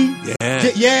L-E-E. Yeah.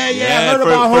 I heard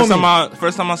about homie.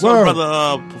 First time I saw a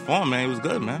brother perform, man. It was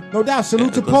good, man. No doubt.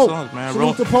 Salute to Polk. Songs, man.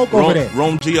 Salute to Polk over there.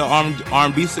 Rome G, a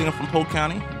R&B singer from Polk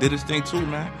County, did his thing too,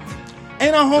 man.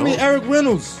 And our homie Eric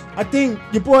Reynolds. I think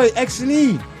your boy X and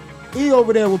E. He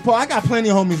over there with Polk. I got plenty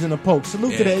of homies in the Polk.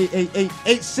 Salute to the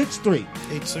 863.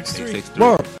 863.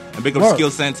 Word. And big up Word.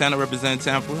 Skill Santana representing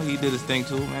Tampa. He did his thing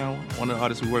too, man. One of the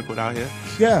artists we work with out here.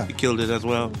 Yeah. He killed it as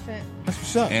well. That's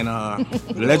what's up. And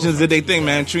Legends did their thing,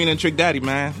 man. Trina and Trick Daddy,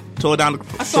 man. Tore down the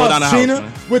I saw house, Trina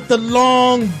man. with the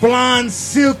long, blonde,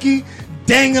 silky,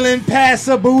 dangling past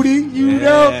her booty. You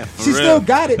know, for she real. still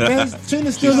got it, man.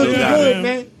 Trina still looking got good, it.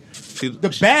 man.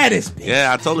 The baddest.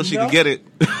 Yeah, I told her she could get it.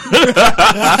 And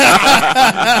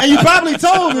you probably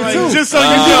told her too. Just so you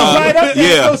It know. goes right up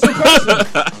there. Yeah. Throw some pressure.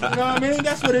 You know what I mean?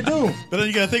 That's what it do. But then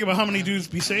you gotta think about how many dudes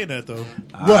be saying that though.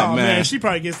 What? Oh, man. She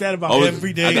probably gets that about Oh,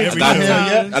 every day, I every got-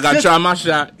 time. I gotta try my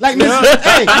shot. Like Mrs.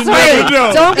 Hey, That's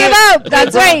right. Don't give up.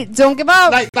 That's right. Don't give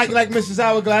up. Like Mrs.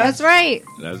 Hourglass. That's right.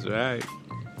 That's right.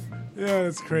 Yeah,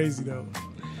 that's crazy though.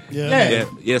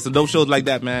 Yeah, some dope shows like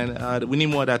that, man. We need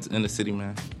more of that in the city,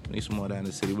 man. We need some more of that in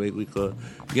the city. We could,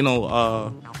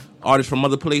 artists from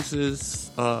other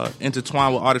places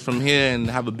intertwine with artists from here and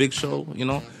have a big show, you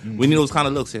know? We need those kind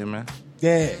of looks here, man.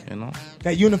 Yeah. You know?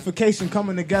 That unification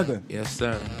coming together. Yes,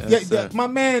 sir. Yeah, Yes, sir. my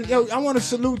man, I want to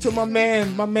salute to my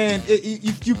man.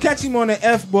 You catch him on the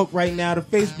F book right now, the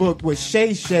Facebook with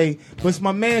Shay, but it's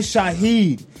my man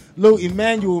Shaheed, Lil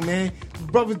Emmanuel, man.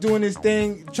 Brother's doing this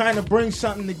thing, trying to bring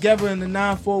something together in the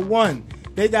 941.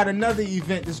 They got another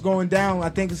event that's going down. I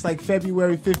think it's like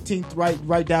February 15th,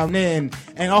 right down there.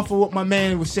 And off of what my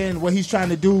man was saying, what he's trying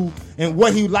to do and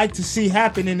what he'd like to see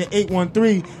happen in the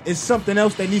 813 is something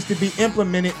else that needs to be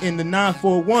implemented in the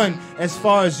 941 as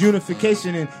far as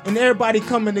unification and everybody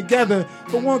coming together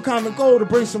for one common goal to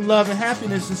bring some love and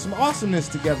happiness and some awesomeness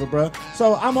together, bro.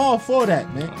 So I'm all for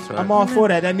that, man. That's right. I'm all for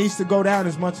that. That needs to go down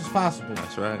as much as possible.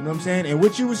 That's right. You know what I'm saying? And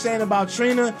what you were saying about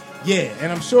Trina, yeah.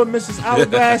 And I'm sure Mrs.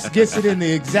 Hourglass gets it in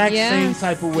the exact Yes. same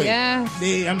type of way.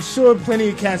 Yes. I'm sure plenty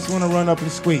of cats want to run up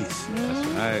and squeeze. That's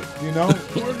right. You know?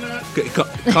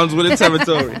 Comes with the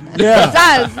territory. Yeah. It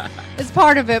does. It's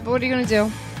part of it, but what are you going to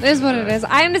do? It is what it is.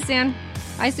 I understand.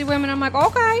 I see women, I'm like,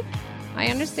 okay. I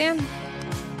understand.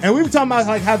 And we were talking about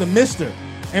like how the mister,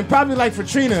 and probably like for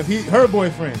Trina, if her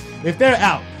boyfriend, if they're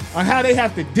out, on how they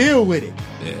have to deal with it.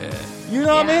 Yeah. You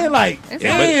know what I mean? Like, It's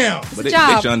damn. But a they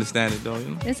job. should understand it, though, you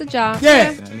know? It's a job.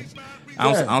 Yeah.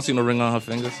 I don't see no ring on her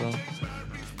finger, so.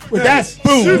 But that's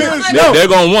boom. They're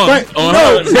going one. But, on no,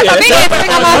 her. ring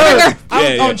on my finger.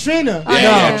 Yeah. On Trina.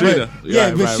 Yeah, Trina.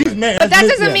 Yeah, but she's married. But that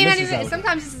doesn't Yeah, mean Mrs. anything.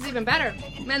 Sometimes this is even better.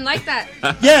 Men like that.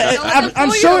 Yeah, Don't I'm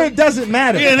fool sure you. it doesn't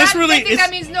matter. Yeah, that's I really. think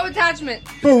that means no attachment.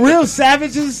 For real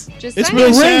savages, Just the saying.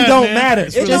 ring sad, don't man. matter.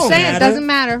 It's It really Just don't saying, it matter. doesn't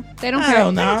matter. They don't care. Hell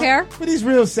They nah. don't care. For these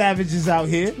real savages out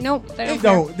here. Nope, they It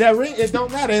don't. don't. That ring, it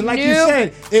don't matter. And like you Nope.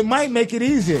 said, it might make it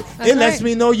easier. That's It lets right.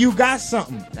 me know you got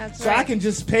something. That's so I right. can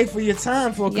just pay for your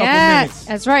time for a couple Yeah, minutes.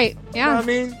 that's right. You know Yeah. what I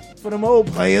mean? For them old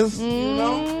players, you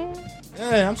know.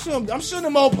 Yeah, I'm sure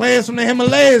them old players from the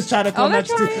Himalayas try to come, that's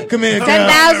next to, right. come here, girl.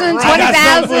 10,000, I got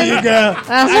something for 20,000. you, girl. That's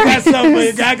I got right. something for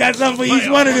you. I got something for each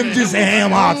one of them. Just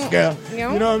ham hocks, girl.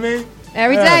 Yep. You know what I mean?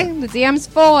 Every Yeah. day, the DM's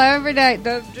full every day.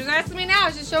 Just asking me now. I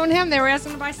was just showing him. They were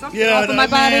asking to buy something off of my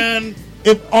body. Man.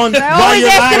 If on They're while always you're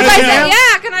asking to live, buy yeah. something.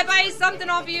 Yeah, can I buy something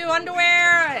off you?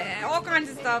 Underwear, all kinds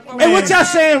of stuff. Hey, what y'all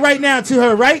saying right now to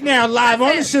her? Right now, live on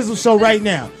the That's Shizzle Show right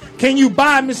now. Can you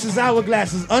buy Mrs.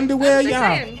 Hourglass's underwear, y'all?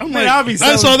 I'm like,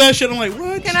 I saw that shit. I'm like,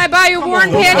 what? Can I buy you worn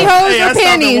on, pantyhose Hey, I or stopped at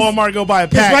panties? Walmart. Go buy a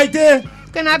It's pack. right there.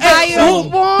 Can I buy Hey, you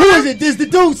who is it? This the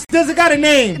dude. Does it got a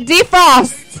name?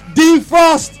 Defrost.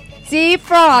 Defrost.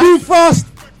 Defrost. Defrost.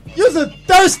 You're a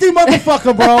thirsty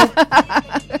motherfucker, bro.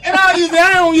 And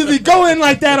I don't usually go in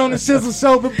like that on the Shizzle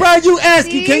Show, but bro, you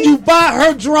asking, can you buy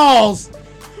her drawers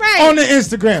Right. on the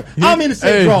Instagram? I don't mean to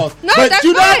say Hey. drawers, No, but that's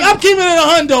you know, fine. I'm keeping it a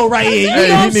hundo right here. You Hey,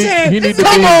 know what I'm he need- saying? he need to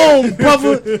Come be- on,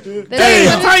 brother. Hey,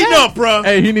 That's tighten it. up, bro.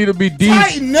 Hey, he need to be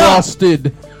Tighten up.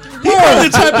 defrosted. He's the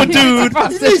type of dude.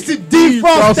 He needs to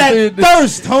defrost that Defrosted.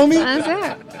 thirst, homie.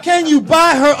 That's it. Can you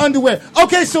buy her underwear?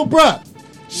 Okay, so bruh,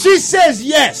 she says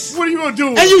yes. What are you gonna do?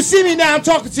 And you see me now, I'm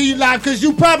talking to you live because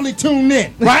you probably tuned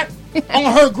in, right? On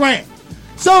her gram.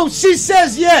 So she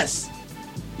says yes.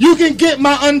 You can get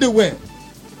my underwear.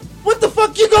 What the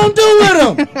fuck you gonna do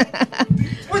with them?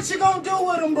 What you gonna do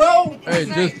with them, bro?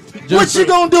 Hey, What you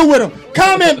gonna do with them?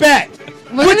 Comment back.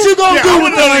 What you gonna Yeah, I do wanna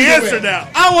with know the underwear? answer now.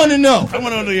 I want to know. I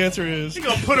want to know the answer is. You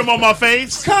gonna put him on my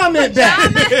face? Comment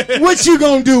back. What you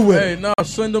gonna do with Hey, it? nah,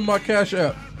 send him my cash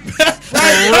app.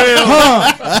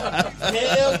 Huh?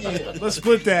 Let's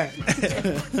split that.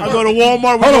 I'll go to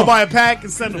Walmart. We're gonna buy a pack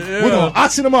and send them. We're gonna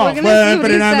auction them off. We're gonna see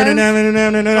what he says. I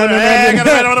gotta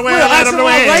write on the way. We'll I got auction on the them off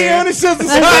way. right here on the Shizzle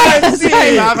side. That's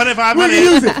right. 500, We can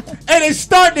use it. And it's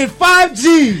starting at 5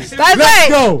 G's. That's Let's right.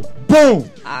 go. Boom. Know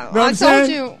what I I'm told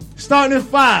saying? you. Starting at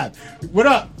 5. What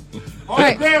up? On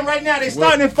the gram right now, they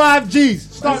starting at 5 G's.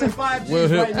 Starting at 5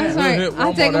 G's right now. That's right.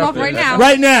 I'll take them off right now.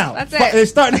 Right now. That's it. They're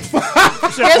starting at 5.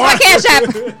 Here's my Cash App.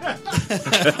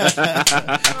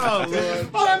 Oh, Lord.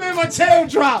 Oh, that made my tail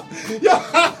drop. Yo.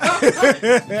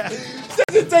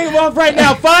 Just take them off right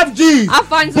now. 5 G's. I'll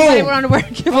find somebody with underwear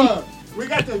and give them. We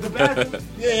got the bathroom.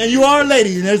 Yeah, and you are a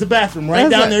lady, and there's a bathroom right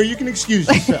That's down right. there. You can excuse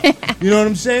yourself. You know what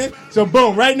I'm saying? So,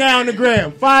 boom, right now on the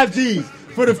gram, 5 G's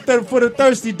for the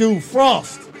thirsty dude,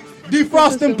 Frost.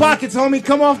 Defrost them pockets, homie.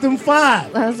 Come off them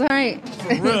 5. That's right. For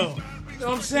real. You know what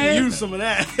I'm saying? Use some of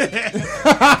that.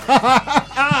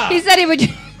 He said he would.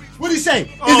 What'd he say?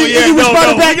 Oh, is he yeah, no,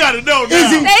 back? we gotta know now.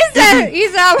 Is he? They said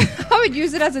he's I would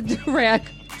use it as a do-rag.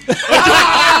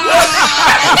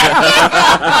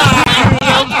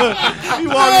 You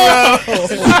walk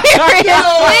Seriously.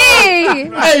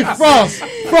 Hey,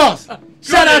 Frost.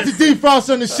 Shout out to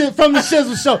D-Frost on the shit from the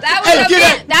Shizzle show.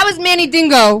 That was Manny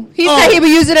Dingo. He said he would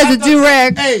use it as a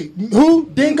do-rag. Hey, who?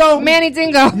 Dingo? Manny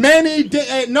Dingo.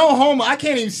 No homo. I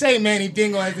can't even say Manny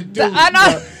Dingo as a dude. I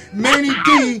know. Manny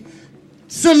D.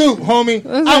 Salute, homie.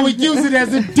 I would use it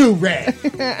as a do-rag.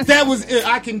 That was it.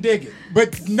 I can dig it.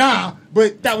 But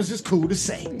that was just cool to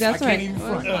say. That's I right. can't even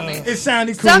front. It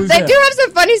sounded cool as They hell. do have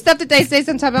some funny stuff that they say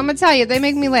sometimes. I'm going to tell you. They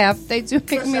make me laugh. They do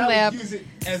make me laugh. Use it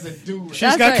as a do-rag.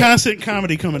 She's got constant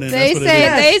comedy coming in. They That's what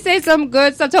it is. say some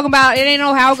good stuff talking about it ain't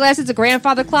no Hourglass, it's a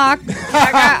grandfather clock.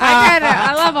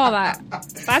 I love all that.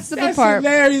 That's the good part.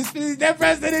 Hilarious. That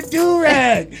president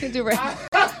do-rag. Do-rag.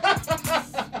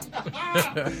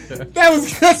 That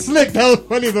was good slick. That was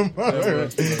funny the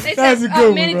most. That was a good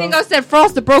one, Manny bro. Dingo said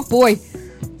Frost the broke boy.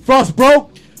 Frost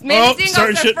broke? Manny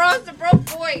Dingo said Frost the broke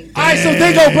boy. All right, so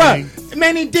Dingo, bro.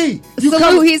 Manny D.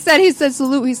 Salute. He said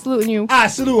salute. He's saluting you.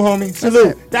 Salute, homie.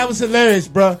 Salute. That was hilarious,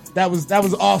 bro. That was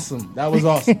awesome. That was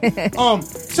awesome.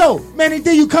 So, Manny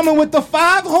D, you coming with the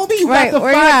 5, homie? You got the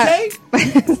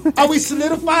 5K? Are we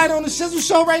solidified on the Shizzle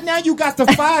show right now? You got the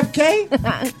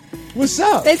 5K? What's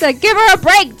up? They said, give her a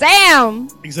break. Damn.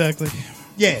 Exactly.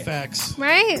 Yeah. Facts.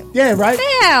 Right? Yeah, right?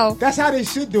 Hell. That's how they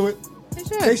should do it.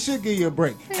 They should give you a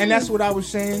break. And that's what I was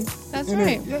saying. That's You know,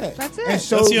 right. yeah. That's it. And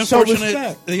show, That's the show unfortunate,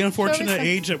 respect. the unfortunate respect.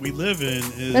 age that we live in.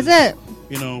 Is, That's it.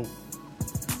 You know,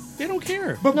 they don't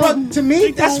care. But to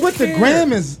me, that's don't what the care.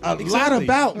 gram is a lot Exactly.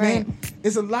 about, man.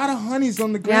 It's a lot of honeys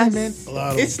on the gram, man. A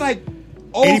lot of It's like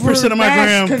 80% of my mass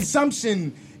gram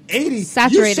consumption. 80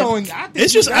 Saturated. You showing, I think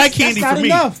It's just that's- eye candy that's not for me.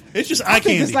 enough. It's just I eye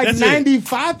think it's candy. like That's it.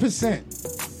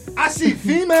 95%. I see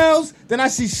females, then I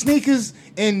see sneakers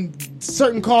in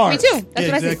certain cars. Me too. That's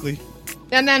what exactly. I see.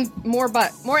 And then more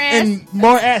butt. More ass. And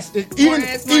more ass. Even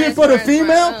ass, for the more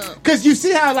female, ass. because you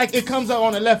see how like it comes up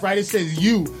on the left, right? It says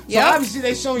you. So Yep. obviously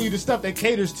they showing you the stuff that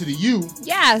caters to the you.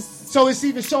 Yes. So it's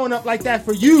even showing up like that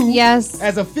for you. Yes.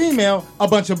 As a female, a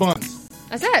bunch of buns.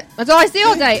 That's it. That's all I see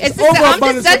all day. It's Over I'm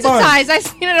abundance just of buns. desensitized. I've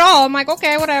seen it all. I'm like,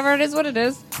 okay, whatever. It is what it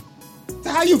is. So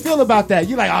how you feel about that?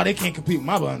 You're like, oh, they can't compete with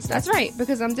my buns. That's right,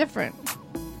 because I'm different.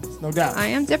 No doubt. I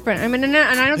am different. I mean, and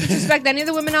I don't disrespect any of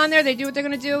the women on there. They do what they're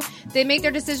going to do. They make their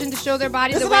decision to show their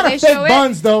body There's the a way lot they of fake show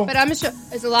buns, it. though. But I'm sure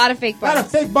it's a lot of fake A buns. lot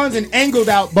of fake buns and angled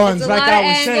out buns, It's a like lot I of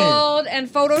was saying. angled and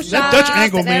photoshopped That Dutch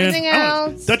angle, and man. everything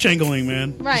else. Dutch angling,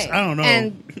 man. Right. I don't know.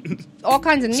 And all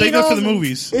kinds of needles. Save that for the and-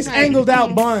 movies. It's angled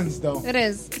out buns, though. It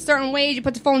is. Certain ways you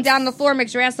put the phone down on the floor,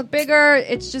 makes your ass look bigger.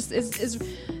 It's just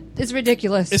it's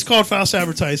ridiculous. It's called false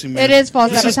advertising, man. It is false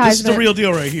This is the advertisement. real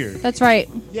deal right here. That's right.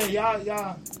 Yeah,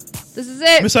 y'all. This is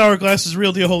it. Miss Hourglass is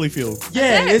real deal Holyfield.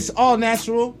 Yeah, it's all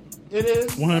natural. It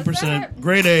is 100%.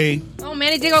 Grade A. Oh,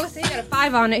 Manny Dingo, he got a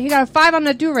 5 on it. He got a 5 on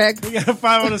the do-rag. He got a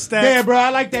 5 on the stack. Yeah, bro, I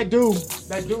like that dude.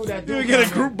 That dude. You get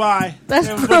a group buy. That's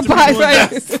And a group bunch of buy, people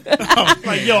right? invest.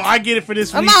 Like, yo, I get it for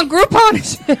this week. I'm on Groupon and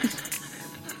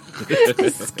shit.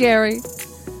 It's scary.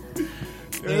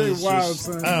 It is wild,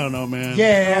 son. I don't know, man.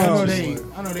 Yeah, Oh,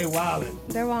 I know they wildin'.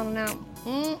 They're wilding out.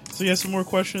 So you have some more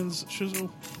questions, Shizzle?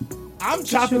 I'm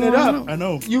chopping it up. I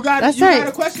know. You got That's you right. got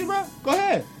a question, bro? Go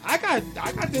ahead. I got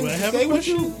things Do I to have say a with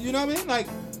you. question? You know what I mean? Like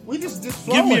we just Give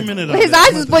flowing. me a minute. On His that.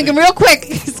 eyes is blinking real quick.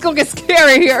 It's going to get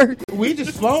scary here. We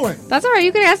just flowing. That's all right.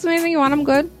 You can ask me anything you want. I'm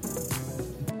good.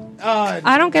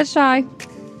 I don't get shy.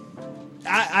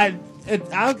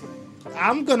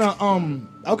 I'm gonna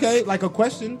okay, like a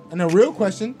question and a real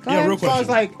question. Yeah, real As far as question.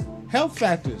 like health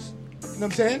factors. You know what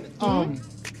I'm saying?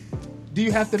 Do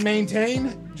you have to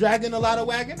maintain dragging a lot of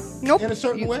wagon? Nope. In a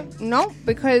certain way? No,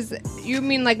 because you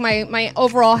mean like my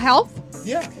overall health?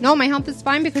 Yeah. No, my health is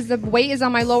fine because the weight is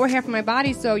on my lower half of my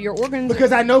body, so your organs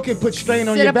Because I know can put strain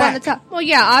on sit your up back. on the top. Well,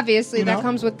 yeah, obviously You that know?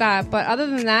 comes with that, but other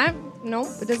than that, no,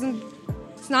 it doesn't.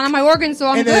 It's not on my organs, so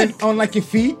I'm and good. then on like your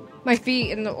feet, My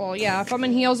feet and if I'm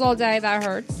in heels all day, that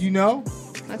hurts. you know?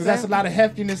 Because that's a lot of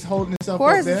heftiness holding itself Of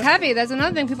course, up there. it's heavy. That's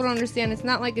another thing people don't understand. It's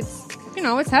not like it's,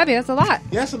 it's heavy. That's a lot.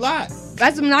 Yeah, that's a lot.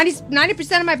 That's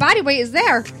 90% of my body weight is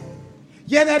there.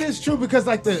 Yeah, that is true because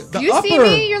like the You upper, see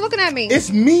me, you're looking at me.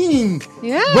 it's mean.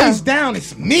 Yeah. Waist down,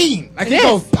 it's mean. Like It it is.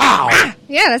 goes pow.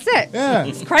 Yeah, that's it. Yeah.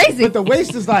 It's crazy. But the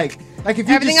waist is like if you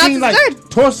Everything just else seen is like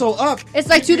good. torso up. It's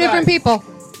like two different people.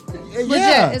 Yeah.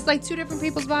 Legit. It's like two different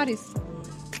people's bodies.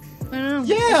 I don't know.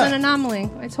 Yeah. It's an anomaly.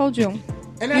 I told you. And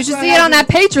You that's should what see it on that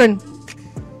Patreon.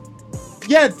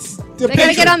 Yeah, They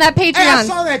gotta get on that Patreon. Hey, I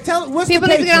saw that. What's People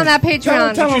the need to get on that Patreon?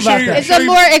 Patreon. Tell them about that. It's a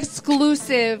more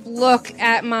exclusive look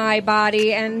at my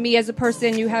body and me as a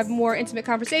person. You have more intimate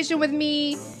conversation with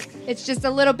me. It's just a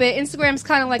little bit. Instagram's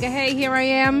kind of like a hey, here I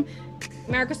am,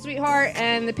 America's sweetheart,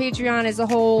 and the Patreon is a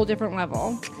whole different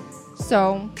level.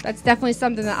 So that's definitely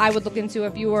something that I would look into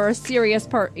if you were a serious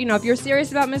if you're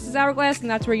serious about Mrs. Hourglass, then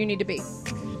that's where you need to be.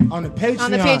 On the Patreon.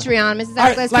 On the Patreon, Mrs.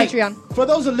 Hourglass Patreon. For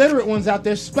those illiterate ones out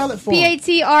there, spell it for them.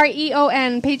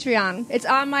 Patreon, Patreon. It's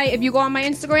on if you go on my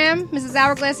Instagram, Mrs.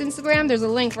 Hourglass Instagram, there's a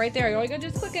link right there. All you gotta do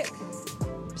is click it.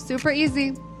 Super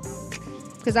easy.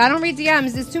 Because I don't read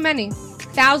DMs, there's too many.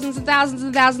 Thousands and thousands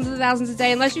and thousands and thousands a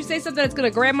day. Unless you say something that's gonna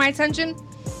grab my attention,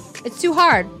 it's too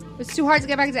hard. It's too hard to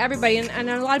get back to everybody. And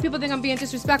a lot of people think I'm being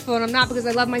disrespectful, and I'm not, because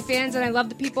I love my fans and I love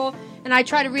the people, and I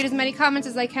try to read as many comments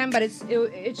as I can, but it's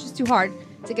just too hard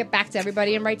to get back to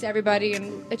everybody and write to everybody,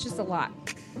 and it's just a lot.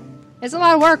 It's a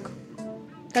lot of work.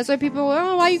 That's why people, why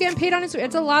are you getting paid on Instagram?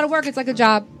 It's a lot of work. It's like a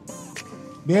job.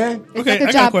 Yeah. Okay, like a I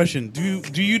got job. a question.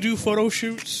 Do you do photo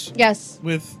shoots? Yes.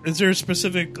 Is there a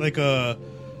specific like a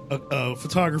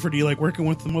photographer do you like working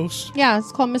with the most? Yeah,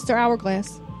 it's called Mr.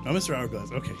 Hourglass. Oh, Mr.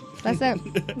 Hourglass. Okay. That's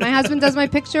it. My husband does my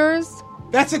pictures.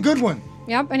 That's a good one.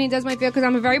 Yep, and he does my video because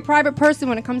I'm a very private person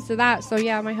when it comes to that. So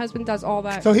yeah, my husband does all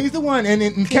that. So he's the one, and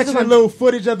catching the a one. little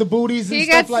footage of the booties and He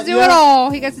stuff gets like to that. do it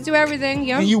all. He gets to do everything.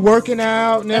 Yep. And you working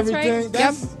out and That's everything. right.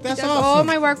 That's Yep. that's he does awesome. all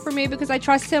my work for me because I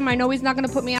trust him. I know he's not going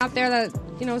to put me out there that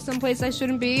someplace I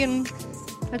shouldn't be, and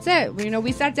that's it.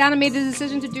 We sat down and made the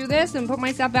decision to do this and put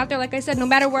myself out there. Like I said, no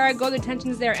matter where I go, the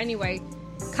tension's there anyway.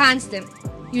 Constant.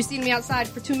 You seen me outside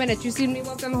for 2 minutes. You seen me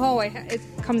walk down the hallway. It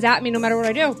comes at me no matter what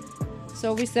I do.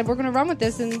 So we said we're going to run with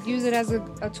this and use it as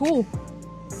a tool.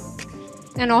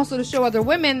 And also to show other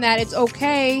women that it's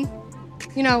okay,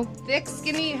 thick,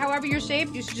 skinny, however you're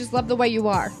shaped, you should just love the way you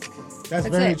are. That's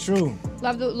very true.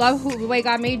 Love the way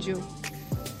God made you.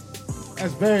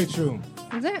 That's very true.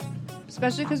 That's it.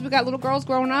 Especially because we got little girls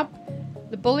growing up.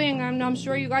 The bullying, I'm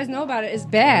sure you guys know about it, is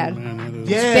bad. It's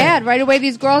bad. Right away,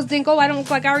 these girls think, I don't look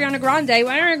like Ariana Grande. Well,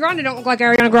 Ariana Grande don't look like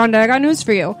Ariana Grande. I got news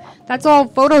for you. That's all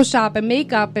Photoshop and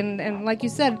makeup, and like you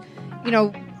said,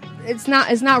 it's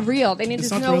not real. They need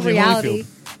to know reality.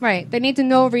 Right. They need to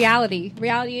know reality.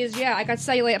 Reality is, I got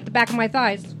cellulite up the back of my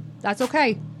thighs. That's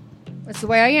okay. That's the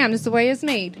way I am. That's the way it's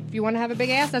made. If you want to have a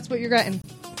big ass, that's what you're getting.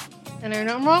 And there's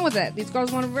nothing wrong with it. These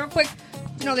girls want to real quick.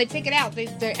 They take it out.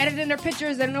 They're editing their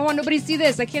pictures. They don't want nobody to see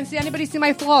this. I can't see anybody see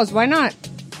my flaws. Why not?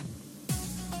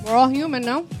 We're all human,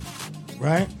 no?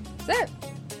 Right. That's it.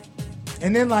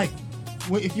 And then,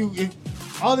 if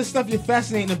all this stuff you're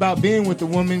fascinating about being with the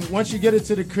woman, once you get her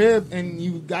to the crib and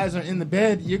you guys are in the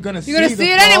bed, you're gonna see it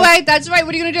anyway. That's right.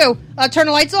 What are you gonna do? Turn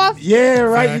the lights off? Yeah,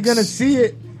 right. Facts. You're gonna see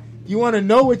it. You want to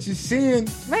know what you're seeing.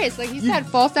 Right, it's like he said,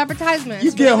 false advertisements.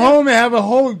 You get home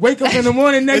and wake up in the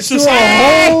morning next to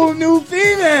a whole new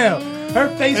female. Her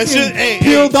face is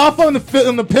peeled off on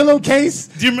the pillowcase.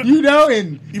 And you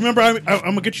remember? I'm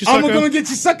gonna get you. Sucker. I'm gonna get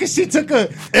you, sucker. She took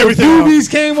everything. The boobies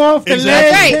came off. The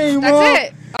legs came off. That's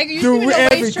it. I used to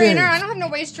have no waist trainer. I don't have no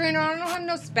waist trainer. I don't have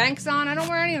no Spanx on. I don't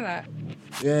wear any of that.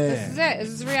 Yeah. This is it. This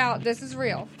is real. This is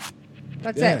real.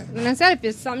 That's it. And that's it. If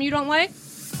it's something you don't like,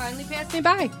 kindly pass me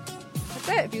by. That's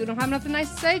it. If you don't have nothing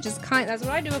nice to say, that's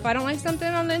what I do. If I don't like something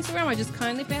on the Instagram, I just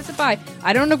kindly pass it by.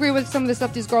 I don't agree with some of the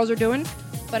stuff these girls are doing,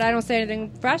 but I don't say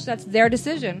anything fresh. That's their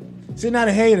decision. So you're not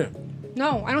a hater?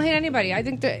 No, I don't hate anybody. I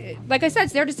think that, like I said,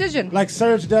 it's their decision. Like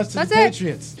Serge does to the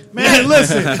Patriots. Man,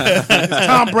 listen. It's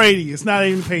Tom Brady. It's not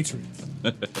even the Patriots.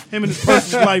 Him and his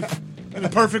perfect life, and the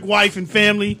perfect wife and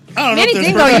family. I don't know. Manny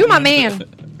Dingo, you my man.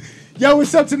 Yo,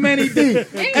 what's up to Manny D?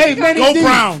 Hey, Manny Go D.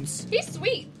 Browns. He's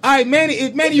sweet. All right, Manny,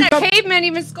 you cavemen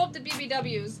even sculpted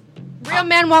BBWs. Real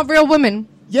men want real women.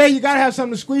 Yeah, you gotta have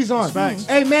something to squeeze on.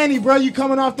 Hey, Manny, bro, you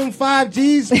coming off them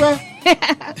 5Gs, bro?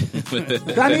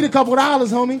 I need a couple $,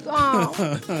 homie. Oh.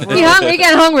 He hungry. He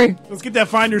getting hungry. Let's get that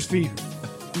finder's fee.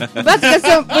 We're about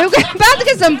to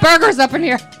get some burgers up in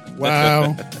here.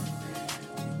 Wow.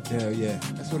 Hell yeah.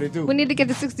 That's what they do. We need to get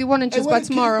to 61 inches by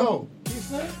tomorrow.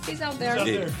 He's out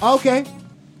there. Okay.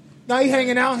 Now you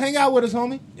hanging out. Hang out with us,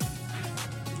 homie.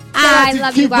 I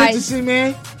love you guys. Keith Richardson,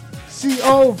 man.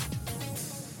 CO.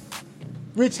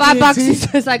 Rich $5 ENT, he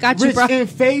says, I got you, Rich bro. in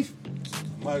Faith.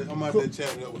 I'm out there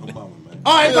chatting up with her mama, man.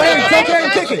 All right, go ahead. Take care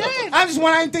and kick it. I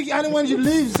didn't want you to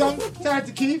leave something. Shout out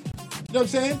to Keith. You know what I'm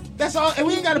saying? That's all. And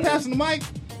we ain't got to pass him the mic.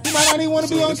 He might not even want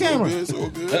to be on camera. It's all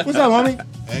good. What's up, homie?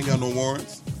 I ain't got no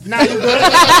warrants. Nah, you good.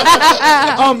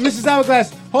 Mrs.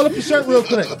 Hourglass, hold up your shirt real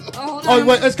quick.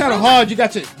 Wait, it's kind of hard. You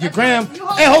got your gram.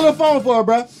 Hey, hold the phone for her,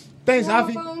 bro. Thanks,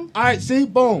 Afi. All right, see?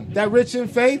 Boom. That Rich in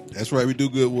Faith. That's right. We do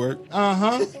good work.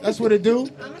 Uh-huh. That's what it do.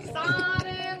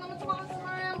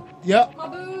 Yep.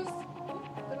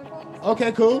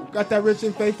 Okay, cool. Got that Rich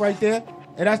in Faith right there.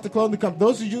 And that's the clothing company.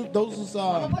 Those is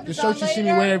the shirts you see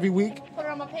me wear every week.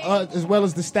 As well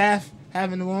as the staff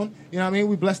having them on. You know what I mean?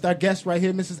 We blessed our guest right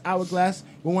here, Mrs. Hourglass,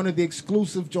 with one of the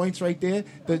exclusive joints right there.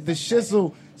 The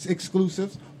Shizzle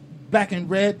exclusives. Black and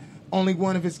red. Only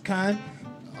one of its kind.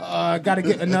 Got to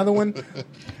get another one.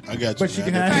 I got you, but you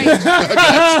man. can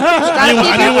have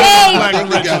I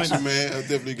definitely got you, man. I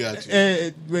definitely got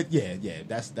you. But yeah,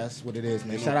 that's what it is,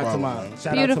 man. Shout out to my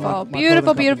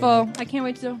Beautiful. I can't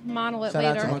wait to model it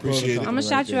later. I'm going to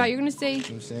shout you out. You're going to see. You know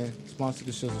what I'm saying? Sponsor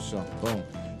the Shizzle Show. Boom.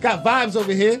 Got Vibes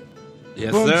over here.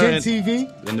 Yes, Boom, sir. Gen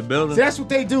TV. In the building. So that's what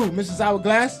they do, Mrs.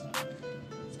 Hourglass.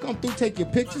 Come through, take your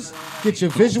pictures, get your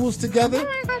visuals together.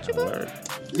 I got you, boo.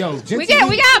 Yo, Gen We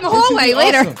TV, got him a hallway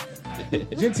later. Awesome.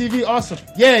 Gen TV, awesome.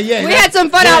 Yeah. We had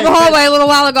some fun out in the hallway a little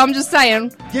while ago. I'm just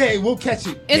saying. Yeah, we'll catch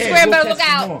it. Instagram better look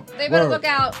out. They better look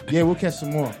out. Yeah, we'll catch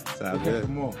some more. Sounds good.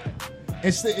 More.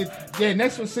 Next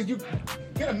one, Slick, you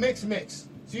get a mix so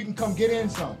you can come get in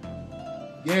some.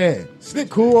 Yeah, Slick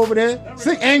cool over there.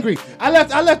 Slick angry. I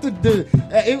left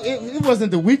it wasn't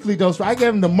the weekly dose. I gave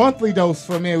him the monthly dose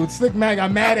for me. With Slick Mag,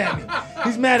 got mad at me.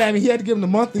 He's mad at me. He had to give him the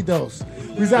monthly dose.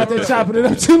 We was out there chopping it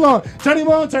up too long. Turn him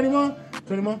on.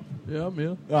 Yeah, I'm here.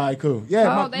 All right, cool.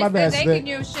 Yeah, my bad. Thank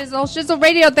you, Shizzle. Shizzle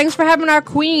Radio, thanks for having our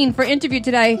queen for interview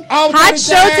today. Oh, hot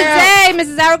show today.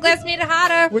 Mrs. Hourglass made it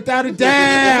hotter. Without a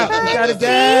doubt. Without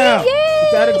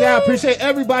a doubt. Appreciate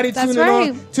everybody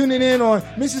tuning in on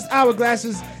Mrs.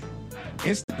 Hourglass's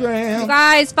Instagram. You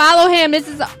guys, follow him. This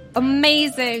is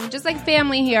amazing. Just like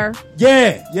family here.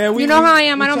 Yeah. You know how I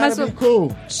am. I don't mess with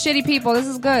cool shitty people. This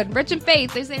is good. Rich in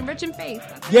faith. They say rich in faith.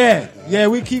 Yeah.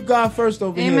 We keep God first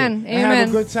over here. Amen. And have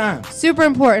a good time. Super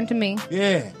important to me.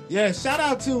 Yeah. Shout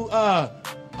out to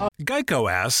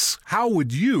Geico asks, how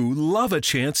would you love a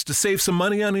chance to save some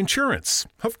money on insurance?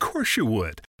 Of course you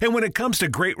would. And when it comes to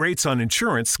great rates on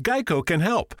insurance, Geico can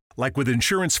help. Like with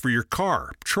insurance for your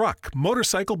car, truck,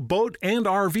 motorcycle, boat, and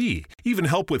RV. Even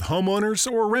help with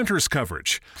homeowners or renters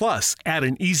coverage. Plus, add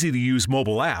an easy-to-use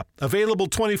mobile app, available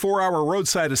 24-hour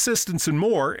roadside assistance and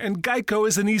more, and Geico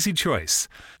is an easy choice.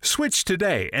 Switch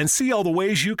today and see all the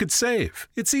ways you could save.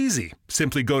 It's easy.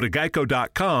 Simply go to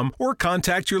geico.com or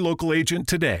contact your local agent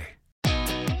today.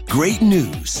 Great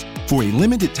news. For a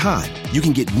limited time, you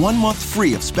can get 1 month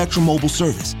free of Spectrum Mobile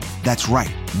service. That's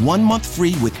right, 1 month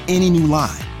free with any new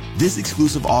line. This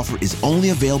exclusive offer is only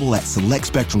available at select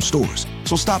Spectrum stores,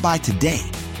 so stop by today.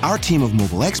 Our team of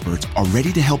mobile experts are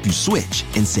ready to help you switch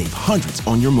and save hundreds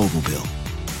on your mobile bill.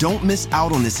 Don't miss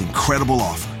out on this incredible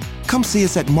offer. Come see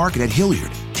us at Market at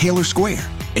Hilliard, Taylor Square,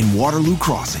 and Waterloo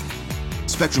Crossing.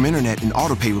 Spectrum Internet and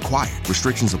autopay required.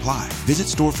 Restrictions apply. Visit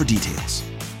store for details.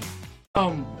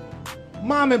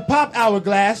 Mom and Pop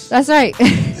Hourglass. That's right.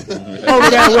 Over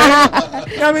that way.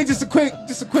 You know what I mean? Just a quick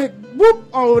whoop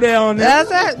over there on there.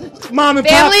 That's it. Mom and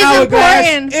Family's Pop Hourglass.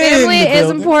 important. Family is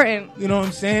important. You know what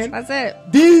I'm saying? That's it.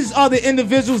 These are the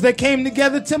individuals that came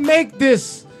together to make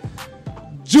this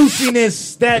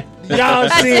juiciness that y'all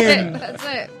seeing That's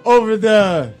it. over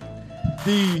the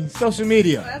social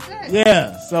media. That's it.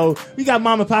 Yeah. So we got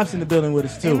Mom and Pops in the building with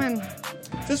us too. Amen.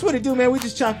 That's what it do, man. We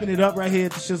just chopping it up right here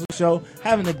at the Shizzle Show,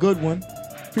 having a good one.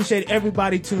 Appreciate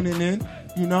everybody tuning in.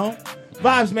 You know,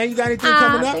 Vibes, man. You got anything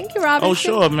coming up? Thank you, Robin. Oh,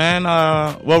 sure, man.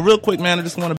 Well, real quick, man, I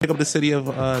just want to pick up the city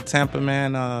of Tampa,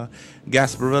 man.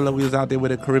 Gasparilla, we was out there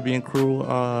with a Caribbean crew,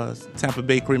 Tampa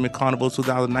Bay Caribbean Carnival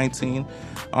 2019.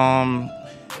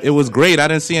 It was great. I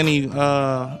didn't see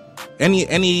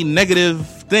any negative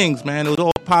things, man. It was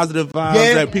all positive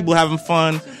vibes, like people having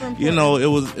fun. You know, it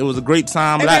was a great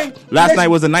time. Last night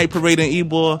was a night parade in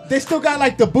Ybor. They still got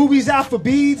like the boobies out for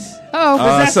beads.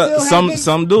 Oh,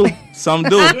 some do. Some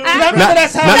do.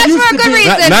 That's how it used to be.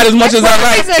 Not as much as I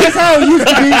like. That's how it used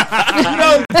to be.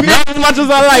 Not as much as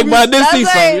I like, but I did see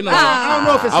some. I don't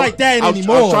know if it's like that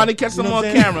anymore. I was trying to catch some on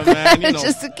camera, man.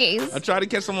 Just in case. I tried to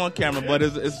catch some on camera, but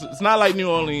it's not like New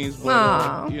Orleans.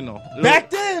 But, back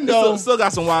then though, still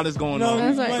got some wildest going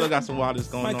on. right. Still got some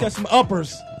wildest going on. Might catch some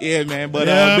uppers. Yeah, man. But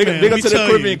man, big up to the tell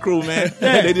Caribbean you. crew, man.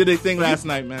 They did their thing last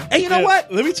night, man. Hey, you know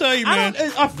what? Let me tell you, man.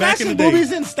 Are back in fashion the day,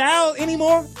 boobies in style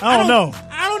anymore? I don't know.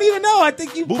 I don't even know. I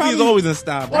think you Boobies probably always in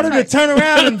style. wanted to turn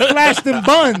around and flash them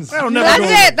buns.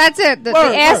 That's it. The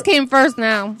ass came first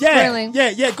now. Yeah, Really.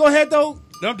 yeah. Go ahead though.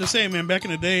 No, I'm just saying, man. Back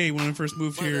in the day when I first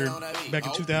moved here, back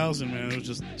in 2000, man, it was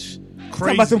just Talking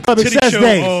crazy. about some Club Titty Excess show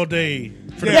days. all day.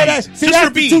 For Yeah, the that's beads. the Just for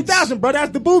beads. 2000, bro.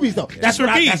 That's the boobies though. That's for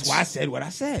what beads. That's why I said what I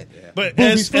said. But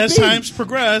Boobies as for beads. times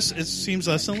progress, it seems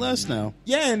less and less now.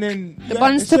 Yeah, and then The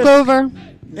buns took over.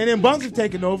 And then buns have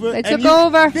taken over. They and took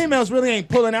over. Females really ain't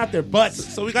pulling out their butts.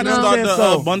 So we got to start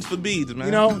the buns for beads, man.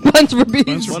 You know, buns for beads.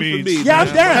 Buns for beads. Yeah,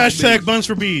 I'm down. Hashtag buns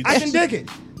for beads. I can dig it.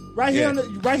 Right here,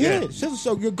 here. Shizzle,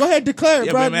 so go ahead, declare it,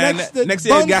 Yeah, bro. but man, next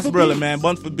year Buns is for Gasparilla, beads. man.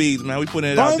 Buns for beads, man. We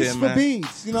putting it out Buns there, for man.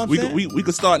 beads. You know what I'm saying? We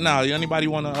could start now. Anybody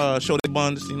want to show their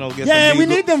buns? Get Yeah, some we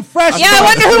beads. need them fresh. Yeah, I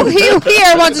wonder who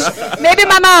here wants to. Maybe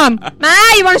my mom. Ma,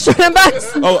 you want to show them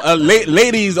buns? Oh,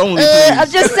 ladies only. Please. I'm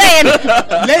just saying.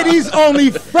 Ladies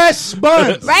only fresh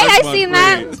buns. Right? I've seen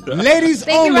that. Ladies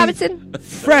Thank you, only Robinson.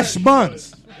 fresh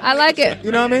buns. I like it.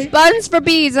 You know what I mean? Buns for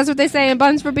beads. That's what they say.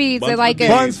 Buns for beads. They like it.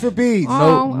 Buns for beads.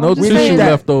 Oh, No I'm just tissue saying.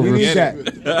 leftovers. We need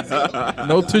that.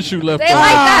 No tissue They leftovers.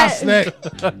 like that. Slick.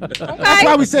 That's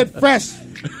why we said fresh.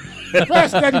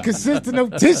 Fresh doesn't consist of no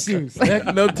tissues.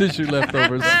 No tissue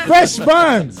leftovers. Fresh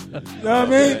buns. You know what I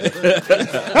mean?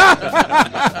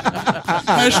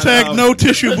 Hashtag no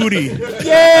tissue booty.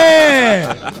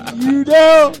 Yeah. You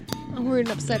know? I'm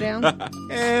reading upside down.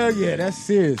 Hell yeah, that's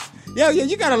serious. Yeah,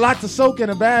 you got a lot to soak in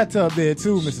a bathtub there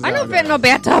too, Mrs. I don't Alvarez. fit in no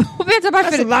bathtub. What bathtub I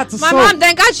That's fit a lot to My soak. mom,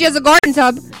 thank God she has a garden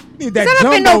tub. Need that I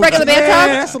don't fit in no jumbo- regular Yeah,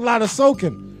 bathtub. that's a lot of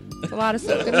soaking. It's a lot of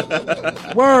soaking.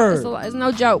 Word. It's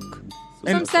no joke.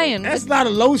 That's what I'm saying. That's a lot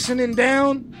of lotioning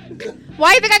down.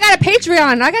 Why do you think I got a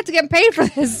Patreon? I got to get paid for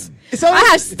this. So I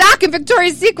have stock in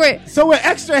Victoria's Secret. So we're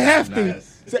extra hefty.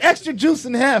 It's extra juice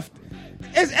and heft.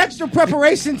 It's extra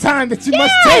preparation time that you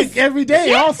must take every day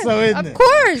Yes, also, isn't it? Of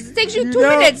course. It takes you 2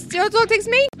 know? minutes. Do you know how long it takes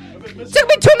me? It took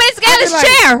me 2 minutes to get out of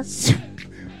this chair.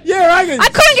 Yeah, I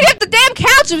couldn't get off the damn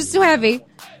couch. It was too heavy.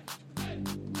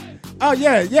 Oh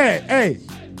yeah. Hey,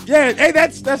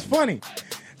 that's funny.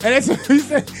 And that's he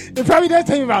said. It probably does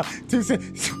take me about 2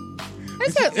 seconds.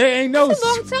 That's It ain't no. a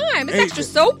long time. It's Hey, extra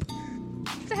soap.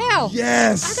 What the hell?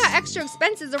 Yes. I got extra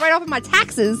expenses to write off of my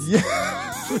taxes.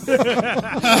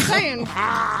 I'm just saying.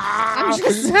 I'm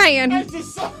just saying.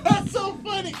 That's so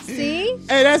funny. See?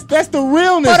 Hey, that's the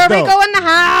realness. Puerto though. Rico in the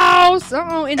house.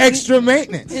 Extra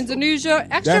maintenance. Indonesia.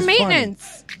 Extra That's funny.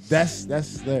 maintenance. That's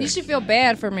there. You should feel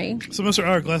bad for me. So Mr.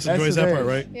 Hourglass That's enjoys that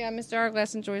hilarious. part, right? Yeah, Mr.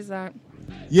 Hourglass enjoys that.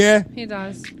 Yeah. He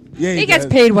does. Yeah, he gets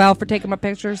does. paid well for taking my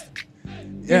pictures.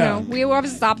 Yeah. You know, we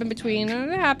always stop in between.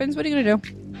 And it happens. What are you going to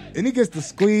do? And he gets the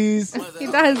squeeze. He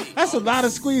does. That's a lot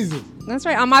of squeezes. That's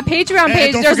right. On my Patreon And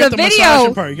page, don't there's forget a the video.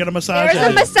 massaging part. You got a massage. There's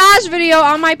a massage video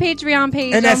on my Patreon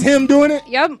page. And that's him doing it?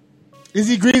 Yep. Is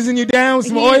he greasing you down with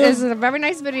some He oil? is a very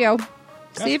nice video.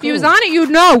 See, if you was cool. on it, you'd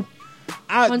know.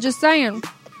 I'm just saying.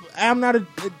 I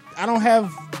don't have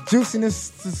juiciness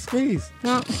to squeeze.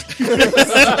 No.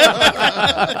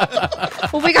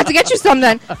 Well, we got to get you some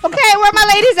then. Okay, where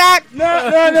my ladies at? No.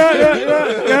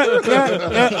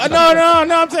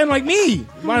 I'm saying like me,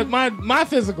 my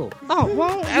physical. Oh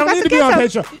well, I don't need to be on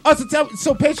Patreon. Oh,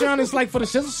 so Patreon is like for the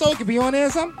Shizzle show. It could be on there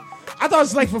or something. I thought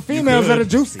it's like for females that are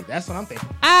juicy. That's what I'm thinking.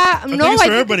 No, I think it's I for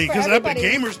think everybody it's because for that's what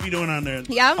everybody. gamers be doing on there.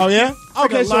 Yeah. Oh yeah. Like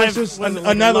Okay, a so live- it's just was it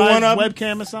like another a live one up,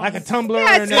 webcam or something. like a Tumblr.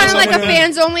 Yeah, it's kind of like a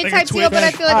fans only Like a type deal, but I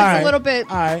Twitch. feel like Alright. it's a little bit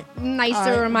Alright. nicer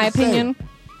Alright, in my I'm just saying. opinion.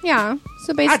 Yeah.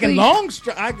 So I basically, can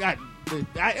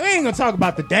we ain't gonna talk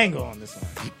about the dangle on this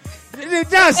one.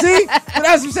 Yeah, see? But that's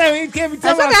what I'm saying. We can't be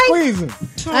talking That's about okay. squeezing.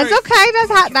 That's okay.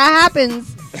 That happens.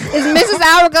 Is Mrs.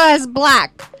 Hourglass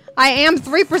black? I am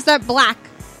 3% black.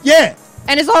 Yeah.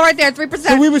 And it's all right there, 3%.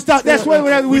 So we was talking. That's what we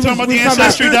We're talking about the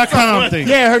Ancestry.com thing.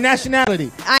 Yeah, her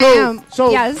nationality. I am.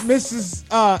 So yes. Mrs.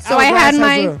 So I had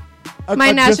my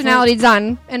a nationality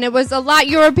done, and it was a lot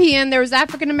European. There was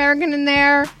African American in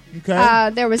there.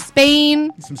 Okay. There was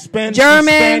Spain, some German, German.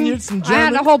 Spaniards, some I had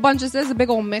German. a whole bunch of. There's a big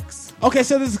old mix. Okay,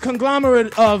 so there's a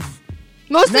conglomerate of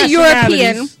Mostly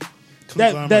European. nationalities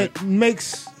that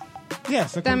makes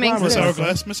yes, a That makes conglomerate. Miss sense.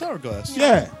 Hourglass. Miss Hourglass.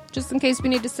 Yeah. Just in case we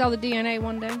need to sell the DNA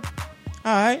one day.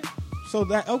 All right. So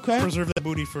that okay. Preserve that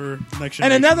booty for next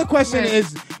And generation. another question Right.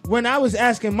 is, when I was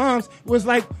asking moms was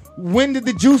like, when did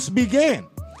the juice begin?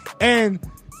 And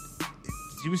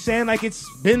she was saying like it's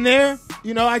been there.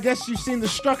 You know, I guess you've seen the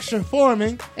structure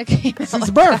forming since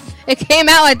birth. It came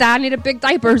out like that. I needed big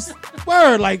diapers.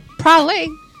 Word, like probably.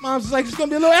 Mom's like, it's gonna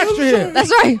be a little extra here. That's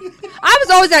right. I was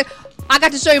always like, I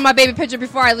got to show you my baby picture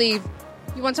before I leave.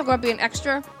 You want to talk about being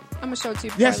extra? I'm gonna show it to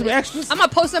you. You have some extras? I'm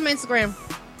gonna post it on my Instagram.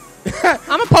 I'm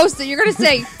gonna post it. You're gonna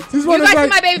see. You one guys of see like-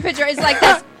 my baby picture? It's like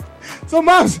this. So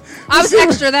mom's, I was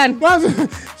extra then.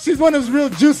 She's one of those real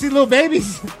juicy little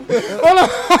babies. Hold on,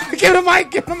 give it a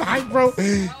mic, bro.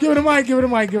 Give it a mic. Here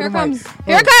it comes.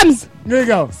 Here it comes. There you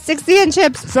go. 60 in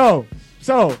chips. So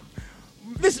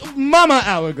this Mama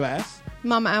Hourglass.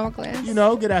 Mama Hourglass. You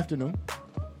know, good afternoon.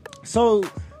 So,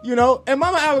 you know, and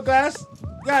Mama Hourglass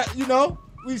got, you know,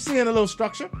 we seeing a little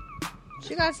structure.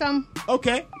 She got some.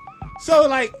 Okay. So,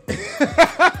 like,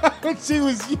 when she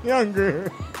was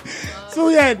younger, so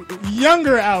we had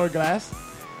younger Hourglass.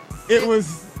 It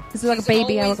was... This is like a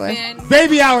baby Hourglass.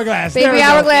 Baby Hourglass. Baby There we go.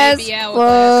 Hourglass. Baby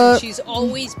Hourglass. And she's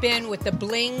always been with the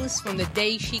blings from the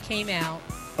day she came out.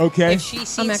 Okay. If she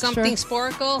sees something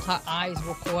sparkle, her eyes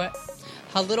were caught.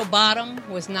 Her little bottom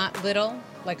was not little,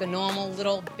 like a normal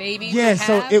little baby Yeah, would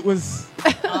so have. it was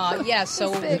Yeah,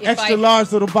 so if extra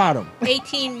large little bottom.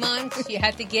 18 months, you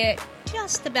had to get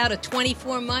just about a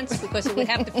 24 months because it would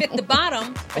have to fit the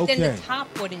bottom, but then Okay. the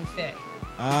top wouldn't fit.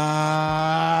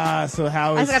 So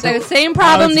how I it's got the same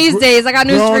problem these days. I got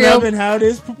news for grown you. up and how it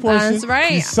is proportioned. That's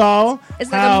right. You saw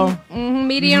It's like how a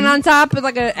medium on top with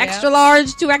like an extra large,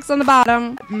 2X on the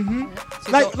bottom.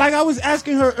 like I was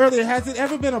asking her earlier, has it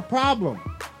ever been a problem?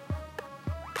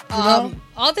 You know?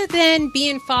 Other than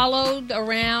being followed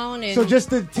around and So just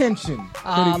the tension,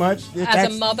 pretty much.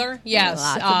 as a mother, yes,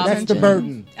 That's the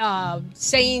burden.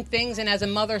 saying things, and as a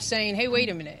mother saying, "Hey, wait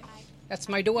a minute, that's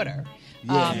my daughter,"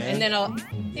 Yeah. and then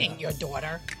ain't your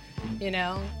daughter, you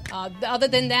know. Other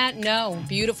than that, no.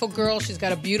 Beautiful girl. She's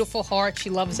got a beautiful heart. She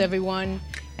loves everyone,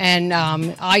 and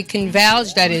I can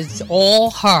vouch that is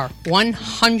all her,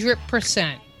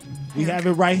 100%. We have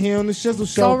it right here on the Shizzle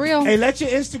Show. So real. Hey, let your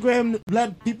Instagram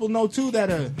let people know too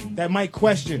that might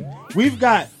question. We've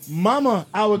got Mama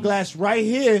Hourglass right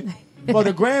here for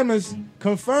the Grammars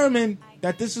confirming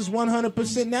that this is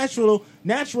 100%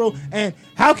 natural. And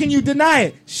how can you deny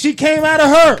it? She came out of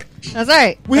her. That's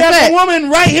right. We have a woman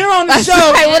right here on the That's show.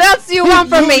 right. What else do you want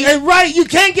from me? And right, you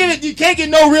can't get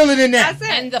no realer than that. That's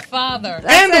it. And the father.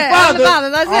 And the father.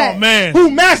 That's oh, it. man.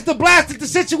 Who master blasted the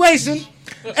situation.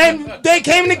 And they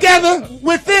came together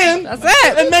within. That's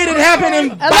it. And made it happen.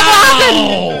 And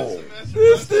bow.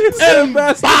 And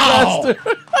bow.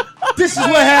 This is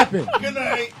what happened. Good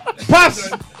night. Pops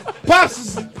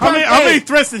is... How many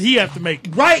threats did he have to make?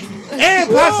 Right. And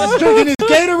Pops is drinking his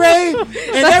Gatorade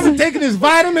and never taking his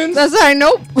vitamins. That's right.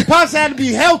 Nope. Pops had to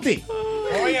be healthy.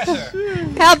 Oh, yes,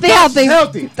 sir.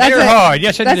 Healthy. That's You're it. hard.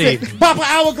 Yes, That's indeed. it. Papa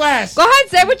Hourglass. Go ahead,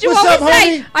 say what you What's always up,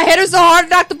 say. homie? I hit her so hard, I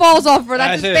knocked the balls off her.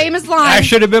 That's his it. famous line. That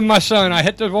should have been my son. I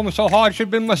hit the woman so hard, should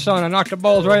have been my son. I knocked the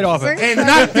balls right off it. And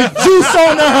knocked the juice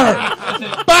on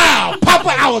her. Bow. Papa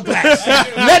Hourglass.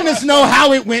 Letting us know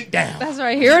how it went down. That's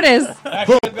right. Here it is. That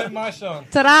should have been my son.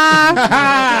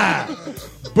 Ta-da.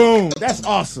 Boom. That's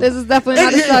awesome. This is definitely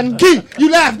not his son. Keith,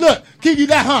 you laugh. Look. Keith, you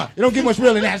laugh, huh? It don't get much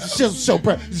real in that. It's a Shizzle show,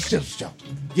 bro. It's a Shizzle show.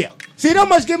 Yeah. See, it don't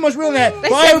much get much real in that. They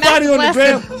For said everybody on the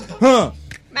master gram. Huh.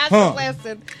 Master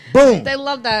blasted. Boom. They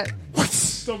love that.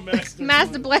 So master.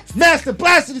 Master blasted. Master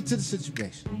blasted into the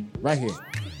situation. Right here.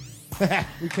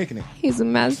 We kicking it. He's a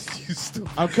mess.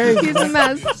 Okay. He's a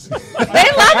mess. They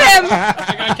love him.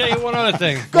 I gotta tell you one other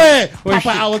thing. Go ahead, When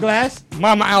Papa Hourglass.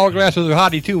 Mama Hourglass was a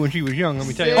hottie too when she was young. Let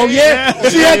me tell you. Oh yeah,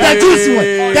 she had that juicy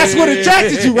one. That's what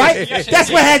attracted you, right?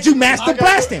 That's what had you master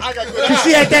blasting. Cause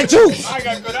she had that juice. I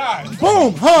got good eyes.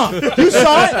 Boom, huh? You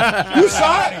saw it. You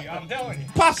saw it. I'm telling you.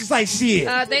 Pops was like, shit.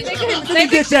 They think me she's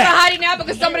get a that. hottie now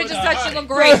because somebody just touched her. Look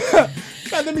great.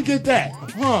 God, let me get that,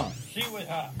 huh? She was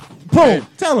hot. Boom.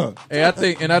 Tell her. Hey, I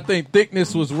think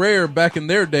thickness was rare back in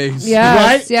their days. Yes,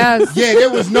 Right? yes. Yeah, there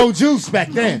was no juice back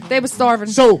then. They were starving.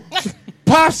 So,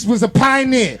 Pops was a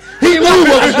pioneer. He knew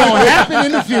what was going to happen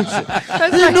in the future.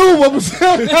 He knew what was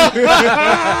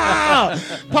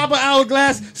Papa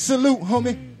Hourglass, salute,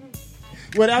 homie.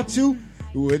 Without you,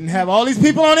 we wouldn't have all these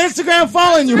people on Instagram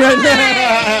following you right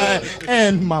now.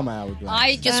 And Mama Hourglass.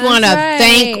 I just That's want to right.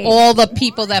 thank all the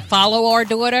people that follow our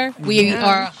daughter. We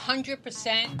are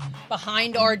 100%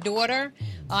 behind our daughter.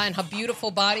 and her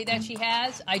beautiful body that she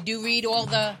has. I do read all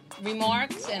the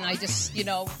remarks, and I just,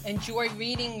 enjoy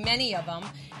reading many of them.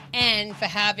 And for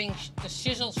having the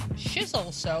Shizzle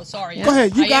show, sorry. Go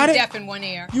ahead, you got it. I am deaf in one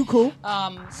ear. You cool.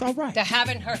 It's all right. To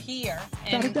having her here,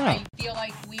 and I feel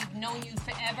like we've known you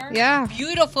forever. Yeah.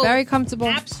 Beautiful. Very comfortable.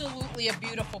 Absolutely a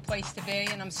beautiful place to be,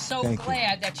 and I'm so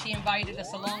glad that she invited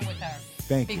us along with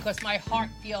her. Because my heart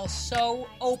feels so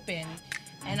open,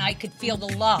 and I could feel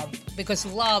the love, because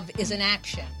love is an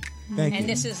action. And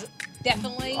this is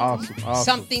definitely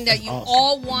something that you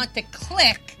all want to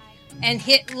click and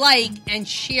hit like and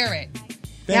share it.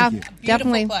 Thank you. Beautiful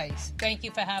Definitely. place. Thank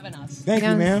you for having us. Thank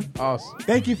you, man. Awesome.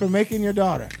 Thank you for making your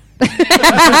daughter. It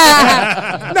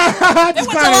was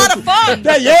a lot of fun.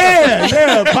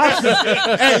 Yeah.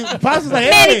 Pops was like,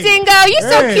 Manny Dingo, you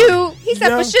so cute. He said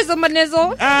for shizzle my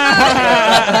nizzle.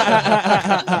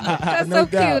 That's so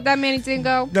cute, that Manny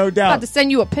Dingo. No doubt. About to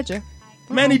send you a picture.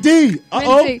 Manny D.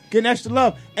 Manny D. Getting extra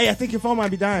love. Hey, I think your phone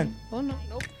might be dying. Oh, no.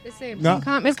 Nope. No.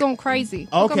 It's going crazy.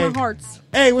 Okay. Look at my hearts.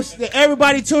 Hey,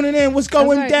 everybody tuning in. What's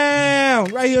going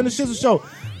down right here on the Shizzle Show?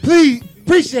 Please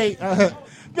appreciate,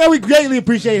 we greatly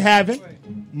appreciate having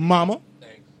Mama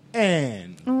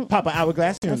and Papa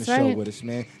Hourglass here on the show with us,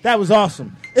 man. That was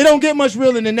awesome. It don't get much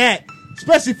realer than that,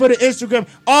 especially for the Instagram.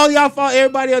 All y'all thought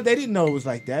everybody else, they didn't know it was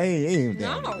like that. They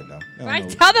Right?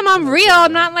 Tell them I'm real.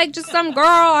 I'm not like just some girl.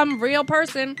 I'm a real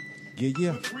person.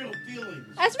 Yeah. That's right.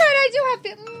 I do have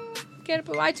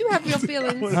I do have real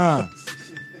feelings.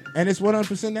 And it's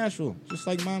 100% natural, just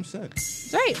like Mom said.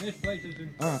 That's right.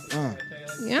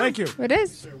 Yeah, thank you. It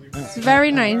is. It's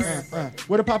very nice.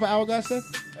 What did Papa Hourglass say?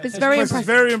 It's very impressive.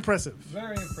 Very impressive.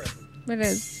 Very impressive. It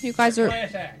is. You guys are.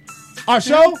 Our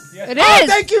show? It is.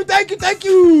 Thank you. Thank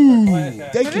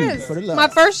you for the love. My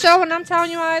first show, and I'm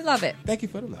telling you, I love it. Thank you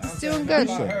for the love. It's doing good.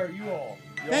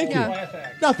 Thank you.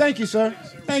 No, thank you, sir.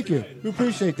 Thank you. We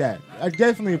appreciate that. I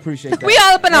definitely appreciate that. We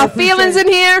all up in our feelings in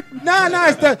here. No,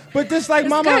 it's but just like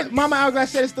Mama Hourglass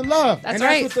said, it's the love. That's and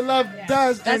right. That's what the love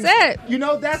does. That's and,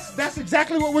 it. That's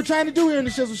exactly what we're trying to do here in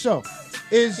the Shizzle Show.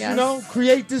 Is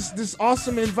create this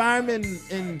awesome environment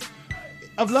and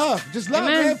of love. Just love,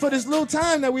 man, for this little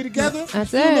time that we together.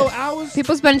 That's it. Little hours.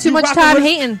 People spend too much time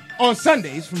hating. On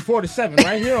Sundays from 4 to 7,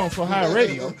 right here on For Hire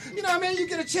Radio. You know what I mean? You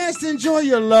get a chance to enjoy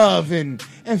your love and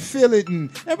feel it, and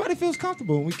everybody feels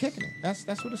comfortable when we kicking it. That's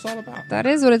what it's all about. That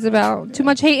is what it's about. Too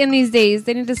much hating these days.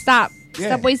 They need to stop. Yeah.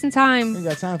 Stop wasting time. You ain't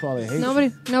got time for all that hate.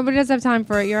 Nobody does have time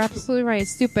for it. You're absolutely right.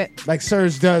 It's stupid. Like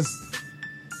Serge does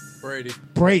Brady.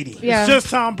 Yeah. It's just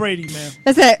Tom Brady, man.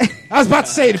 That's it. I was about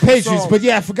to say the Patriots, but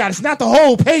I forgot. It's not the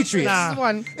whole Patriots.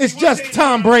 Nah. It's just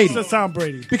Tom Brady. It's just Tom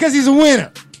Brady. Because he's a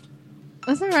winner.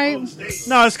 That's all right.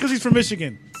 No, it's because he's from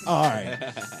Michigan. Oh, all right.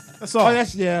 That's all. Oh,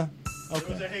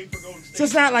 okay. So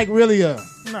it's not like really a...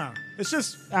 Nah, it's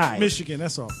just right. Michigan,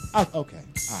 that's all. Okay, all right.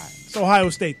 It's Ohio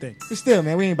State thing. But still,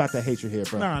 man, we ain't about that hatred here,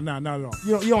 bro. Nah, not at all.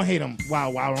 You don't hate them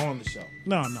while we're on the show.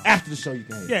 No. After the show, you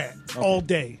can hate them. Yeah, all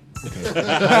day. Okay.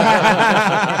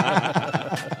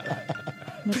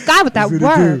 God with that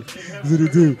word.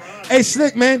 Hey,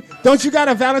 Slick, man, don't you got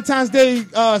a Valentine's Day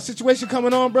situation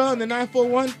coming on, bro, in the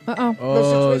 941?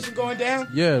 No situation going down?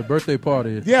 Yeah, birthday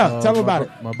party. Yeah, tell them about it.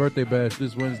 My birthday bash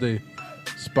this Wednesday,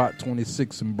 spot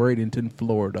 26 in Bradenton,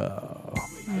 Florida.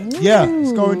 Yeah,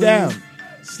 it's going down.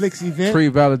 Slick's event.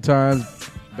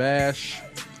 Pre-Valentine's bash.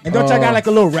 And don't y'all got like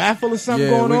a little raffle or something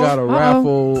going on? Yeah, we got a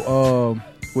raffle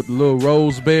with the little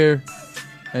rose bear.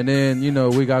 And then,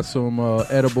 we got some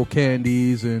edible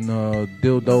candies and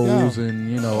dildos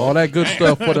and, all that good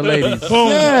stuff for the ladies.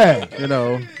 Yeah.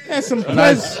 And some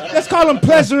let's call them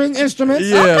pleasuring instruments.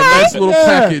 Yeah, nice little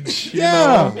package.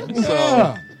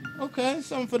 So, okay,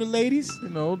 something for the ladies.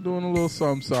 Doing a little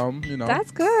something.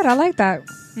 That's good. I like that.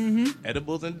 Mm-hmm.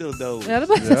 Edibles and dildos. That's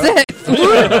it. Food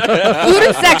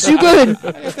and sex, you good.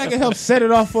 I guess that can help set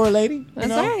it off for a lady. That's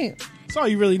right. That's all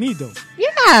you really need, though. Yeah,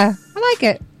 I like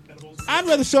it. I'd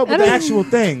rather show up with the actual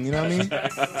thing, you know what I mean?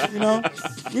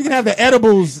 We can have the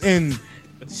edibles and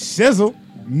Shizzle,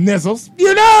 nizzles,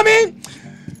 you know what I mean?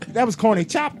 That was corny.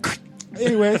 Chop.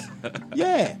 Anyways,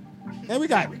 yeah. And we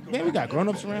got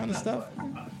grown-ups around and stuff.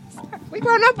 We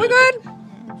grown up, we good.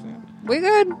 We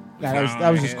good. Nah,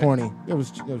 that was just corny. That was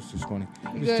just corny.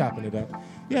 We Just good. chopping it up.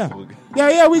 Yeah,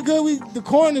 we good. The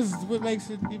corn is what makes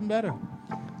it even better.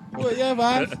 Well, yeah,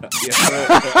 vibes.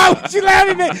 What you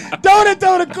laughing at? Don't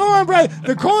throw the corn, bro.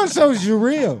 The corn shows you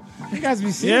real. You guys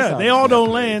be serious. Yeah, they all don't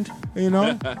land. They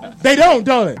don't they?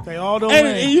 They all don't and,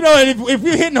 land. And if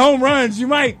you're hitting home runs, you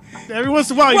might. Every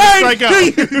once in a while, you strike out.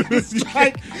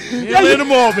 Strike. You land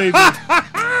them all, baby.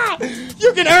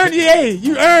 You can earn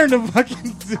you earn the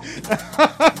fucking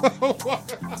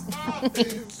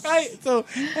right. So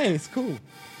hey, it's cool.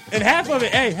 And half of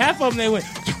them they went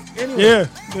anyway. Yeah,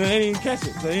 they didn't even catch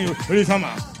it. So anyway, what are you talking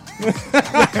about?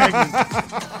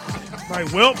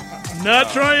 Like, well, not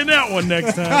trying that one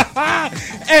next time.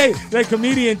 Hey, that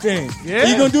comedian thing. Yeah, are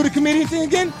you gonna do the comedian thing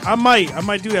again? I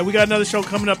might do that. We got another show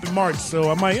coming up in March, so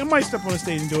I might step on the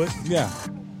stage and do it. Yeah,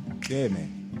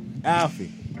 man.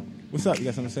 Alfie, what's up? You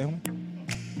got something to say, homie?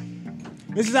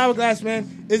 Mrs. Hourglass,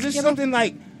 man, is this something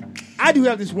like? I do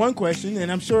have this one question,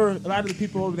 and I'm sure a lot of the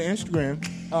people over the Instagram,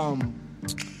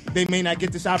 they may not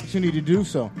get this opportunity to do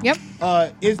so. Yep.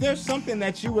 Is there something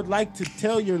that you would like to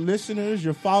tell your listeners,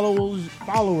 your followers,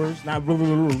 not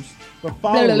rules, but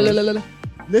followers,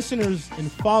 listeners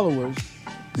and followers,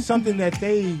 something that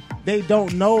they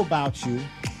don't know about you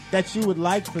that you would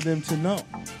like for them to know?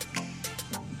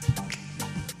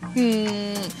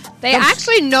 They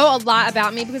actually know a lot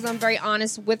about me because I'm very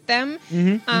honest with them.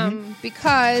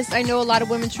 Because I know a lot of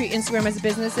women treat Instagram as a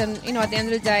business, and at the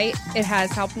end of the day, it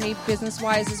has helped me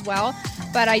business-wise as well.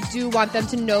 But I do want them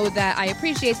to know that I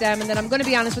appreciate them, and that I'm going to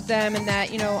be honest with them, and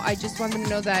that I just want them to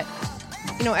know that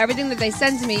everything that they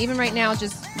send to me, even right now,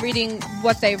 just reading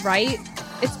what they write.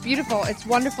 It's beautiful. It's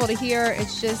wonderful to hear.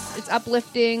 It's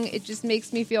uplifting. It just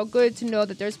makes me feel good to know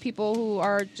that there's people who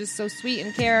are just so sweet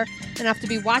and care enough to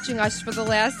be watching us for the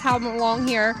last how long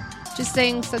here, just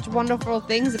saying such wonderful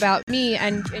things about me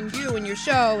and you and your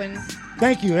show. And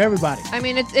thank you, everybody. I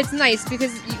mean, it's nice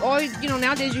because you always,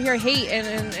 nowadays you hear hate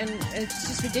and it's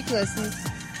just ridiculous. And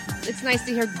it's nice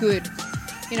to hear good.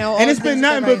 And it's been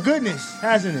nothing but goodness,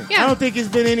 hasn't it? Yeah. I don't think it's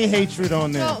been any hatred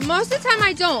on there. Well, most of the time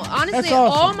I don't. Honestly, That's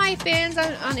awesome. all my fans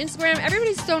on Instagram,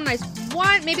 everybody's so nice.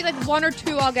 Maybe like one or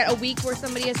two I'll get a week where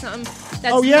somebody has something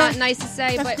that's not nice to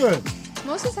say. That's but good.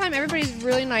 Most of the time, everybody's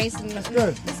really nice. And that's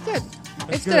good. It's good.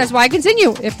 It's good. good. That's why I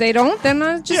continue. If they don't, then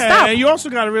I just stop. And you also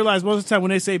got to realize most of the time when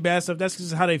they say bad stuff, that's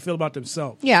just how they feel about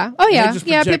themselves. Yeah. Oh, yeah.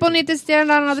 Yeah, people it. need to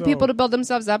stand on other people to build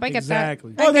themselves up. I get that.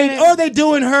 Exactly. Or they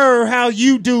doing her how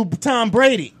you do Tom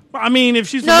Brady. I mean, if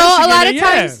she's a lot of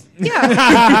times,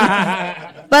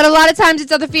 but a lot of times it's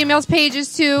other females'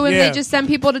 pages too, and they just send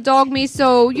people to dog me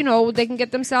so they can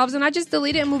get themselves. And I just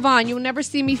delete it and move on. You'll never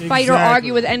see me fight or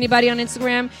argue with anybody on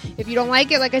Instagram. If you don't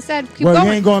like it, like I said, keep going.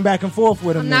 You ain't going back and forth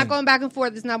with them. I'm not going back and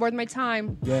forth. It's not worth my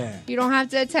time. Yeah. You don't have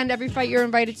to attend every fight you're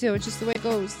invited to. It's just the way it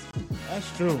goes.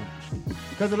 That's true.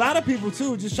 Because a lot of people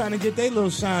too just trying to get their little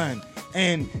shine,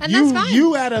 and that's fine.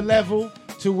 You at a level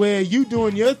to where you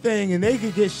doing your thing and they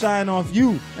could get shine off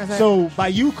you. That's so by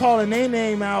you calling their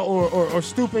name out or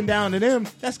stooping down to them,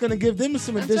 that's going to give them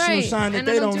some additional shine that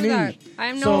they don't need. That. I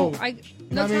have no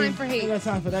time for hate. I don't got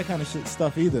time for that kind of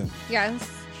stuff either. Yes.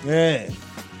 Yeah.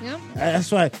 Yep.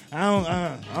 That's right.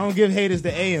 I don't give haters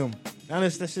the AM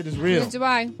unless that shit is real. Neither do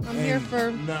I. I'm here for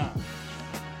goodness.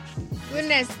 We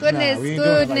ain't doing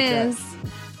it like that.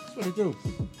 That's what it do.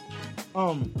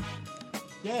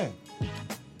 Yeah.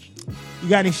 You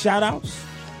got any shout outs?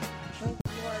 Oh, Lord.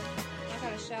 I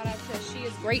got a shout out to She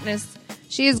Is Greatness.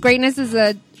 She Is Greatness is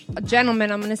a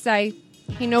gentleman, I'm going to say.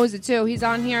 He knows it too. He's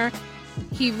on here.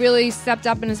 He really stepped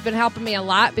up and has been helping me a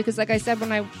lot because, like I said,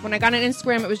 when I got on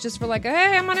Instagram, it was just for like,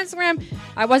 hey, I'm on Instagram.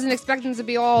 I wasn't expecting to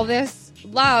be all this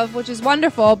love, which is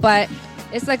wonderful, but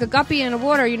it's like a guppy in the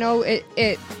water. You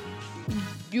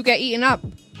get eaten up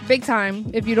big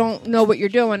time if you don't know what you're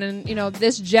doing. And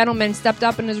this gentleman stepped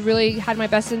up and has really had my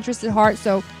best interest at heart.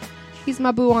 So he's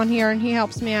my boo on here, and he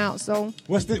helps me out. So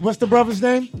what's the brother's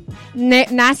name?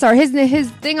 Nassar. His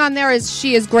thing on there is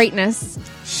She Is Greatness.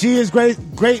 She Is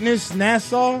Greatness,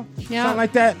 Nassar. Yeah, something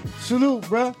like that. Salute,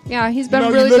 bro. Yeah, he's been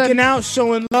really you're looking good. out,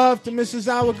 showing love to Mrs.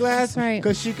 Hourglass. That's right.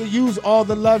 Because she could use all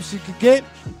the love she could get.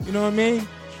 You know what I mean?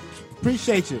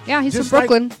 Appreciate you. Yeah, he's Just from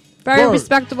Brooklyn. Like, very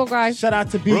respectable guy. Shout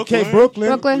out to BK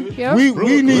Brooklyn. Yeah.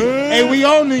 We need, and we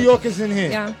all New Yorkers in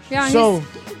here. Yeah. So,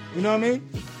 you know what I mean?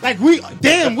 Like we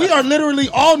are literally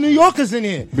all New Yorkers in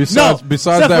here. Besides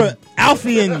that,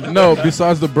 Alfie and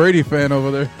besides the Brady fan over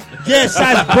there. Yeah,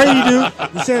 besides Brady, dude.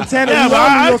 The Santana. Yeah, we all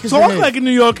New I Yorkers talk in here. like a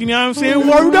New Yorker. You know what I'm saying?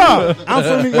 Word up. I'm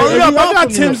from New York. Word up. I got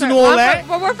Tim's and all that.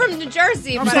 Well, we're from New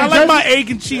Jersey. I'm saying I like my egg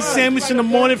and cheese sandwich in the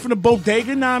morning from the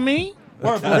bodega. Know what I mean?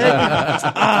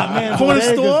 Man, corner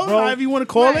bodegas, store, bro. however you want to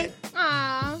call it.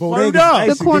 Bodegas. up. I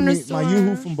used The to corner get me store. my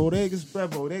yoo-hoo from Bodegas, bro.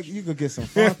 Bodega, you could get some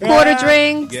Fanta. Quarter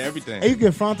drinks. Get everything. Hey, you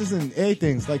get Fantas and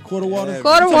everything. It's like quarter water.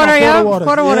 Quarter water, yeah.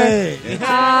 Quarter water.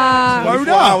 Yeah. Word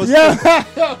up.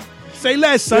 Yeah. Say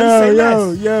less, son. Say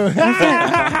less. Yo.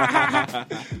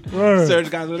 Word. Serge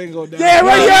got the lingo down. Yeah,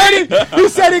 right. You heard it. He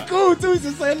said it cool too. He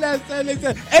said say less, say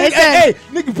less. Hey,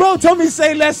 nigga, bro told me to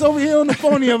say less over here on the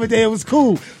phone the other day. It was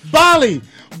cool. Bali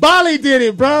did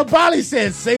it, bro. Bali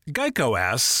said say. Geico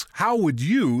asks, how would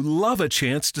you love a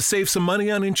chance to save some money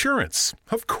on insurance?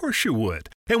 Of course you would.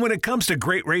 And when it comes to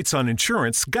great rates on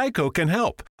insurance, Geico can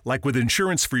help. Like with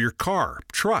insurance for your car,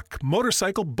 truck,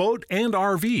 motorcycle, boat, and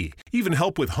RV. Even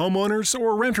help with homeowners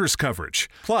or renters coverage.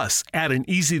 Plus, add an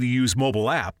easy-to-use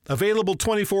mobile app, available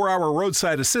 24-hour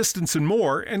roadside assistance and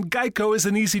more, and Geico is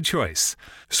an easy choice.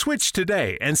 Switch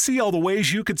today and see all the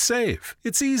ways you could save.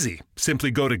 It's easy. Simply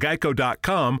go to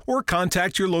geico.com or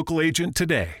contact your local agent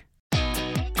today.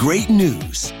 Great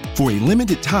news. For a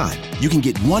limited time, you can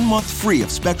get 1 month free of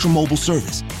Spectrum Mobile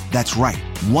service. That's right,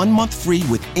 1 month free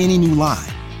with any new line.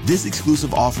 This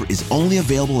exclusive offer is only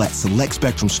available at select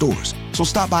Spectrum stores, so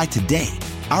stop by today.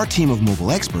 Our team of mobile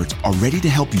experts are ready to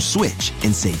help you switch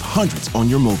and save hundreds on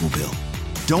your mobile bill.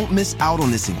 Don't miss out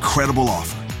on this incredible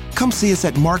offer. Come see us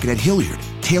at Market at Hilliard,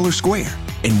 Taylor Square,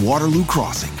 and Waterloo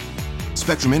Crossing.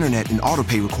 Spectrum Internet and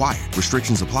autopay required.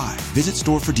 Restrictions apply. Visit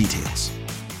store for details.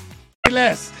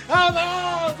 Less.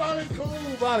 Oh, Bali, cool,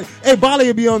 Bali. Hey, Bali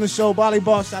will be on the show. Bali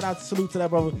Boss, shout out, salute to that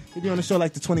brother. He'll be on the show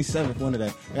like the 27th, one of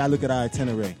that. I gotta look at our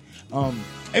itinerary.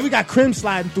 Hey, we got Krim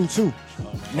sliding through too.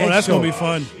 That's gonna be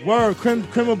fun. Word, Krim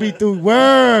will be through.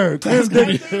 Word,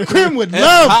 Krim would And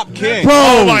love. Pop King. Bro,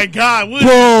 Oh my God,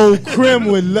 bro, Krim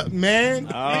would love, man.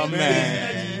 Oh,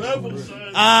 man.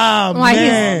 Ah, Why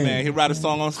man. Man, he write a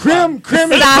song on spot.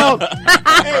 Krim is called.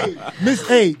 Hey, Miss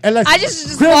A. I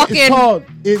just Krim walk is in. called.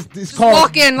 It's called.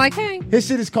 Walk in like, hey. His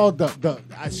shit is called the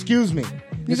excuse me.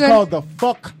 It's good? called the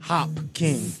Fuck Hop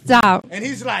King. Stop. And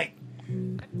he's like,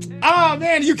 oh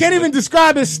man, you can't even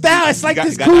describe his style. It's like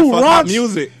this got cool that fuck hop raunch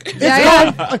music.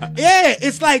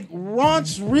 It's like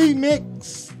raunch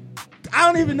remix.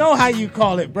 I don't even know how you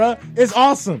call it, bro. It's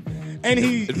awesome. And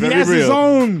he very has his real.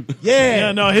 own.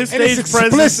 Yeah, no, his And it's stage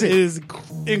presence explicit. is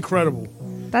incredible.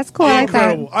 That's cool. I like that.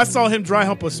 Incredible. I saw him dry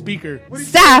hump a speaker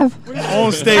Stop.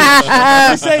 on stage.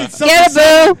 They say something Get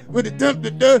it, boo. with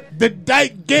the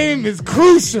dyke game is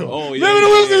crucial. Oh, yeah, Remember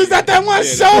yeah, when he was at that one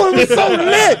yeah. show? It was so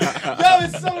lit. Yo,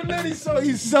 it's so lit.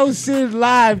 He's so serious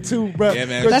live too, bro. Yeah,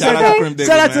 man. Yo, Shout out to Krim Diggler,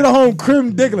 Shout out to man. the home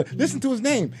Krim Diggler. Listen to his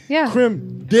name. Yeah.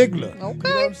 Krim Diggler. Okay. You know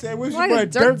what I'm saying? Where's Like your boy, a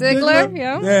Dirk Diggler.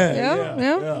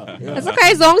 Yeah. That's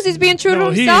okay. As long as he's being true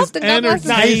to he himself, is then God bless him.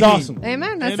 Nah, he's awesome.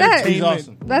 Amen. That's Entertainment. it. He's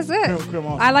awesome. That's it. Krim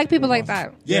awesome. I like people like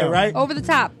that. Yeah, right? Over the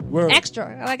top. Word.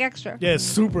 Extra. I like extra. Yeah,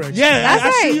 super extra. Yeah, That's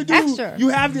I see right. you do. Extra. You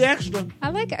have the extra. I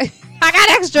like it. I got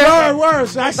extra. Word.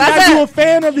 So I see That's you it. a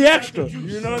fan of the extra.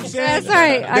 You know what I'm saying? That's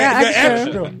right. I got The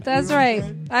extra. That's right.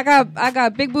 I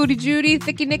got Big Booty Judy,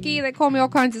 Thicky Nicky. They call me all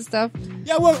kinds of stuff.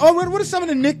 Yeah, what are some of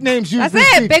the nicknames you That's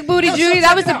received? it. Big Booty Yo, Judy. so That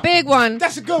check was it the out. big one.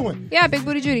 That's a good one. Yeah, Big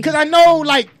Booty Judy. Because I know,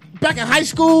 like, back in high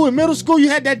school and middle school, you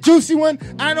had that juicy one.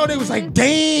 I know they was like,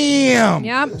 damn.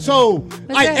 Yep. So,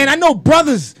 like, it. and I know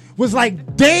brothers was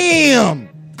like, damn.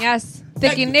 Yes.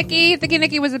 Thicky Nicky. Thicky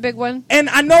Nicky was a big one. And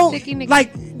I know, Thicky Nicky.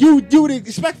 like, you would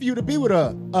expect for you to be with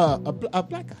a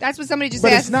black guy. That's what somebody just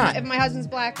But asked. it's not. If my husband's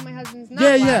black, my husband's not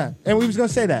Yeah, black. yeah. And we was going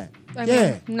to say that. I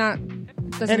yeah. mean, not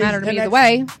doesn't And matter to me and either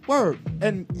way. Word.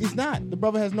 And he's not. The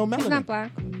brother has no melanin. He's not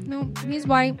black. No, he's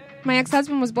white. My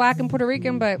ex-husband was black and Puerto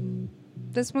Rican, but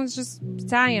this one's just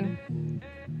Italian.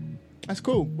 That's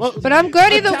cool. Well, But I'm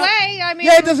good either way. I mean,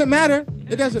 yeah, it doesn't matter.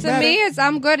 It doesn't to matter. me,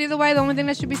 I'm good either way. The only thing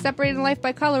that should be separated in life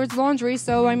by color is laundry.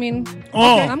 So I mean,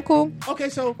 Oh. I'm cool. Okay,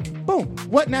 so boom.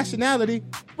 What nationality?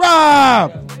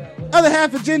 Rob, other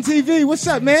half of Gen TV. What's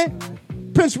up, man?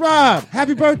 Prince Rob,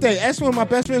 happy birthday. That's one of my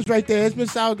best friends right there. It's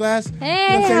Miss Hourglass. Hey, You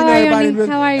know what I'm saying? how You know are you, everybody. honey?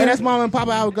 How are you? And that's Mama and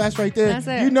Papa Hourglass right there. That's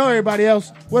it. You know everybody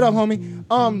else. What up,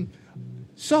 homie?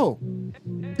 So,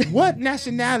 what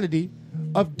nationality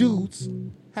of dudes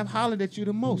have hollered at you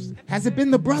the most? Has it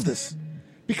been the brothers?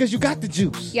 Because you got the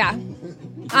juice. Yeah.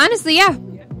 Honestly, yeah.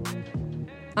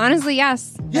 Honestly,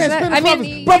 yes. Yeah, it's That's been it. the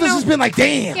brothers. Brothers has been like,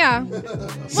 damn. Yeah.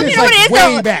 Since Well, you know what it is, way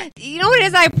though? back. You know what it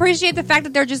is? I appreciate the fact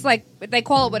that they're just like, they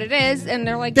call it what it is, and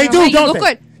they're like, They you know, do, hey, you don't look they?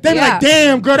 good. They be Yeah. like,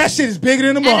 damn, girl, that shit is bigger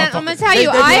than the And then motherfucker. I'm gonna tell They-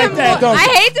 you, they be I like am. that, don't I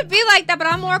they? hate to be like that, but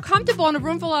I'm more comfortable in a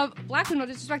room full of black people. No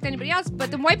disrespect to anybody else, but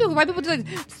the white people do like,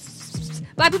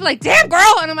 black people like, damn, girl,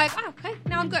 and I'm like, oh, okay,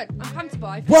 now I'm good. I'm comfortable.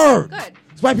 I feel Word. good.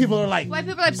 White people are like, White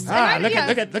people are like, look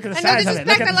at the and no size of it. disrespect,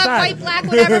 Look at I the love size. white, black,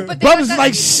 whatever. But brothers is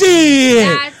like, shit.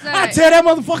 That's I right. tear that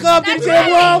motherfucker up. That's Tear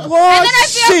right. up, boy. And then I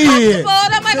feel shit. comfortable,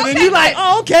 and I'm like, So then okay, you like, good.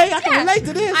 oh, okay, I can Yeah. relate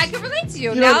to this. I can relate to you.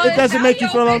 You know, Now it doesn't make you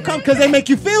feel uncomfortable because they make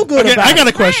you feel good Okay, about I got a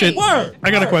it. question. Word. I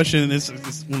got a question. It's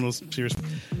one of those serious.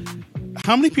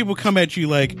 How many people come at you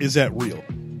like, is that real?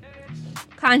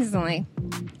 Constantly.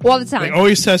 All the time. Like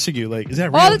always testing you. Like, is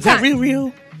that real? All the Is that time.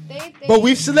 real? But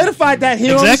we've solidified that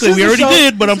here. Exactly, on the we already Shizzle Show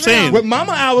did, but I'm saying. with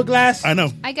Mama Hourglass. I know.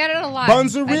 I get it a lot.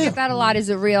 Buns are I real. get that a lot. Is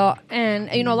it real? And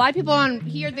a lot of people on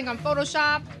here think I'm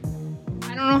Photoshop.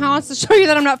 I don't know how else to show you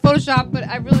that I'm not Photoshop, but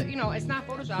I really, it's not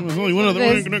Photoshop. There's only one other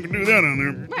one that can do that on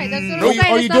there. Right, that's what I'm Or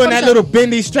saying. you It's not doing that Photoshop. little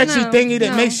bendy, stretchy No, thingy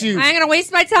that no. makes you. I ain't gonna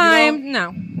waste my time.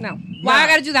 No. Why I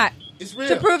gotta do that? It's real.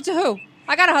 To prove to who?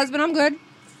 I got a husband. I'm good.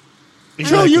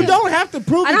 True, you don't have to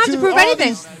prove. I don't it have to prove all anything.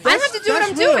 these- I don't have to do what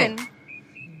that's I'm real. doing.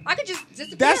 I could just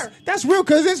disappear. That's real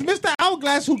because it's Mr.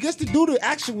 Hourglass who gets to do the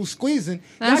actual squeezing.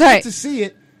 That's Y'all right. get to see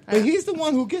it, but he's the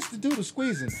one who gets to do the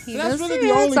squeezing. So that's does really see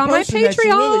the it. only It's on my person that you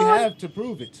really Patreon. have to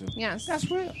prove it to. Yes, that's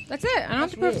real. That's it. I don't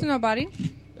have to prove real. to nobody.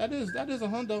 That is a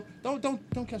hundo.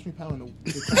 Don't catch me pounding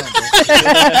the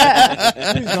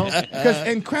crown. Please don't. Because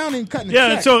in crowning, cutting a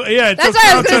check. That's what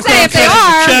I was gonna say. If they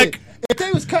are, check. If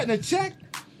they was cutting a check,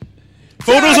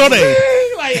 Photos all day.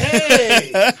 like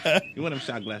hey. You want them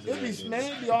shot glasses?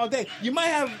 It'd be all day. You might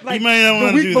have You might not the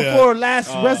wanna week do that. before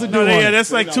last residue. No, on yeah, it.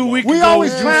 that's like 2 weeks We ago.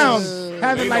 always clown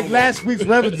having like last week's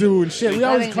residue and shit. We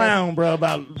always ain't clown, bro,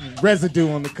 about residue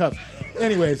on the cups.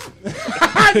 Anyways,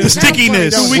 The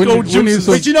stickiness. Funny, We don't need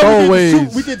some But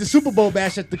throwaways. we did the Super Bowl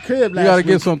bash at the crib last You gotta week.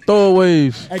 get some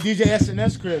throwaways. At DJ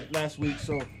SNS crib last week.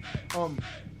 So,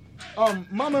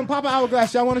 Mama and Papa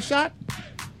Hourglass, y'all want a shot?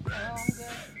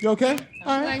 You okay?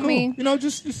 All right, Like cool. me.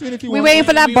 Just seeing if you We want. waiting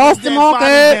for that Boston Bottle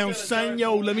market. down, son.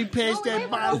 Yo, let me pass that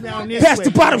bottle down this Pass way.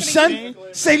 the bottom, son.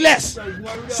 Say less.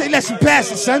 Say less and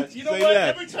pass it, son. You know what?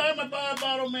 Every time I buy a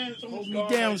bottle, man, it's almost hold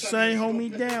me down, son. Hold me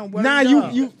down. Word Nah,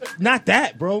 up. you not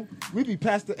that, bro. We be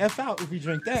past the F out if we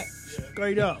drink that.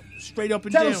 Straight up. Straight up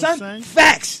and Tell down, him, son. son.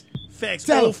 Facts. Facts.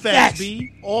 Tell All him, facts, facts.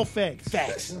 B. All facts.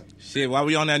 Facts. Shit, while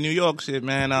we on that New York shit,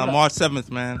 man, March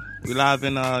 7th, man. We live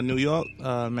in New York,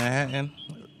 Manhattan.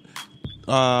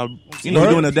 We're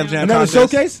doing a Def Jam Another contest.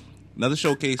 showcase? Another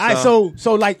showcase. All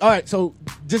right, so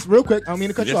just real quick, I don't mean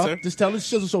to cut you Yes, off. sir. Just tell the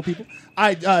Shizzle Show people. All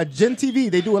right, Gen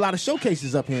TV, they do a lot of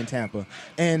showcases up here in Tampa.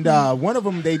 And one of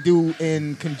them they do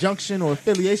in conjunction or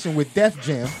affiliation with Def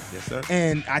Jam. Yes, sir.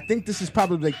 And I think this is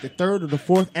probably like the 3rd or the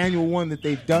 4th annual one that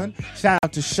they've done. Shout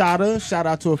out to Shada. Shout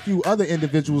out to a few other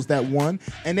individuals that won.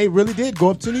 And they really did go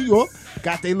up to New York,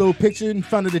 got their little picture in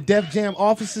front of the Def Jam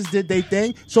offices, did their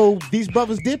thing. So these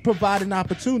brothers did provide an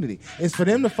opportunity. It's for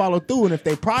them to follow through, and if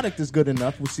their product is good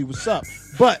enough, we'll see what's up.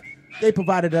 But they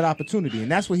provided that opportunity, and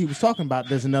that's what he was talking about.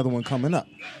 There's another one coming up.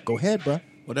 Go ahead, bro.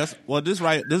 This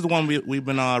is the one we've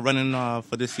been running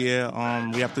for this year.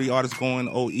 We have 3 artists going: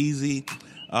 Easy,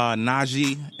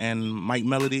 Najee, and Mike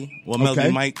Melody. Well, Melody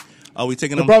Okay. Mike. We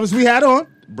taking The them brothers we had on.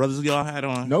 brothers y'all had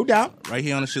on, No doubt. right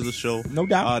here on the Shizzle Show. No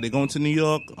doubt. They're going to New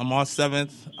York on March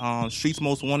 7th. Streets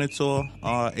Most Wanted tour,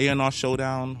 A&R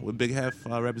Showdown with Big Hef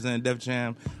representing Def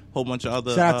Jam. Whole bunch of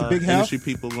other Shout out to Big Hef. industry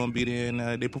people gonna be there,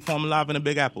 and they perform live in the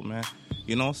Big Apple, man.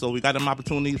 So we got them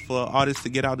opportunities for artists to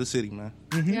get out of the city, man.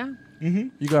 Yeah.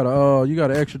 You got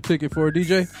an extra ticket for a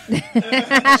DJ?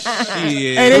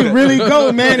 Shit. Hey, they really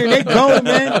go, man, and they go,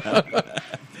 man.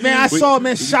 Man, I saw,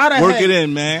 man, Shada Work had- it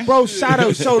in, man. Bro,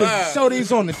 Shada showed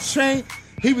he's on the train.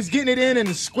 He was getting it in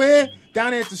the square,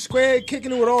 down there at the square,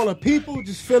 kicking it with all the people,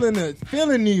 just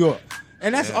feeling New York.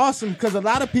 And that's awesome because a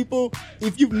lot of people,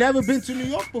 if you've never been to New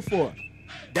York before,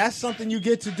 that's something you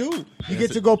get to do. You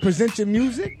get to go present your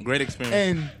music. Great experience.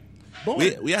 And boom.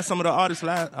 We had some of the artists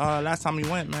last time we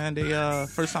went, man. They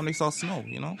first time they saw snow,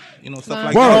 stuff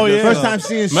like Whoa, that. Oh, yeah. First time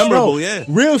seeing memorable, snow. yeah.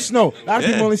 Real snow. A lot of Yeah.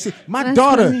 people only see. My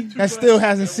daughter that still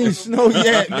hasn't seen snow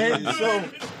yet, man. So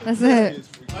That's it.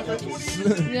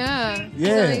 Yeah.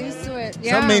 Yeah. So used to it.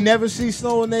 Yeah. some may never see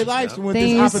snow in their lives with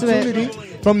They this used to it.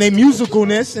 opportunity from their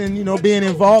musicalness and being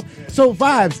involved. So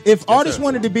vibes, if artists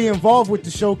wanted to be involved with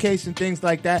the showcase and things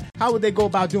like that, how would they go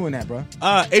about doing that, bro?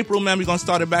 April, man, we're gonna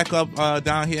start it back up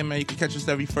down here, man. You can catch us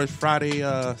every first Friday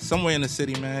somewhere in the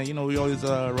city, man. We always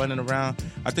running around.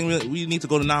 I think we need to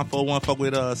go to 941, fuck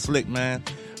with Slick, man.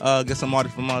 Get some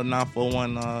artists from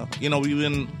 941.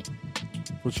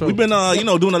 We've been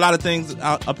doing a lot of things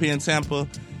up here in Tampa,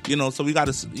 so we got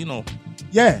to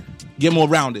Yeah. get more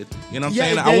rounded. You know what I'm Yeah,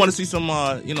 saying? they- I want to see some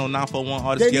 941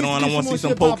 artists There get needs on. to I be want to some see some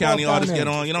more Polk shit County pop up artists down get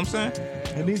there. on. You know what I'm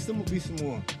saying? There needs to be some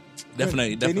more.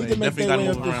 Definitely, They need to make definitely their got way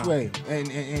to up move this around. way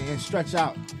and stretch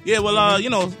out. Yeah,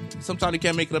 well, sometimes they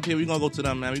can't make it up here. We're going to go to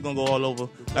them, man. We're going to go all over.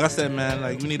 Like I said, man,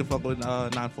 we need to fuck with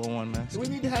 941, man. We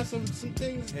need to have some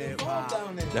things involved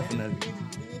down there. Definitely.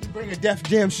 We need to bring a Def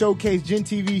Jam showcase, Gen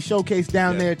TV showcase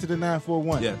down there to the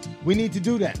 941. Yes. We need to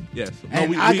do that. Yes.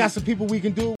 And I got some people we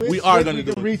can do it with. We are Sick, gonna we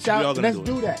do can it. reach We out. are gonna Let's do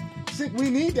do that. Sick, we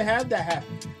need to have that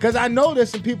happen. Because I know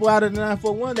there's some people out of the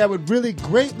 941 that would really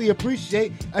greatly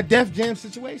appreciate a Def Jam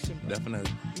situation. Bro.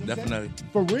 Definitely.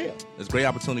 For real. It's a great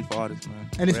opportunity for artists, man.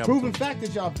 And it's Great proven fact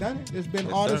that y'all have done it. There's been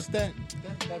Yes, artists sir. that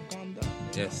have gone down.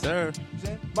 Yes, sir.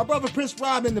 My brother Prince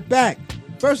Rob in the back.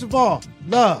 First of all,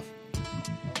 love.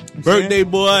 Birthday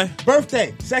boy.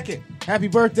 Birthday. Second. Happy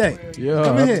birthday. Yeah,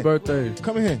 Come in happy here. birthday.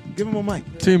 Come in here. Give him a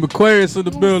mic. Team Aquarius in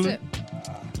the building.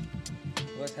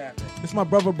 What's happening? It's my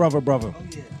brother. Oh, yeah. You know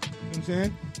what I'm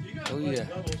saying? Oh, yeah.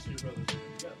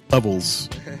 Levels.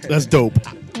 That's dope.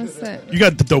 That's it. You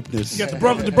got the dopeness. You got the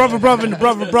brother, and the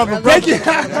brother. Thank you.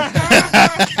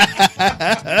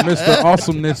 Mr.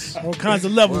 Awesomeness. All kinds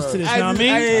of levels to this, you know what I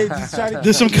mean?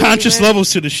 There's some conscious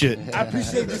levels to the shit. I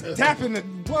appreciate just tapping the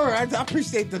word. I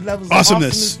appreciate the levels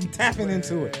Awesomeness. of awesomeness and tapping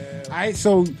into it. All right,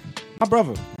 so my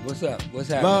brother. What's up? What's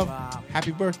happening? Love,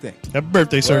 happy birthday. Happy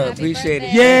birthday, sir. Well, appreciate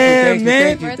it. Yeah, Thank you,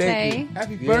 man. Thank you.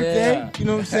 Happy birthday. You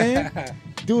know what I'm saying?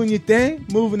 Doing your thing,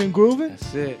 moving and grooving.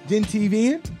 That's it. Gen TV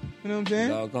in. You know what I'm saying?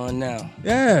 Doggone now.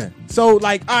 Yeah. So,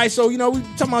 like, all right, so, you know, we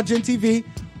talking about Gen TV.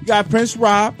 You got Prince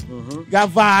Rob. You got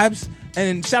Vibes.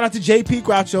 And shout out to JP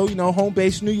Groucho, you know, home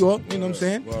base New York. You know what I'm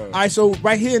saying? Word. All right, so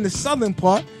right here in the southern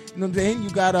part, you know what I'm saying? You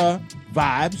got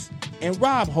Vibes and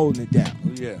Rob holding it down.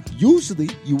 Oh, yeah. Usually,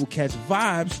 you will catch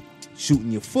Vibes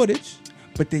shooting your footage,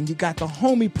 but then you got the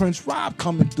homie Prince Rob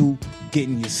coming through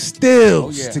getting your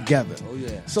stills together. Oh,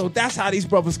 yeah. So that's how these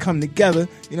brothers come together,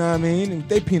 you know what I mean? And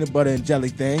they peanut butter and jelly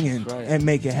thing and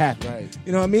make it happen. Right.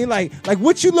 You know what I mean? Like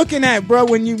what you looking at, bro,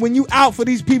 when you out for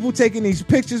these people taking these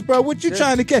pictures, bro, what you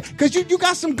trying to get? Because you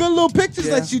got some good little pictures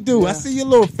that you do. I see your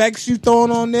little effects you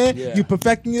throwing on there. Yeah. You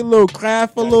perfecting your little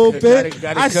craft a little bit.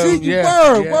 gotta I see come, you,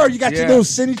 yeah, word. You got your little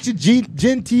signature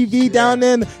Gen TV down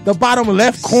there in the bottom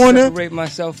left corner. Separate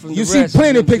myself from You the see rest,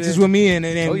 plenty you of know what I'm pictures saying? with me and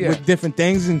with different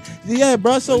things. And yeah,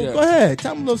 bro, so go ahead.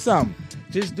 Tell me a little something.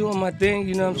 Just doing my thing,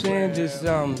 you know what I'm saying? Just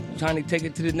trying to take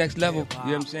it to the next level, you know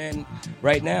what I'm saying?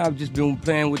 Right now, I've just been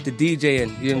playing with the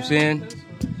DJing, you know what I'm saying?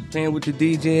 Playing with the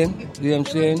DJing, you know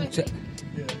what I'm saying?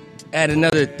 Add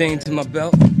another thing to my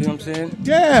belt, you know what I'm saying?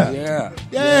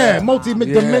 Yeah.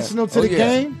 Multi-dimensional to the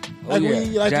game. Like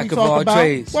Jack we of talk all about.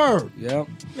 trades. Word. Yep.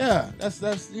 Yeah,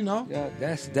 that's you know. Yeah,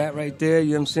 that's that right there,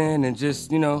 you know what I'm saying? And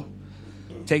just, you know,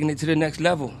 taking it to the next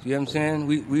level, you know what I'm saying?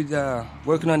 We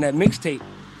working on that mixtape.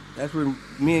 That's where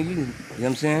me and you know what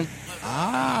I'm saying?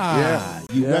 Yeah.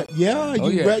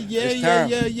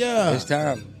 It's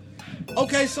time.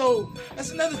 Okay, so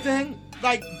that's another thing.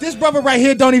 Like this brother right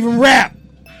here don't even rap.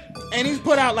 And he's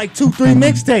put out like 2-3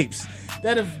 mixtapes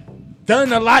that have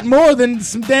done a lot more than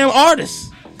some damn artists.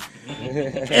 Straight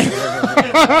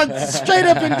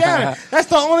up and down. That's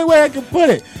the only way I can put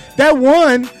it. That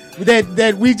one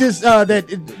that we just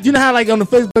you know how like on the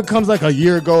Facebook comes like a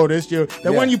year ago this year.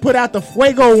 That one you put out, the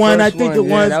Fuego one, First I think one, it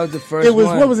was. that was the first It was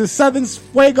one. what was it? Southern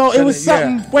Fuego. It was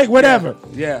something Fuego, whatever.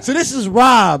 Yeah. So this is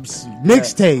Rob's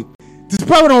mixtape. This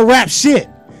brother don't rap shit.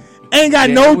 Ain't got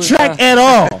no track at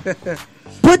all.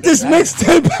 Put this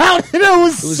mixtape out, and it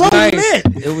was so nice. lit.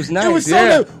 It was nice. It was so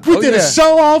lit. We did a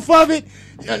show off of it.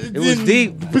 It was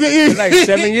deep. It was like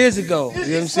 7 years ago. You know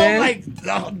what I'm saying? Like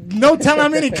no telling how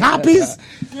many copies.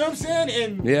 You know what I'm saying?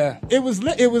 And it was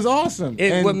lit. It was awesome.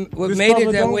 What made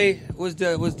it that way was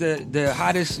the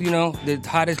hottest, you know, the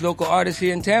hottest local artist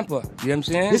here in Tampa. You know what I'm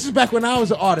saying? This is back when I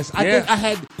was an artist. I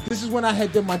think this is when I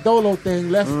had did my Dolo thing,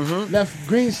 left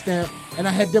Green Stamp, and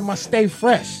I had did my Stay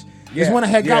Fresh. This is when I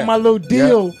had got my little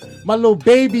deal, my little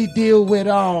baby deal with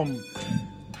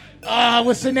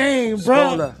what's her name,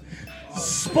 bro?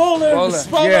 Spoiler. What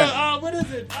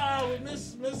is it?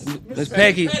 Miss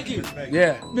Peggy.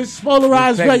 Yeah. Miss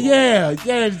Spolarized, right? Yeah.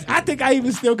 I think I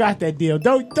even still got that deal.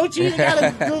 Don't you even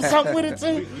gotta do something with it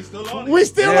too? We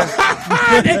still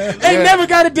ain't never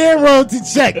got a damn royalty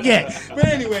check yet. But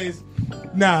anyways,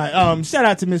 shout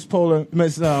out to Miss Peggy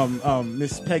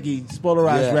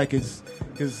Spolarized Records.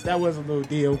 Because that was a little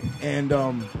deal. And,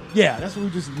 that's what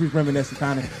we just reminiscing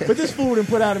kind of. But this fool done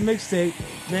put out a mixtape,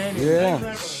 man.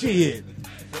 Shit.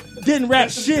 Didn't rap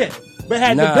shit. But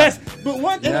had the best. But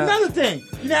another thing.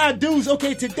 You know how dudes,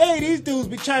 today these dudes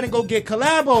be trying to go get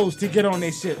collabos to get on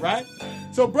their shit, right?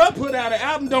 So bruh put out an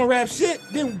album, don't rap shit,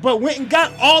 but went and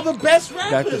got all the best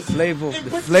rappers. Got the flavor.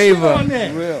 And put the shit on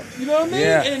there. Real. You know what I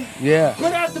mean? Yeah. And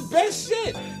put out the best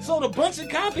shit. Sold a bunch of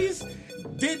copies.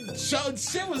 Did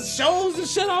shows and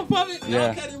shit off of it.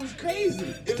 Yeah. It was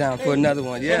crazy. It's time for another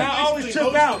one. Yeah. And I always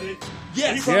trip out.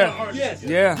 Yes.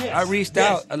 I reached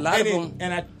out. A lot of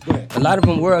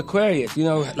them were Aquarius. You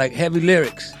know, like Heavy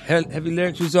Lyrics. Heavy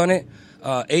Lyrics was on it.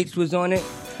 H was on it.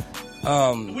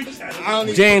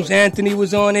 James Anthony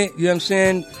was on it. You know what I'm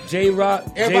saying? J-Rock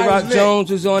Jones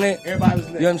was on it. Everybody was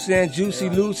lit. You know what I'm saying? Juicy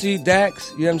Lucy,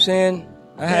 Dax. You know what I'm saying?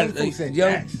 I had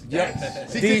young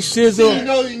D Shizzle.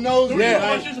 He knows me, Yeah.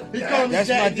 right? He called me That's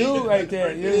Jack. my dude right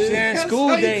there. You know what I'm saying?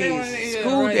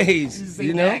 School days.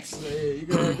 You know?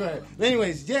 Go ahead. But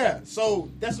anyways, yeah.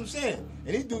 So that's what I'm saying.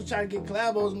 And these dudes trying to get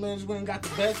collabos, man. Just went and got the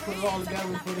best, put it all together,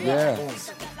 and put it out. Boom.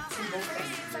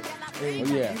 Oh,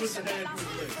 yeah.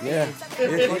 Yeah.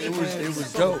 It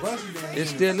was dope. It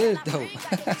still is dope.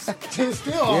 It's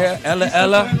still yeah.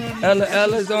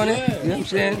 Ella's on it. You know what I'm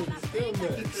saying?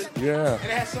 Yeah. And it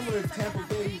had some of the Tampa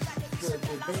Bay, the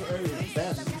Bay Area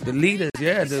best. The leaders,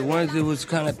 yeah, the ones that was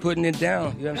kind of putting it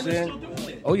down. You know what I'm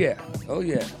saying? Oh yeah.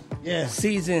 Yeah.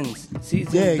 Seasoned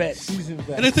vets.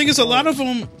 And the thing is, a lot of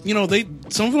them,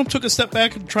 some of them took a step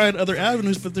back and tried other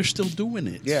avenues, but they're still doing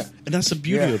it. Yeah. And that's the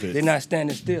beauty of it. They're not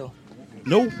standing still.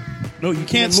 No, you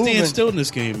can't stand still in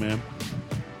this game, man.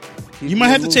 You might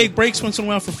have to take breaks once in a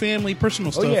while for family,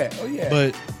 personal stuff. Oh yeah.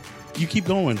 But you keep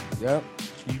going. Yep.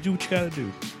 You do what you gotta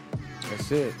do.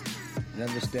 That's it.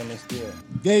 Never standing still.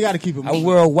 Yeah, you gotta keep it moving. I'm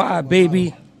worldwide,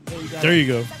 baby. There you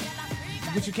go.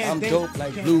 But you can't I'm dope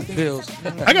like blue pills.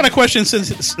 I got a question since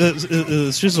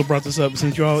Shizzle brought this up.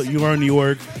 Since you are in New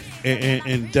York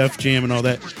and Def Jam and all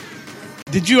that,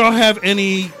 did you all have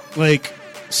any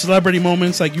celebrity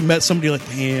moments? Like you met somebody like,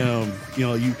 damn,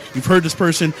 you've heard this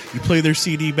person, you play their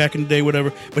CD back in the day,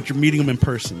 whatever, but you're meeting them in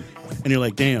person, and you're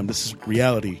like, damn, this is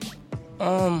reality.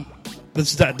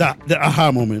 That's that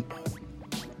aha moment.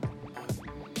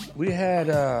 We had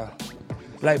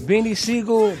like Beanie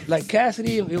Siegel, like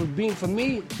Cassidy. It was for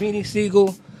me, Beanie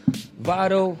Siegel,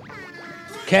 Vado,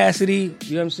 Cassidy.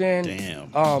 You know what I'm saying?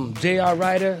 Damn. J.R.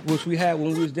 Ryder, which we had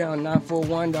when we was down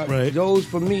 941. Right. Those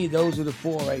for me, those are the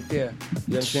four right there. You know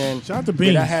what I'm saying? Shout out to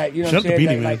Beanie. I had, you know Shout what out I'm to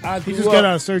saying? Beanie, Like I He grew just got up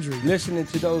out of surgery. listening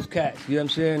to those cats. You know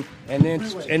what I'm saying?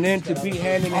 And then to be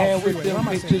hand in hand with them,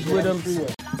 pictures with them,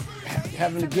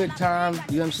 having a good time.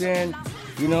 You know what I'm saying?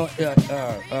 Young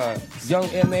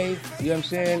MA. You know what I'm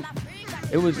saying?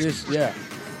 It was just yeah.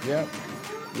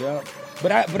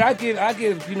 But I give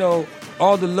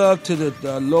all the love to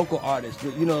the local artists.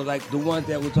 Like the ones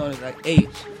that was on it, like H,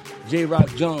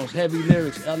 J-Rock Jones, Heavy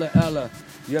Lyrics, Ella.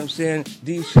 You know what I'm saying?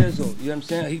 D Shizzle. You know what I'm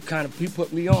saying? He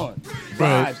put me on.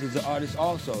 Right. Vibes is an artist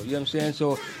also. You know what I'm saying?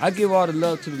 So I give all the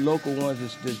love to the local ones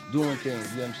that's doing things.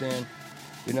 You know what I'm saying?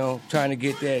 Trying to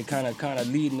get there, kind of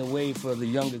leading the way for the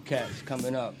younger cats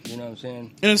coming up. You know what I'm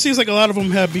saying? And it seems like a lot of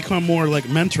them have become more like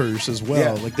mentors as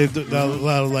well. Yeah. Like they've done a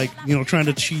lot of trying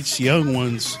to teach young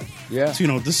ones. Yeah.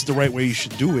 So, this is the right way you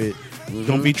should do it.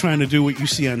 Don't be trying to do what you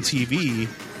see on TV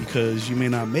because you may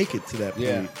not make it to that point.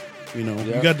 Yeah. You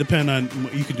got to depend on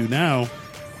what you can do now,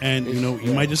 and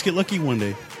you might just get lucky one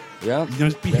day. Yeah. You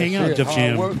just be hanging out, Def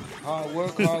Jam. Hard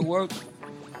work,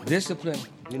 discipline.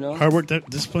 Hard work,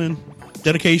 discipline,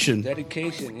 dedication.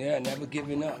 Yeah, never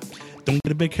giving up. Don't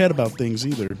get a big head about things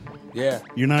either. Yeah.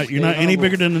 You're not any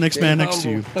bigger than the next man next to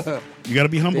you. You got to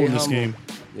be humble in this game.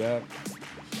 Yeah.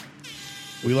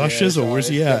 We lost Shizzle. Where's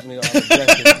he at?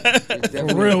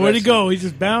 For real, where'd he go? He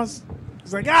just bounced?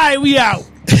 He's like, all right, we out.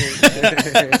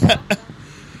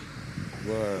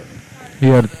 Word. He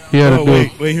had to do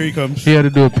wait, here he comes. He had to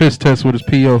do a piss test with his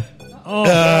PO. Oh.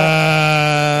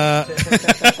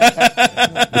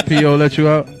 The PO let you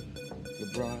out?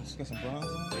 The bronze. Got some bronze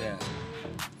on?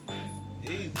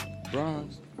 Yeah.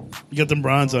 Bronze. You got them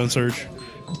bronze on, Serge.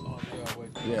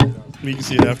 Yeah. You can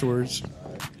see it afterwards.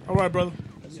 All right, brother.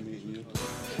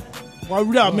 Why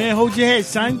we out, man? Hold your head,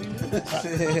 son.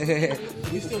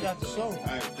 We still got the show.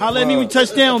 Holla at me when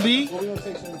touchdown, B. We're going to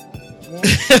take some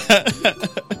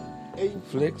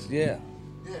Flicks, yeah.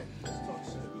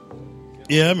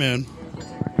 Yeah, man.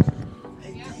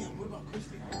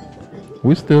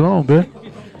 We still on, man.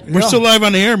 We're still live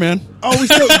on the air, man. Oh, we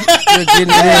still.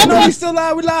 I know we still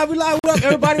live. We live. What up,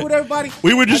 everybody? What everybody?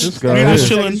 We were just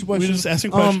chilling. We were just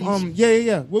asking questions.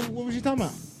 Yeah. What was you talking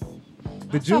about?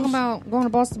 The juice. Talking about going to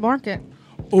Boston Market.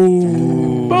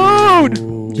 Ooh, food.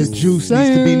 The juice needs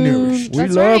to be nourished.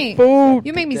 That's right. Food.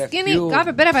 You make me skinny. Fuel. God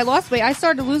forbid if I lost weight. I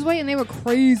started to lose weight and they were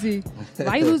crazy. Why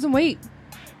are you losing weight?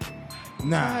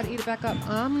 Nah. I gotta eat it back up.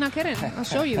 I'm not kidding. I'll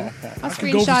show you. I'll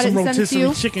screenshot it and send it to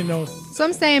you. Chicken, though. So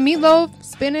I'm saying meatloaf,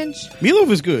 spinach.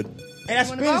 Meatloaf is good.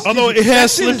 Spinach, although it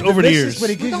has slipped over the years. But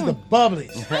it gives you the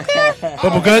bubblies.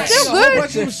 Bubble guts. Still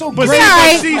good. It was so But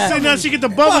great. see, now she get the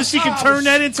bubbles. She can turn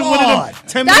that into one of them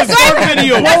 10-minute That's fart right.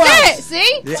 videos. That's it.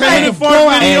 See? 10-minute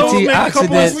fart videos. Make a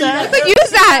couple of You could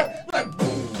use that.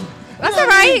 That's all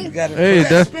right. Hey,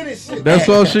 that's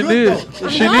all she did.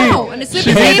 She and it's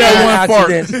need that one fart.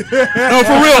 No,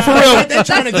 for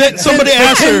real. Somebody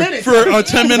asked her for a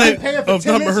 10-minute of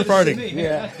her farting.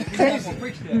 Yeah,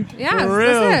 For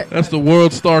real. That's the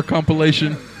World Star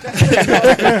compilation.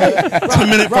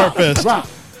 10-minute fart fest. Rock.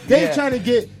 They trying to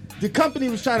get the company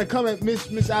was trying to come at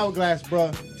Miss Hourglass,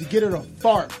 bruh, to get her to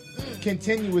fart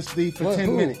continuously for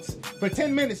 10 minutes. For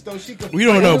 10 minutes, though, she could. We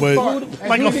don't know, but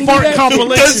like a fart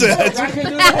compilation.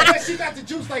 She got the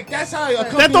juice. Like that's how a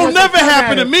company that don't never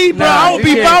happen to me, bro. I don't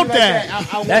be about that.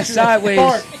 That's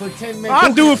sideways. For 10 minutes.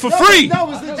 I'll do it for free. They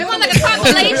want like a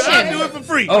compilation. I'll do it for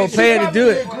free. Oh, pay her to do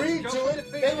it. Agreed to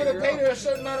it. They would have paid her a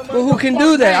certain amount of money. Well, who can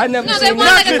do that? I never No, seen they want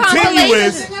that. like a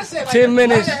Continuous. compilation. 10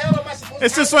 minutes.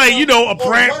 It's just like, you know, a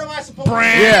brand.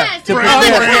 Yeah.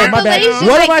 My bad.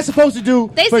 What am I supposed to do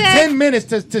They for said- 10 minutes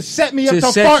to set me up To to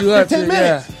set fart you for up 10 to-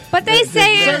 minutes? But they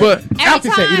say But every Alfie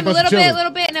said, eat a time, bunch of little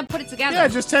children. bit, and then put it together. Yeah,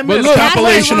 just 10 But minutes. look,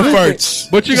 Compilation of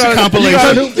farts. But you It's a got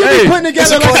compilation. You be putting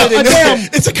together like a damn.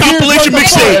 It's a compilation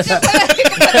mixtape.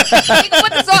 You can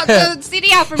put the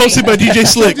CD out for me. Hosted by DJ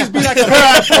Slick. Just be like a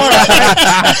fart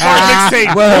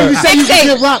mixtape. You say you can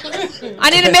get rock, I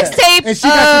need a mixtape. and she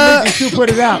got the mix, and she'll put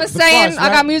it out. I'm just The saying, farts, I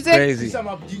got right? music. Crazy.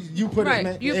 You put Right, it,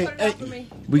 man. you Hey, put it out for me.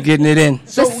 We getting it in.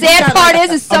 so The we sad got part like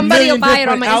is a somebody will million buy it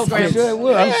on my different Instagram. I'm sure it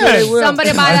will. I'm sure they will.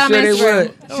 Somebody buy it I'm on sure my they Instagram.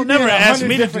 would. Don't never ask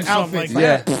me to do something like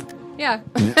that. Yeah.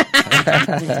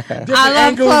 Different I love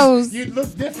angles. clothes. You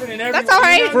look different in every. That's all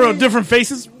right. For real, different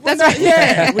faces. That's right.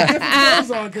 Yeah, with different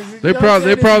clothes on. 'Cause, you They know what I'm probably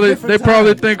saying, it's different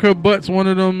times. think her butt's one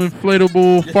of them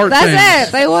inflatable fart things. That's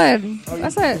it. They would.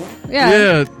 That's it. Yeah.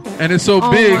 Yeah, and it's so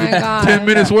Oh big, my God. 10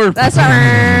 minutes worth. That's all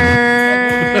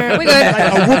right. We good.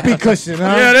 Like a whoopee cushion, huh?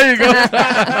 Yeah, there you go.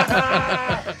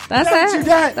 That's What it. you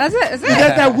got? That's it. That's You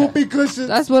got it. that whoopee cushion?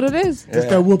 That's what it is. That's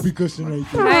that whoopee cushion right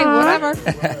there. Hey, whatever.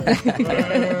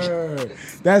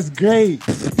 That's great.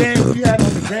 Damn, you had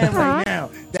on the gram right now.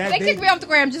 They kicked me off the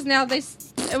gram just now.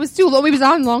 It was too low. We was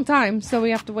on a long time, so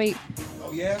we have to wait.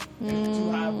 Oh yeah.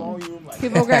 Too high volume. Like.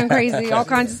 People were going crazy. All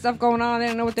kinds of stuff going on. They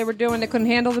didn't know what they were doing. They couldn't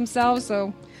handle themselves,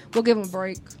 so we'll give them a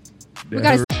break. We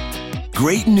got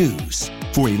Great news.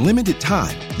 For a limited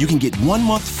time, you can get 1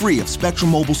 month free of Spectrum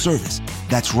Mobile service.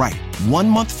 That's right, 1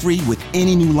 month free with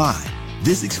any new line.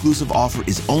 This exclusive offer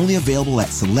is only available at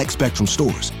select Spectrum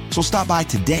stores. So stop by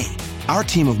today. Our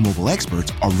team of mobile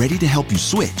experts are ready to help you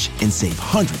switch and save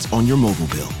hundreds on your mobile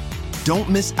bill. Don't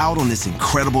miss out on this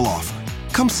incredible offer.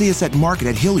 Come see us at Market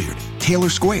at Hilliard, Taylor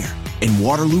Square, and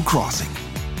Waterloo Crossing.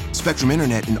 Spectrum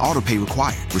Internet and autopay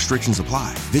required. Restrictions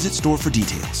apply. Visit store for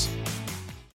details.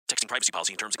 Texting privacy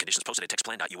policy and terms and conditions posted at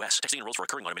textplan.us. Texting enrolls for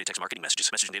recurring automated text marketing messages.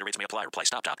 Message and data rates may apply. Reply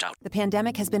stop, opt out. The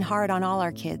pandemic has been hard on all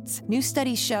our kids. New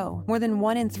studies show more than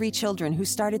 1 in 3 children who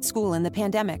started school in the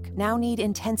pandemic now need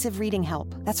intensive reading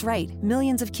help. That's right.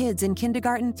 Millions of kids in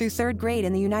kindergarten through 3rd grade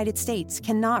in the United States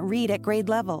cannot read at grade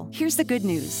level. Here's the good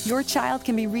news. Your child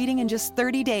can be reading in just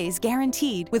 30 days,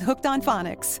 guaranteed, with Hooked on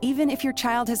Phonics. Even if your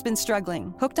child has been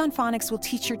struggling, Hooked on Phonics will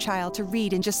teach your child to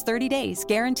read in just 30 days,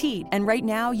 guaranteed. And right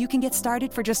now, you can get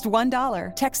started for just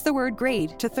 $1. Text the word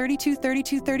GRADE to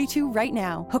 323232 right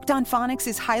now. Hooked on Phonics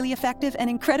is highly effective and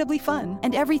incredibly fun,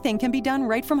 and everything can be done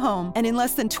right from home and in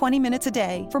less than 20 minutes a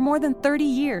day for more than 30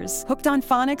 years. Hooked on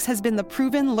Phonics has been the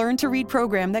proven learn-to-read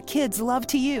program that kids love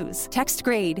to use. Text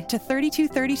GRADE to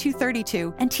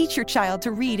 323232 and teach your child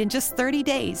to read in just 30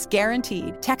 days,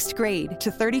 guaranteed. Text GRADE to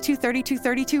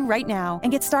 323232 right now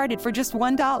and get started for just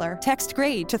 $1. Text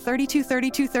GRADE to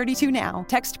 323232 now.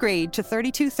 Text GRADE to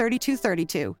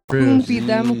 323232. Feed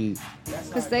them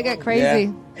because they get crazy.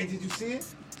 Yeah. Hey, did you see it?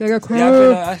 They got crazy.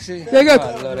 Yeah, I see. They got.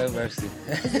 Oh, Lord have mercy.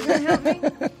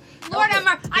 Lord,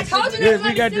 I told you Yeah, not we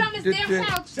to got sit on this damn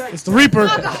couch. It's the Reaper. Oh,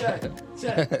 God.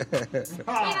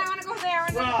 I want to go there.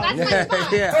 That's my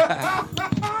spot. Yeah.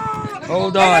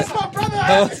 Hold on. That's my brother.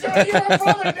 You're my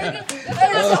brother, nigga.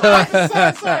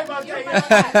 Sorry about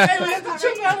that. Hey, we have to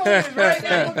trim that on this,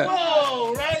 right?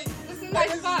 Whoa, right? This is my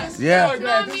spot. Yeah.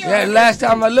 Yeah, last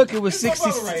time I looked, it was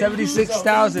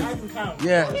 76,000.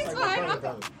 Yeah. It's fine.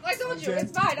 I told you,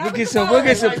 it's fine. We'll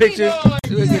get some pictures.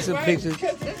 We'll get some pictures.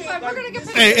 It's fine. We're gonna get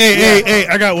pictures. Hey,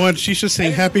 I got one. She should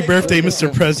sing Happy Birthday,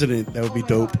 Mr. President. That would be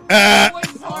dope.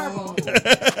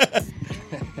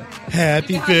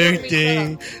 Happy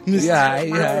birthday, Mr. Yeah.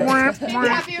 Maybe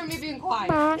happier me being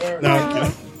quiet. No, I'm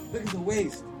kidding. Look at the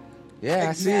waist. Yeah,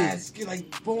 I see. Mask,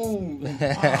 like boom. Oh,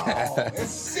 it's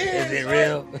serious. Is it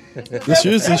real? This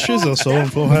is Shizzle, so on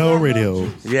Full Ohio Radio.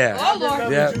 Yeah. Oh,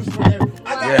 Lord. Yeah.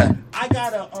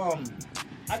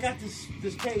 I got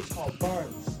this page called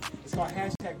Buns. It's called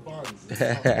 #Buns.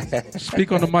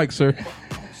 Speak on the mic, sir.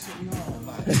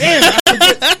 Damn, I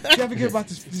forget about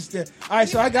this. All right,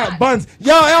 so I got buns.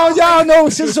 Y'all know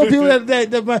Shizzle people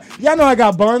that y'all know I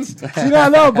got buns. So you know I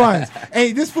love buns.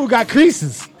 And this fool got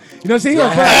creases. You know what I'm saying? He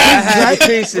gonna put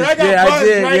creases, right? So I got buns,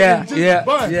 did. Right?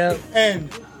 Buns. And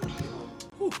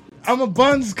I'm a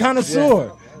buns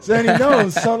connoisseur. So then he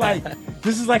knows. So like,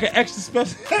 this is like an extra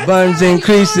special. Buns and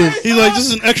creases. He's like, this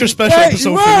is an extra special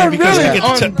episode for me because I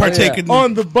get to partake in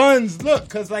on the buns. Look,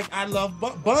 because like I love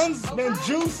buns. Man,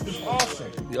 juice is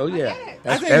awesome. Oh yeah,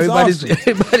 that's everybody's.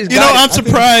 Everybody's you know, I'm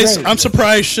surprised. I'm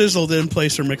surprised Shizzle didn't play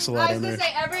Sir Mix-a-Lot I on was there. gonna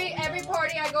say every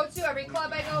party I go to, every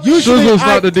club I go to. Usually, Shizzle's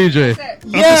not the DJ.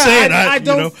 I'm just saying.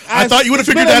 I thought you would have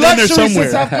figured that in there somewhere.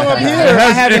 Since I've come up here,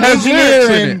 I have an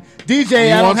engineer and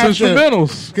DJ. I don't have to.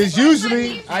 Instrumentals. Because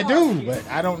usually I do, but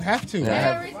I don't have to.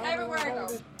 Everywhere I go.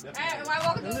 Am I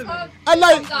walking to the club? I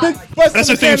like big bust. That's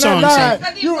her theme song.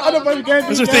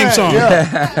 That's her theme song.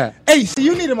 Yeah. Hey, so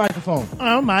you need a microphone.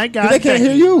 Oh my God. They can't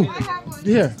hear you.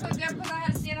 Yeah.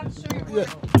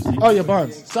 Oh, your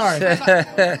buns. Sorry.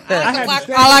 I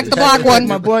like the black one.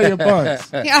 My boy, your buns.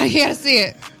 Yeah, you gotta see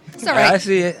it. It's all right. I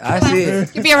see it.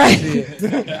 You'll be all right. It's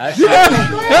getting a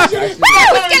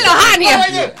little hot in here.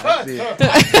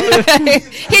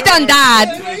 He done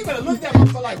died. You better look at him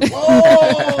for like,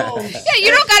 whoa. Yeah,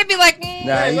 you don't gotta be like,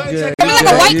 Nah, you good. I'm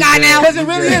like a white guy now. Because it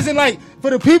really isn't like, for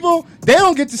the people, they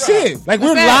don't get to see it. Like,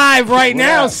 we're live right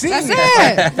now seeing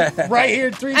it. Right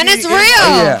here, 3D. And it's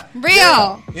real.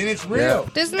 Real. And it's real.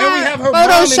 There's And we have her mom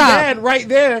and dad right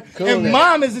there. And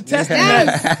mom is attesting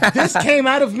that this came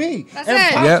out of me. That's and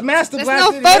it. Pop's master There's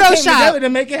blasted no it. They came Photoshop. together to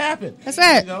make it happen. That's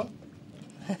it. You know?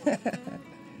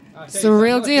 It's the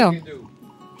real deal.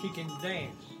 She can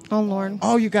dance. Oh, Lord.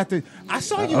 Oh, you got the... I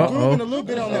saw you grooving a little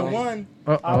bit on that one.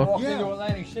 I walked into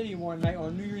Atlantic City one night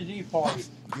on New Year's Eve party.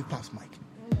 You Pop's mic.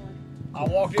 I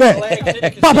walked Go into ahead. Atlantic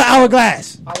City Papa Casino.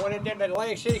 Hourglass. I went into the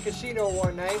Atlantic City Casino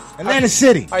one night. Atlantic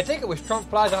City. I think it was Trump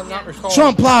Plaza. I'm not recalling.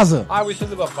 Trump Plaza. I used to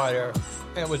live up by there,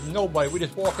 and it was nobody. We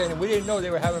just walked in, and we didn't know they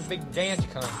were having a big dance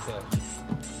contest.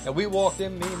 And we walked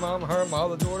in, me, mom, her, my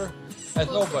other daughter, as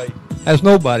nobody. As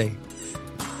nobody.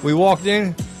 We walked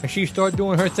in, and she started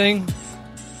doing her thing.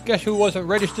 Guess who wasn't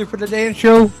registered for the dance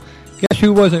show? Guess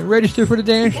who wasn't registered for the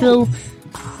dance show?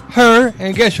 Her.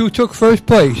 And guess who took first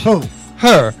place? Who?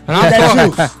 Her. And I'm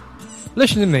talking.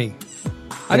 Listen to me.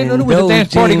 I didn't know there was a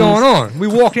dance party going on. We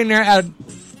walked in there, had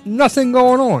nothing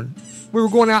going on. We were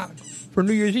going out for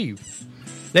New Year's Eve.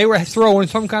 They were throwing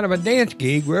some kind of a dance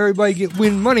gig where everybody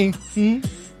win money to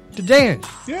dance.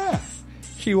 Yeah.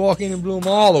 She walked in and blew them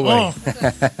all away. Hey,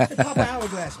 Papa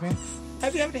Hourglass, man.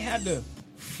 Have you ever had to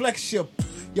flex your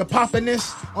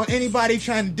poppiness on anybody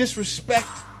trying to disrespect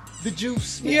the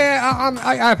juice? Man? Yeah,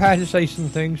 I've had to say some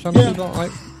things. Some people don't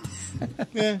like.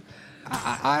 Yeah.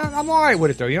 I'm all right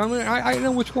with it, though. You know what I mean? I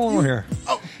know what's going on here.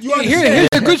 Oh, you understand? Here's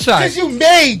the good side. Because you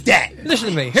made that. Listen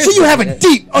to me. So you have a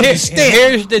deep understanding.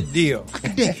 Here's the deal. I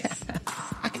can dig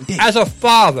it. As a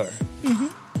father,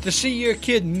 to see your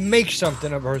kid make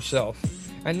something of herself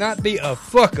and not be a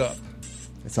fuck up.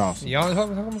 It's awesome. You know what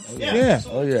I'm talking about? Yeah.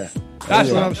 Oh yeah. That's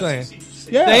what I'm saying.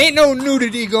 Yeah. There ain't no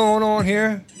nudity going on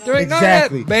here. There ain't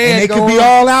Exactly. none of that bad And they going could be on.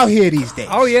 all out here these days.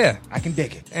 Oh yeah. I can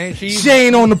dig it. And she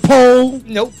ain't on the pole.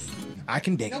 Nope. I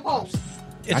can dig it.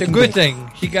 It's a good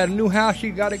thing. She got a new house.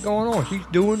 She got it going on. She's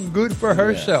doing good for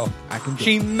herself. I can dig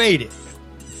She made it.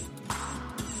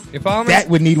 If I'm That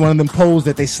would need one of them poles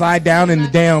that they slide down in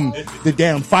the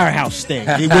damn firehouse thing.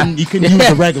 They wouldn't. You couldn't use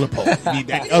a regular pole. You need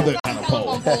that other kind of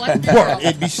pole. Work.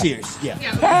 It'd be serious. Yeah.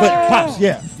 But pops.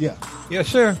 Yeah. Yes,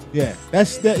 sir. Yeah. That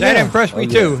That impressed me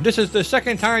too. This is the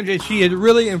second time that she has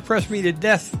really impressed me to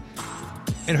death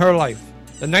in her life.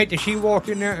 The night that she walked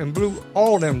in there and blew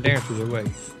all them dancers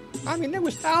away. I mean, there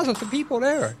was thousands of people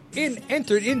there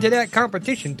entered into that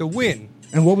competition to win.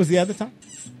 And what was the other time?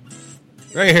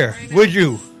 Right here. Would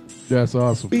you? That's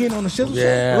awesome. Being on the Shizzle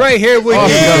Yeah. Right here with you.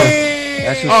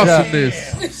 That's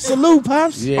Awesomeness. Salute,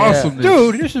 pops. Yeah. Awesomeness.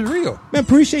 Dude, this is real. Man,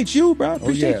 appreciate you, bro.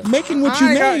 Appreciate making what you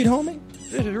made, homie.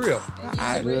 This is real.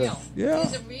 This is real. Yeah.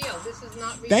 These are real. This is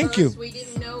not rehearsed. Thank you. We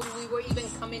didn't know we were even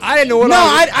coming. I didn't know what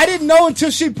I didn't know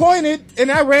until she pointed,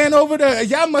 and I ran over to.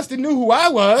 Y'all must have knew who I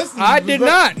was. I did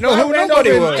not know I who ran nobody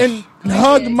over was. and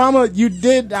hugged Mama. You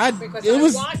did.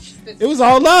 It was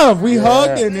all love. We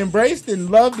hugged and embraced and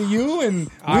loved you, and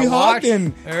I we watched. hugged,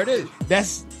 and There it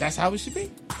is. that's how it should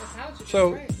be.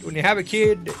 So when you have a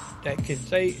kid that can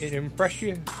say it impressed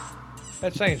you,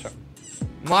 that's saying something.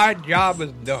 My job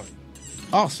is done.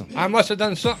 Awesome. I must have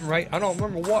done something right. I don't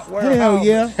remember what, where, Hell how,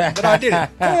 yeah. but I did it.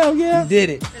 Hell yeah. You did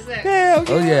it. Hell yeah.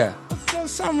 Oh yeah. Done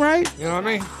something right. You know what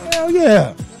I mean? Hell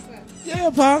yeah. Yeah,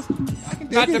 Pops. I can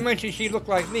Not to mention she looked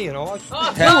like me and all. Let's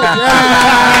have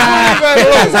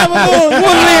a little.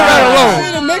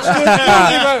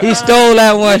 He stole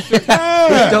that one. He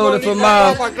stole it from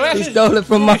mom. He stole it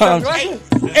from mom.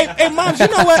 Hey, moms, you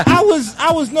know what?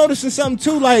 I was noticing something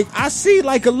too. Like I see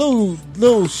like a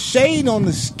little shade on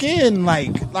the skin.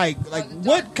 Like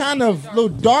what kind of little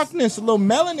darkness, a little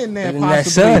melanin there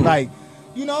possibly? Like,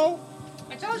 you know,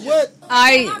 I told you. What?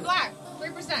 I'm not black.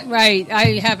 3%. Right.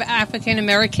 I have African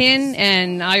American,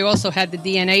 and I also had the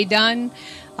DNA done.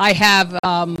 I have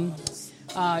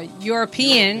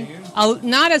European,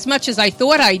 not as much as I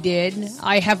thought I did.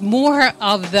 I have more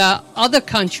of the other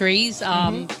countries,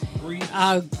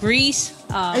 Greece.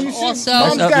 Also,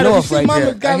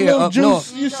 Mama got a little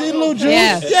juice. You see a little juice?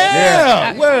 Yeah.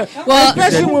 Yeah. Well,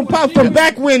 especially when pop from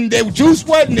back when the juice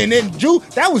wasn't, and then juice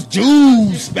that was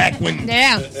juice back when.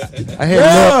 Yeah. I hear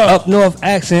up north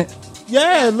accent.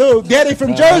 Yeah, little daddy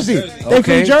from Jersey. They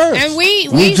from Jersey. And we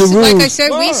like I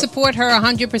said, we support her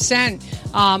 100%.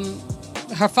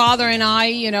 Her father and I,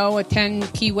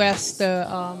 attend Key West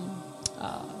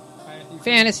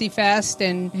Fantasy Fest,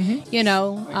 and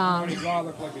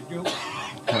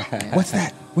What's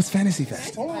that? What's Fantasy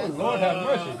Fest? Oh, Lord have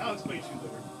mercy.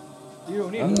 You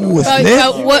don't need ain't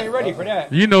ready for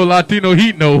that. Latino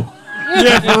heat know.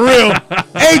 Yeah, for real.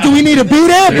 Hey, do we need to be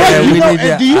there, bro?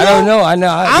 Yeah, Do you know? I don't know. I know.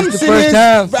 I'm it's the sitting first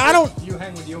there, time. but I don't. You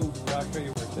hang with the old dude. I'll tell you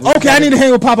what. Okay, I need to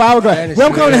hang with Papa Hourglass. Well,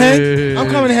 I'm coming to hang. I'm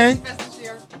coming to hang.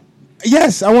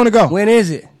 Yes, I want to go. When is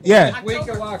it? Yeah. Last week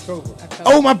of October.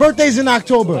 Oh, my birthday's in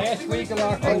October. Last week of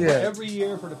October, every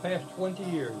year for the past 20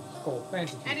 years. It's called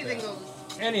Fantasy. Anything goes.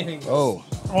 Anything goes.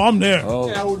 Oh, I'm there.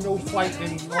 Oh. No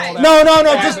fighting and all that.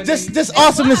 No. Just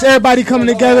awesomeness. Everybody coming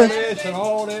together.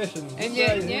 All this and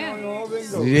yeah. all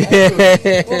this.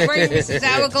 Yeah. We'll bring Mrs.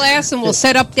 Hourglass, and we'll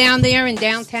set up down there in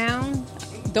downtown.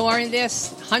 During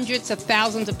this, hundreds of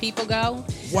thousands of people go.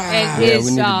 Wow. And Yeah, it's,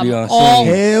 we need to be on all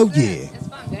scene. Hell yeah.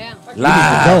 yeah.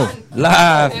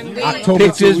 Live. October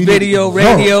Pictures, 2, video,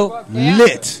 radio.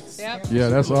 Lit. Yeah,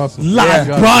 that's awesome. Live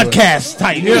Yeah. broadcast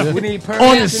type. Yeah. We need permits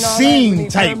On the and all that. We scene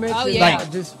need type. permits Oh, and yeah. all.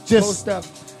 Just post up.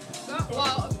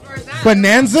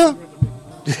 Bonanza?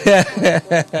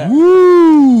 Woo!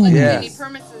 Woo. Like, Yeah. they need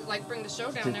permits to bring the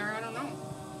show down there. I don't know.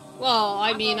 Well,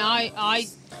 I mean, I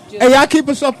just, Hey, y'all keep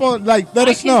us up on, let I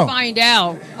us can know. find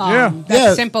out. Yeah.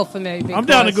 That's simple for me. I'm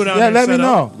down to go down there. Yeah, let me set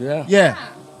up. know. Yeah.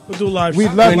 We'll do live. We'd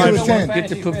show. love When to you attend. get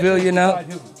the pavilion out.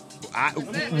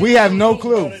 We have no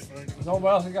clue. Nobody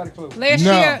else has got a clue. Last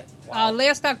No. year,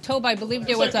 last October, I believe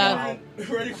there was a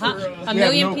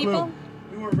million no people. clue.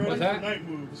 We weren't ready that? for night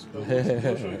moves.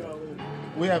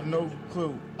 We have no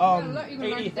clue.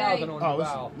 80,000 on the Oh,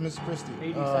 wow. it's Miss Christy.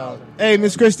 80,000. Hey,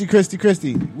 Miss Christy.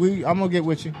 I'm gonna get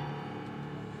with you.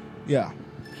 Yeah.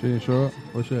 She didn't show up.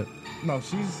 What's that? No,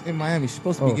 she's in Miami. She's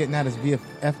supposed to be getting out as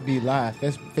FB Live,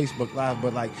 Facebook Live,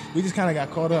 but we just kind of got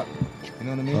caught up. You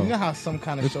know what I mean? Oh. You know how some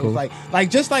kind of That's shows, cool. like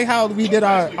just like how we did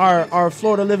our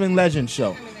Florida Living Legend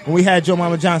show when we had Joe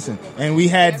Mama Johnson and we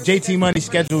had JT Money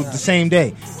scheduled the same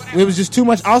day. It was just too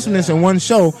much awesomeness in one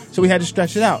show, so we had to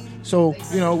stretch it out. So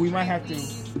we might have to,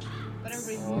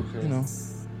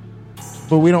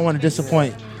 but we don't want to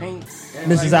disappoint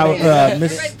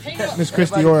Mrs. Miss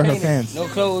Christy or her fans. No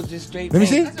clothes, just straight Let me paint.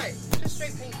 see. That's right. Just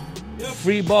straight paint.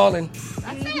 Free balling.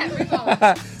 That's it. Free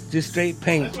balling. Just straight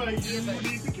paint.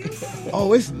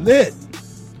 Oh, it's lit.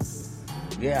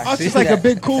 Yeah. Oh, it's just like a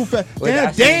big cool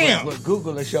damn. What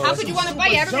Google will show How us. could you want to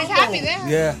fight? Everybody's happy there.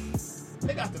 Yeah.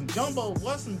 They got them jumbo.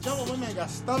 What's some jumbo? Women got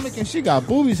stomach and she got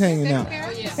boobies hanging out.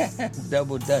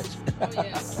 Double Dutch.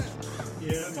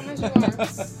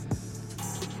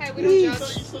 Hey, we don't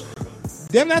judge.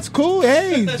 Damn, that's cool.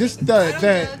 Hey, just the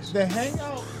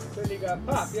hangout. So you got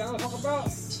pop. You know what I'm talking about?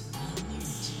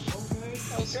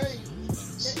 Okay.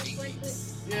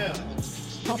 Yeah.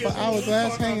 Papa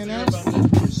Hourglass hanging out.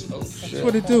 That's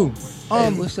what it do.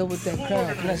 Hey, what's up with that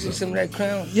crown? Can I see some of that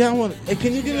crown? Yeah, I want. Hey,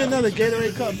 can you give me another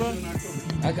Gatorade cup, bro?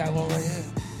 I got one right here.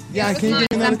 Yeah, can you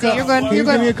give me another cup? You're good. Can you You're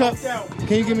give me a good. cup?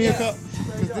 Can you give me a cup?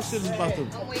 'Cause this shit is about to.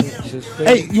 Just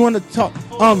Hey, you want to talk?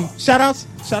 Shout outs.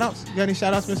 You got any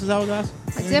shout outs, Mrs. Hourglass?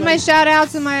 I did my shout out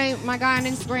to my guy on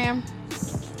Instagram.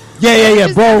 Yeah,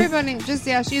 Just bro. everybody,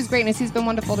 she's greatness. He's been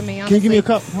wonderful to me. Can Honestly. you give me a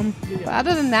cup? But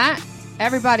other than that,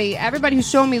 everybody who's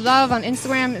showing me love on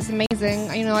Instagram is amazing.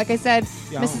 Like I said,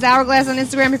 Yeah. Mrs. Hourglass on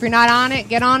Instagram. If you're not on it,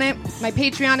 get on it. My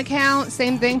Patreon account,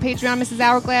 same thing. Patreon, Mrs.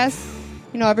 Hourglass.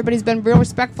 Everybody's been real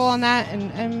respectful on that,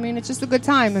 and I mean, it's just a good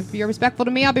time. If you're respectful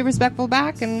to me, I'll be respectful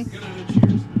back, and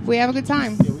we have a good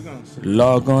time.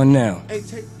 log on now. Hey,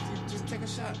 just take a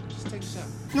shot. Just take a shot.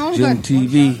 No, I'm Jim good.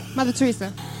 TV. Mother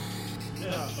Teresa.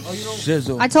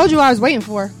 Shizzle. I told you what I was waiting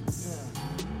for.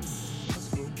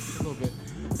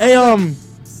 Hey,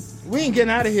 we ain't getting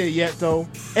out of here yet, though.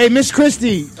 Hey, Miss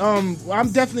Christy, I'm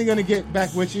definitely gonna get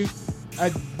back with you.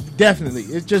 Definitely.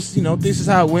 It's just, this is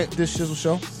how it went. This Shizzle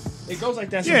show. It goes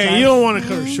like that. Yeah, sometimes. you don't want to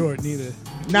cut her short, neither.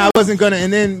 Nah, I wasn't gonna.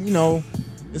 And then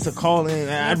it's a call in.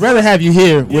 I'd rather have you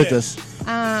here with us.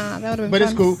 That would have been But fun.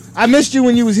 it's cool. I missed you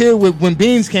when you was here when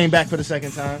Beans came back for the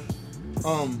second time.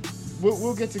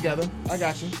 We'll get together. I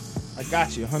got you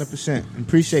 100%.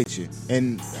 Appreciate you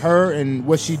and her and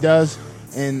what she does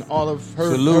and all of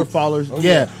her followers.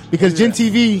 Because Gen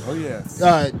TV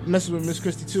messes with Miss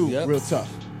Christy too, real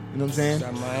tough. You know what I'm saying?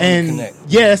 That's our Miami Connect.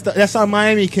 Yeah, that's our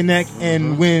Miami Connect.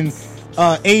 And when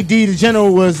AD the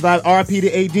General was like RP to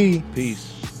AD, peace.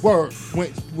 Word.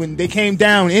 When they came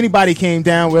down, anybody came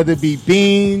down, whether it be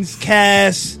Beans,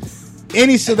 Cass,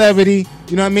 any celebrity,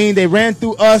 you know what I mean? They ran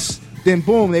through us, then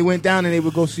boom, they went down and they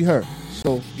would go see her.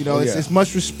 So, it's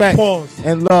much respect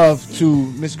and love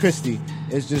to Miss Christy.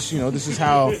 It's just, this is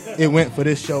how it went for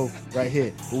this show right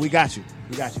here. But we got you.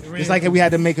 Just like we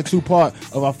had to make a 2-part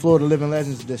of our Florida Living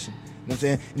Legends edition. You know what I'm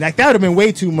saying? Like, that would have been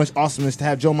way too much awesomeness to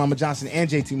have Joe Mama Johnson and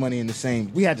JT Money in the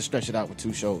same. We had to stretch it out with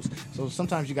 2 shows. So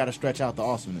sometimes you got to stretch out the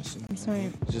awesomeness. That's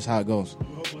right. It's just how it goes. You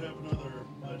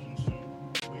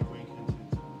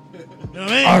know what I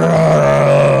mean? You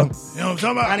know what I'm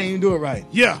talking about? I didn't even do it right.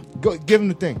 Yeah. Go, give him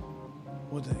the thing.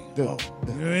 What thing?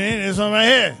 It's on my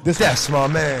head. That's my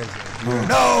man.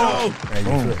 No.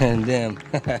 And damn.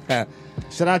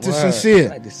 Shout out to Sincere. I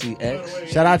like to see X.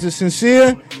 Shout out to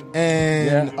Sincere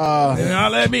and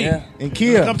I'll let me. And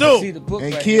Kia. Come through. See the book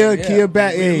And right Kia there, Kia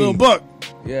back. A little book.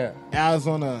 Yeah.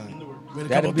 Arizona. With a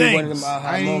That'll couple be one of things. them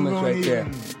aha moments right there.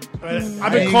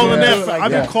 I've been calling that.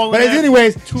 I've been calling that. But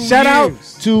anyways, 2 shout out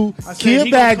years. to I said Kia he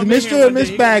gonna Bagley, come in here Mr. and one Miss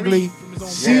day, he gonna Bagley, read from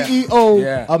his own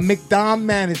CEO of McDonald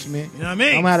Management. You know what I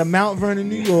mean? I'm out of Mount Vernon,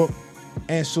 New York,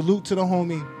 and salute to the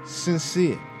homie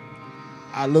Sincere.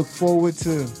 I look forward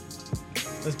to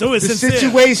Let's do it. the Sincere.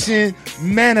 situation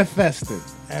manifested.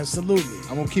 Absolutely.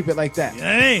 I'm gonna keep it like that.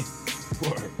 Hey.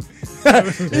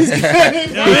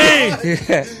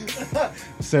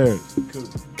 Sir,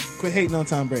 quit hating on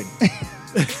Tom Brady.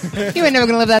 You ain't never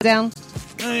gonna live that down.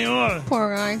 I ain't on.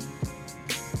 Poor guy.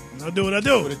 I'll do what I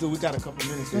do. We got a couple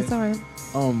minutes here. That's all right.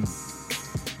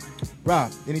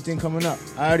 Rob, anything coming up?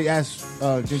 I already asked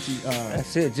Genty.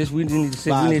 That's it. Just we need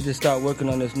to start working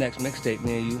on this next mixtape,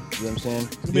 me and you. You know what I'm saying?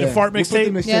 It'll be the fart We'll mixtape.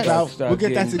 put the mixtape out. Start We'll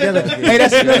get that getting- together. Hey,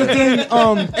 that's another thing.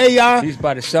 Hey, y'all. He's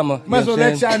by the summer. Might as you well know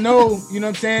what let I'm y'all know, you know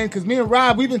what I'm saying? Because me and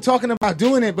Rob, we've been talking about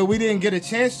doing it, but we didn't get a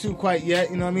chance to quite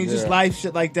yet. You know what I mean? Just Yeah. life,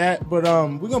 shit like that. But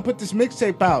we're going to put this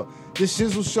mixtape out. This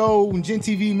Shizzle Show and Gen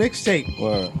TV mixtape.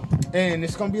 Word. And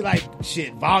it's going to be like,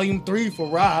 volume 3 for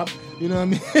Rob. You know what I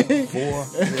mean? 4.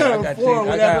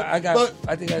 Yeah,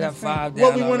 I think I got 5 down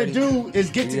What we want to already. do is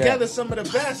get together some of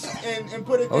the best and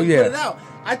put it put it out.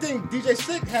 I think DJ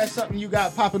Slick has something you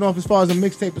got popping off as far as a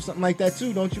mixtape or something like that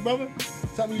too, don't you, brother?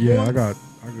 Something you doing?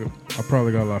 I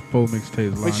probably got like 4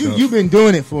 mixtapes lined But up. you've been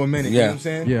doing it for a minute, you know what I'm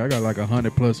saying? Yeah, I got like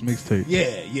 100 plus mixtapes.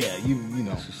 Yeah, you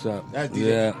know. What's up? That's DJ.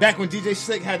 Yeah. Back when DJ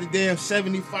Slick had the damn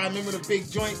 75, remember the big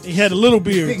joint? He had a little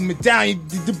beard. Big medallion,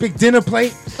 the big dinner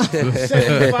plate.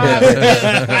 75.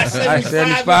 I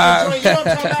 75. You know what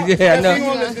I'm talking about? Yeah, I know.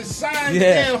 On the sign, Yeah.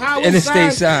 damn highway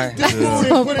Interstate sign. This dude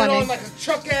So put it funny. on like a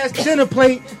truck ass dinner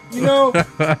plate, you know?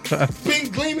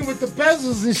 Big gleaming with the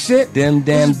bezels and shit. Them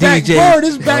damn This is back, DJ. word,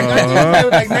 this is back, I think it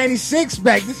was like 96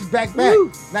 back. This is back.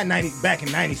 Not 90, back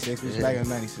in 96. This is back in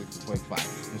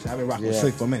 96.5. I've been rocking with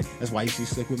Slick for a minute. That's why you see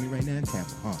Slick with me right now in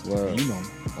Tampa, huh? Word. You know me.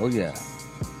 Oh yeah.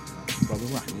 Brother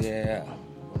Rock. Yeah.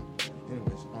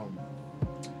 Anyways,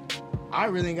 I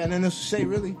really ain't got nothing else to say,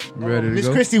 really. Ready to Miss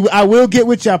go? Christy, I will get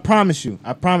with you. I promise you.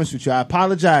 I promise you. I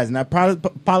apologize. And I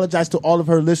apologize to all of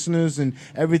her listeners and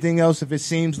everything else if it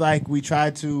seems like we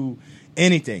tried to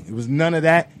anything. It was none of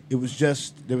that. It was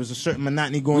just, there was a certain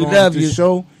monotony going on with this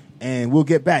show. And we'll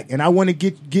get back. And I want to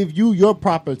give you your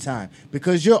proper time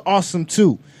because you're awesome,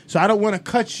 too. So I don't want to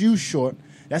cut you short.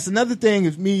 That's another thing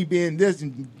of me being this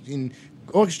and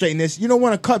orchestrating this. You don't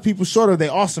want to cut people short of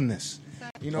their awesomeness.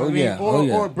 You know what I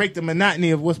mean? Or break the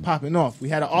monotony of what's popping off. We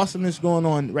had an awesomeness going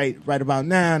on right about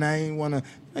now, and I ain't want to.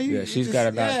 Yeah, she's got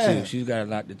a lot too. She's got a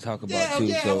lot to talk about too.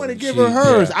 Yeah, so I want to give her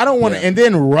hers. I don't want to, and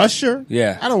then rush her.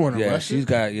 Yeah, I don't want to rush she's her.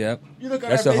 got. Yep. You look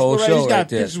at that's her a whole Facebook, show she's got right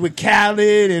there. pictures with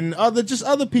Khaled and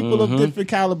other people of different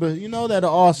caliber. You know that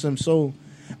are awesome. So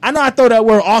I know I throw that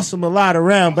word awesome a lot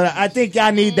around, but I think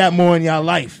y'all need that more in y'all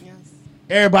life.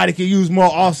 Everybody can use more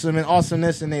awesome and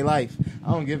awesomeness in their life.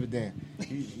 I don't give a damn.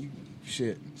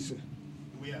 Shit.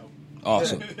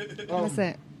 Awesome. That's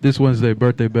it. This Wednesday,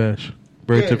 birthday bash.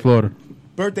 Bradenton, Florida.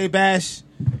 Birthday bash.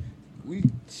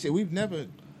 We've never.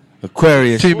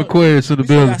 Aquarius. Team Aquarius in the We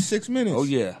still building. got 6 minutes. Oh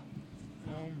yeah.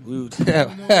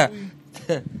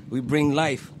 We bring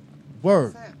life.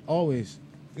 Word. Always.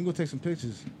 We can go take some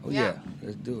pictures. Oh yeah.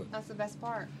 Let's do it. That's the best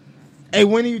part. Hey,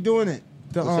 when are you doing it?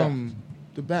 The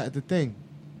What's the thing.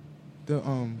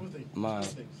 Mine.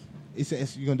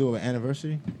 It's you gonna do it with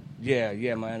anniversary?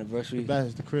 Yeah, my anniversary. The back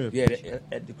is the crib. Yeah,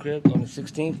 at the crib on the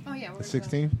 16th. Oh yeah. The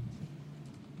 16th.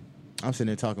 I'm sitting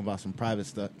there talking about some private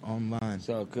stuff online. It's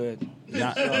all good.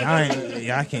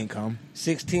 Y'all can't come.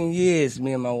 16 years,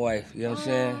 me and my wife. You know what I'm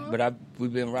saying? But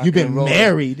we've been rocking. You been and rolling.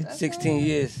 married? 16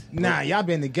 years. Nah, y'all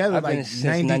been together I've been like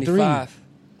since 93.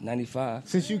 95.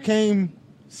 Since you came,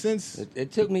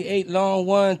 It took me 8 long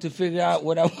ones to figure out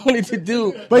what I wanted to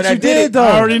do. But I you did, it. though.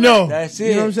 I already know. That's it.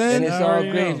 You know what I'm saying? And it's I all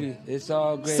already gravy. know. It's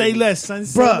all gravy. Say less, son.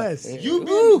 Say Bruh, less.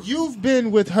 you've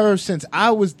been with her since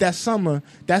I was that summer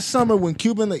when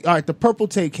the Purple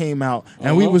Tape came out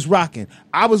and we was rocking.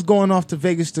 I was going off to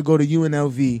Vegas to go to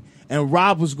UNLV and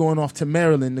Rob was going off to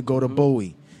Maryland to go to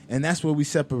Bowie. And that's where we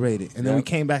separated. And then we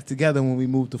came back together when we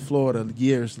moved to Florida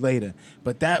years later.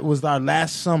 But that was our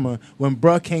last summer when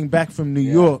bruh came back from New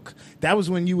York. That was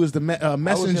when you was the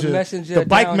messenger, the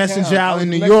bike downtown. messenger out I was in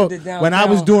the New York messenger when I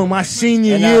was downtown. doing my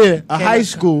senior And year of came high up-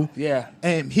 school. Yeah.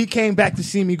 And he came back to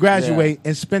see me graduate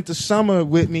and spent the summer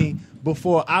with me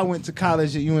before I went to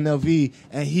college at UNLV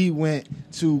and he went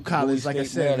to college, like I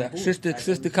said.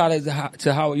 Sister college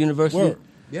to Howard University. Word.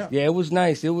 Yeah. Yeah, it was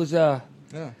nice. It was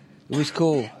It was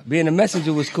cool. Being a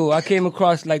messenger was cool. I came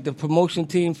across like the promotion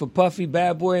team for Puffy,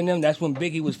 Bad Boy, and them. That's when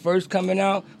Biggie was first coming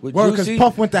out with Because Juicy.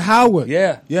 Puff went to Howard.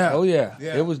 Yeah. Yeah. Oh yeah.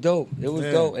 Yeah. It was dope. It was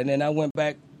Yeah. dope. And then I went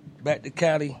back to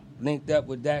Cali, linked up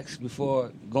with Dax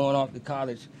before going off to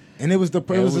college. And it was the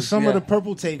summer yeah. the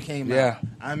Purple Tape came Yeah. out.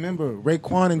 I remember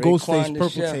Raekwon and Raekwon Ghostface the Purple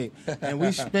chef. Tape. And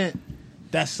we spent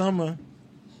that summer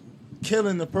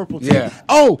killing the Purple Tape. Yeah.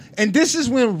 Oh, and this is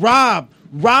when Rob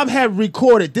had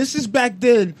recorded. This is back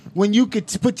then when you could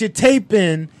put your tape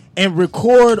in and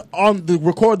record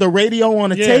the radio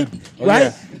on a tape, Oh, right?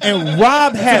 yeah. And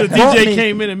Rob had So the brought DJ me,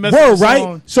 came in and messed with the right?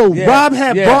 song. So Yeah. Rob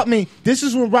had Yeah. brought me. This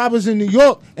is when Rob was in New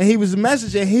York and he was a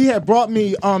messenger. He had brought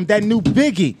me that new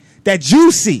Biggie, that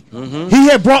Juicy. He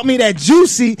had brought me that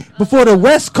Juicy before the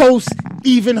West Coast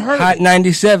even heard Hot it.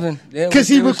 97. Because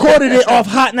he recorded it off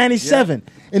Hot 97.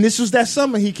 And this was that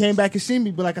summer he came back and seen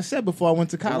me. But like I said before, I went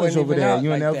to college wasn't over even there at out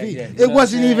like UNLV. that yet. You It know what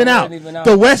wasn't I'm saying? even It out. wasn't even out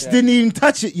The like West that. didn't even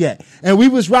touch it yet. And we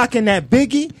was rocking that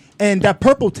Biggie and that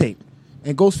Purple Tape.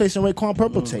 And Ghostface and Raekwon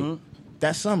Purple Tape.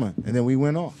 That summer. And then we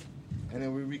went off. And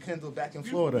then we rekindled back in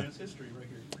Florida.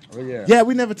 Oh, yeah. Yeah,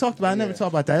 we never talked about it. I never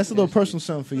talked about that. That's a little personal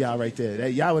something for y'all right there.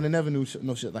 That y'all would have never knew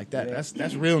no shit like that.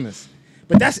 That's realness.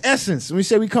 But that's essence. When we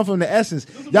say we come from the essence,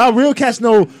 y'all real cats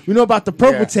know. We know about the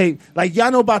Purple Tape. Like y'all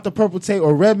know about the Purple Tape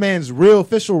or Redman's real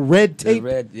official red The tape.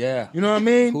 red, yeah. You know what I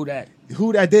mean? Who that?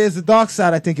 Who that? There's the dark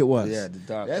side. I think it was. Yeah, the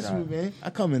dark That's side. me, man. I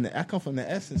come from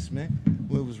the essence, man.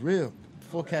 When it was real.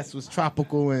 Forecast was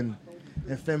tropical and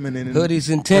feminine. And Hoodies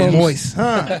and Timbs. moist,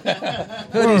 huh?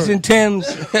 Hoodies and Timbs.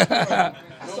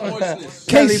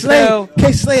 K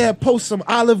Slay had post some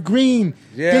olive green,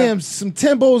 damn, some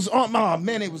Timbos on. Oh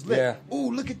man, it was lit. Yeah.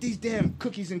 Ooh, look at these damn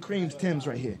cookies and creams Timbs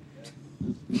right here.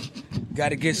 Got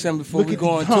to get some before Look we at go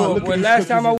on these- huh, tour. look at Well, these last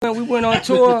time cookies we went on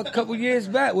tour a couple years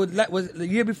back. Was the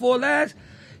year before last?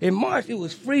 In March, it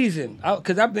was freezing.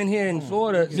 Because I've been here in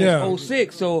Florida since Yeah.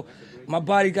 06, so my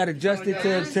body got adjusted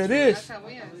to this.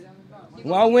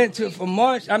 When I went for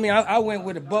March, I mean, I went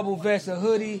with a bubble vest, a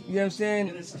hoodie, you know what I'm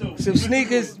saying? Some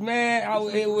sneakers, man. I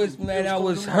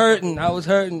was hurting. I was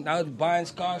buying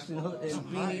scarves and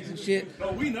beanies and shit.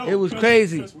 It was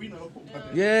crazy.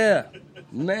 Yeah,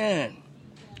 man.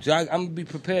 So I'm going to be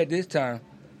prepared this time.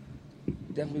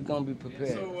 Definitely going to be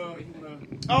prepared.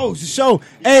 Oh, the show.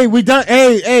 Hey, we done.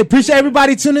 Hey, appreciate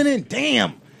everybody tuning in.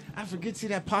 Damn, I forget to see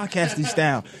that podcasting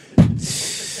style.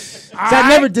 I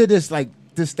never did this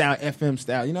style, FM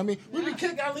style. You know what I mean? We be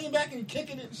kicking, I lean back and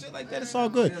kicking it and shit like that. It's all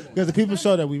good because the people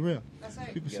show that we real.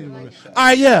 People see we real. All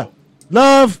right, yeah.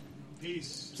 Love.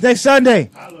 Peace. Next Sunday.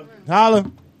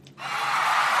 Holla.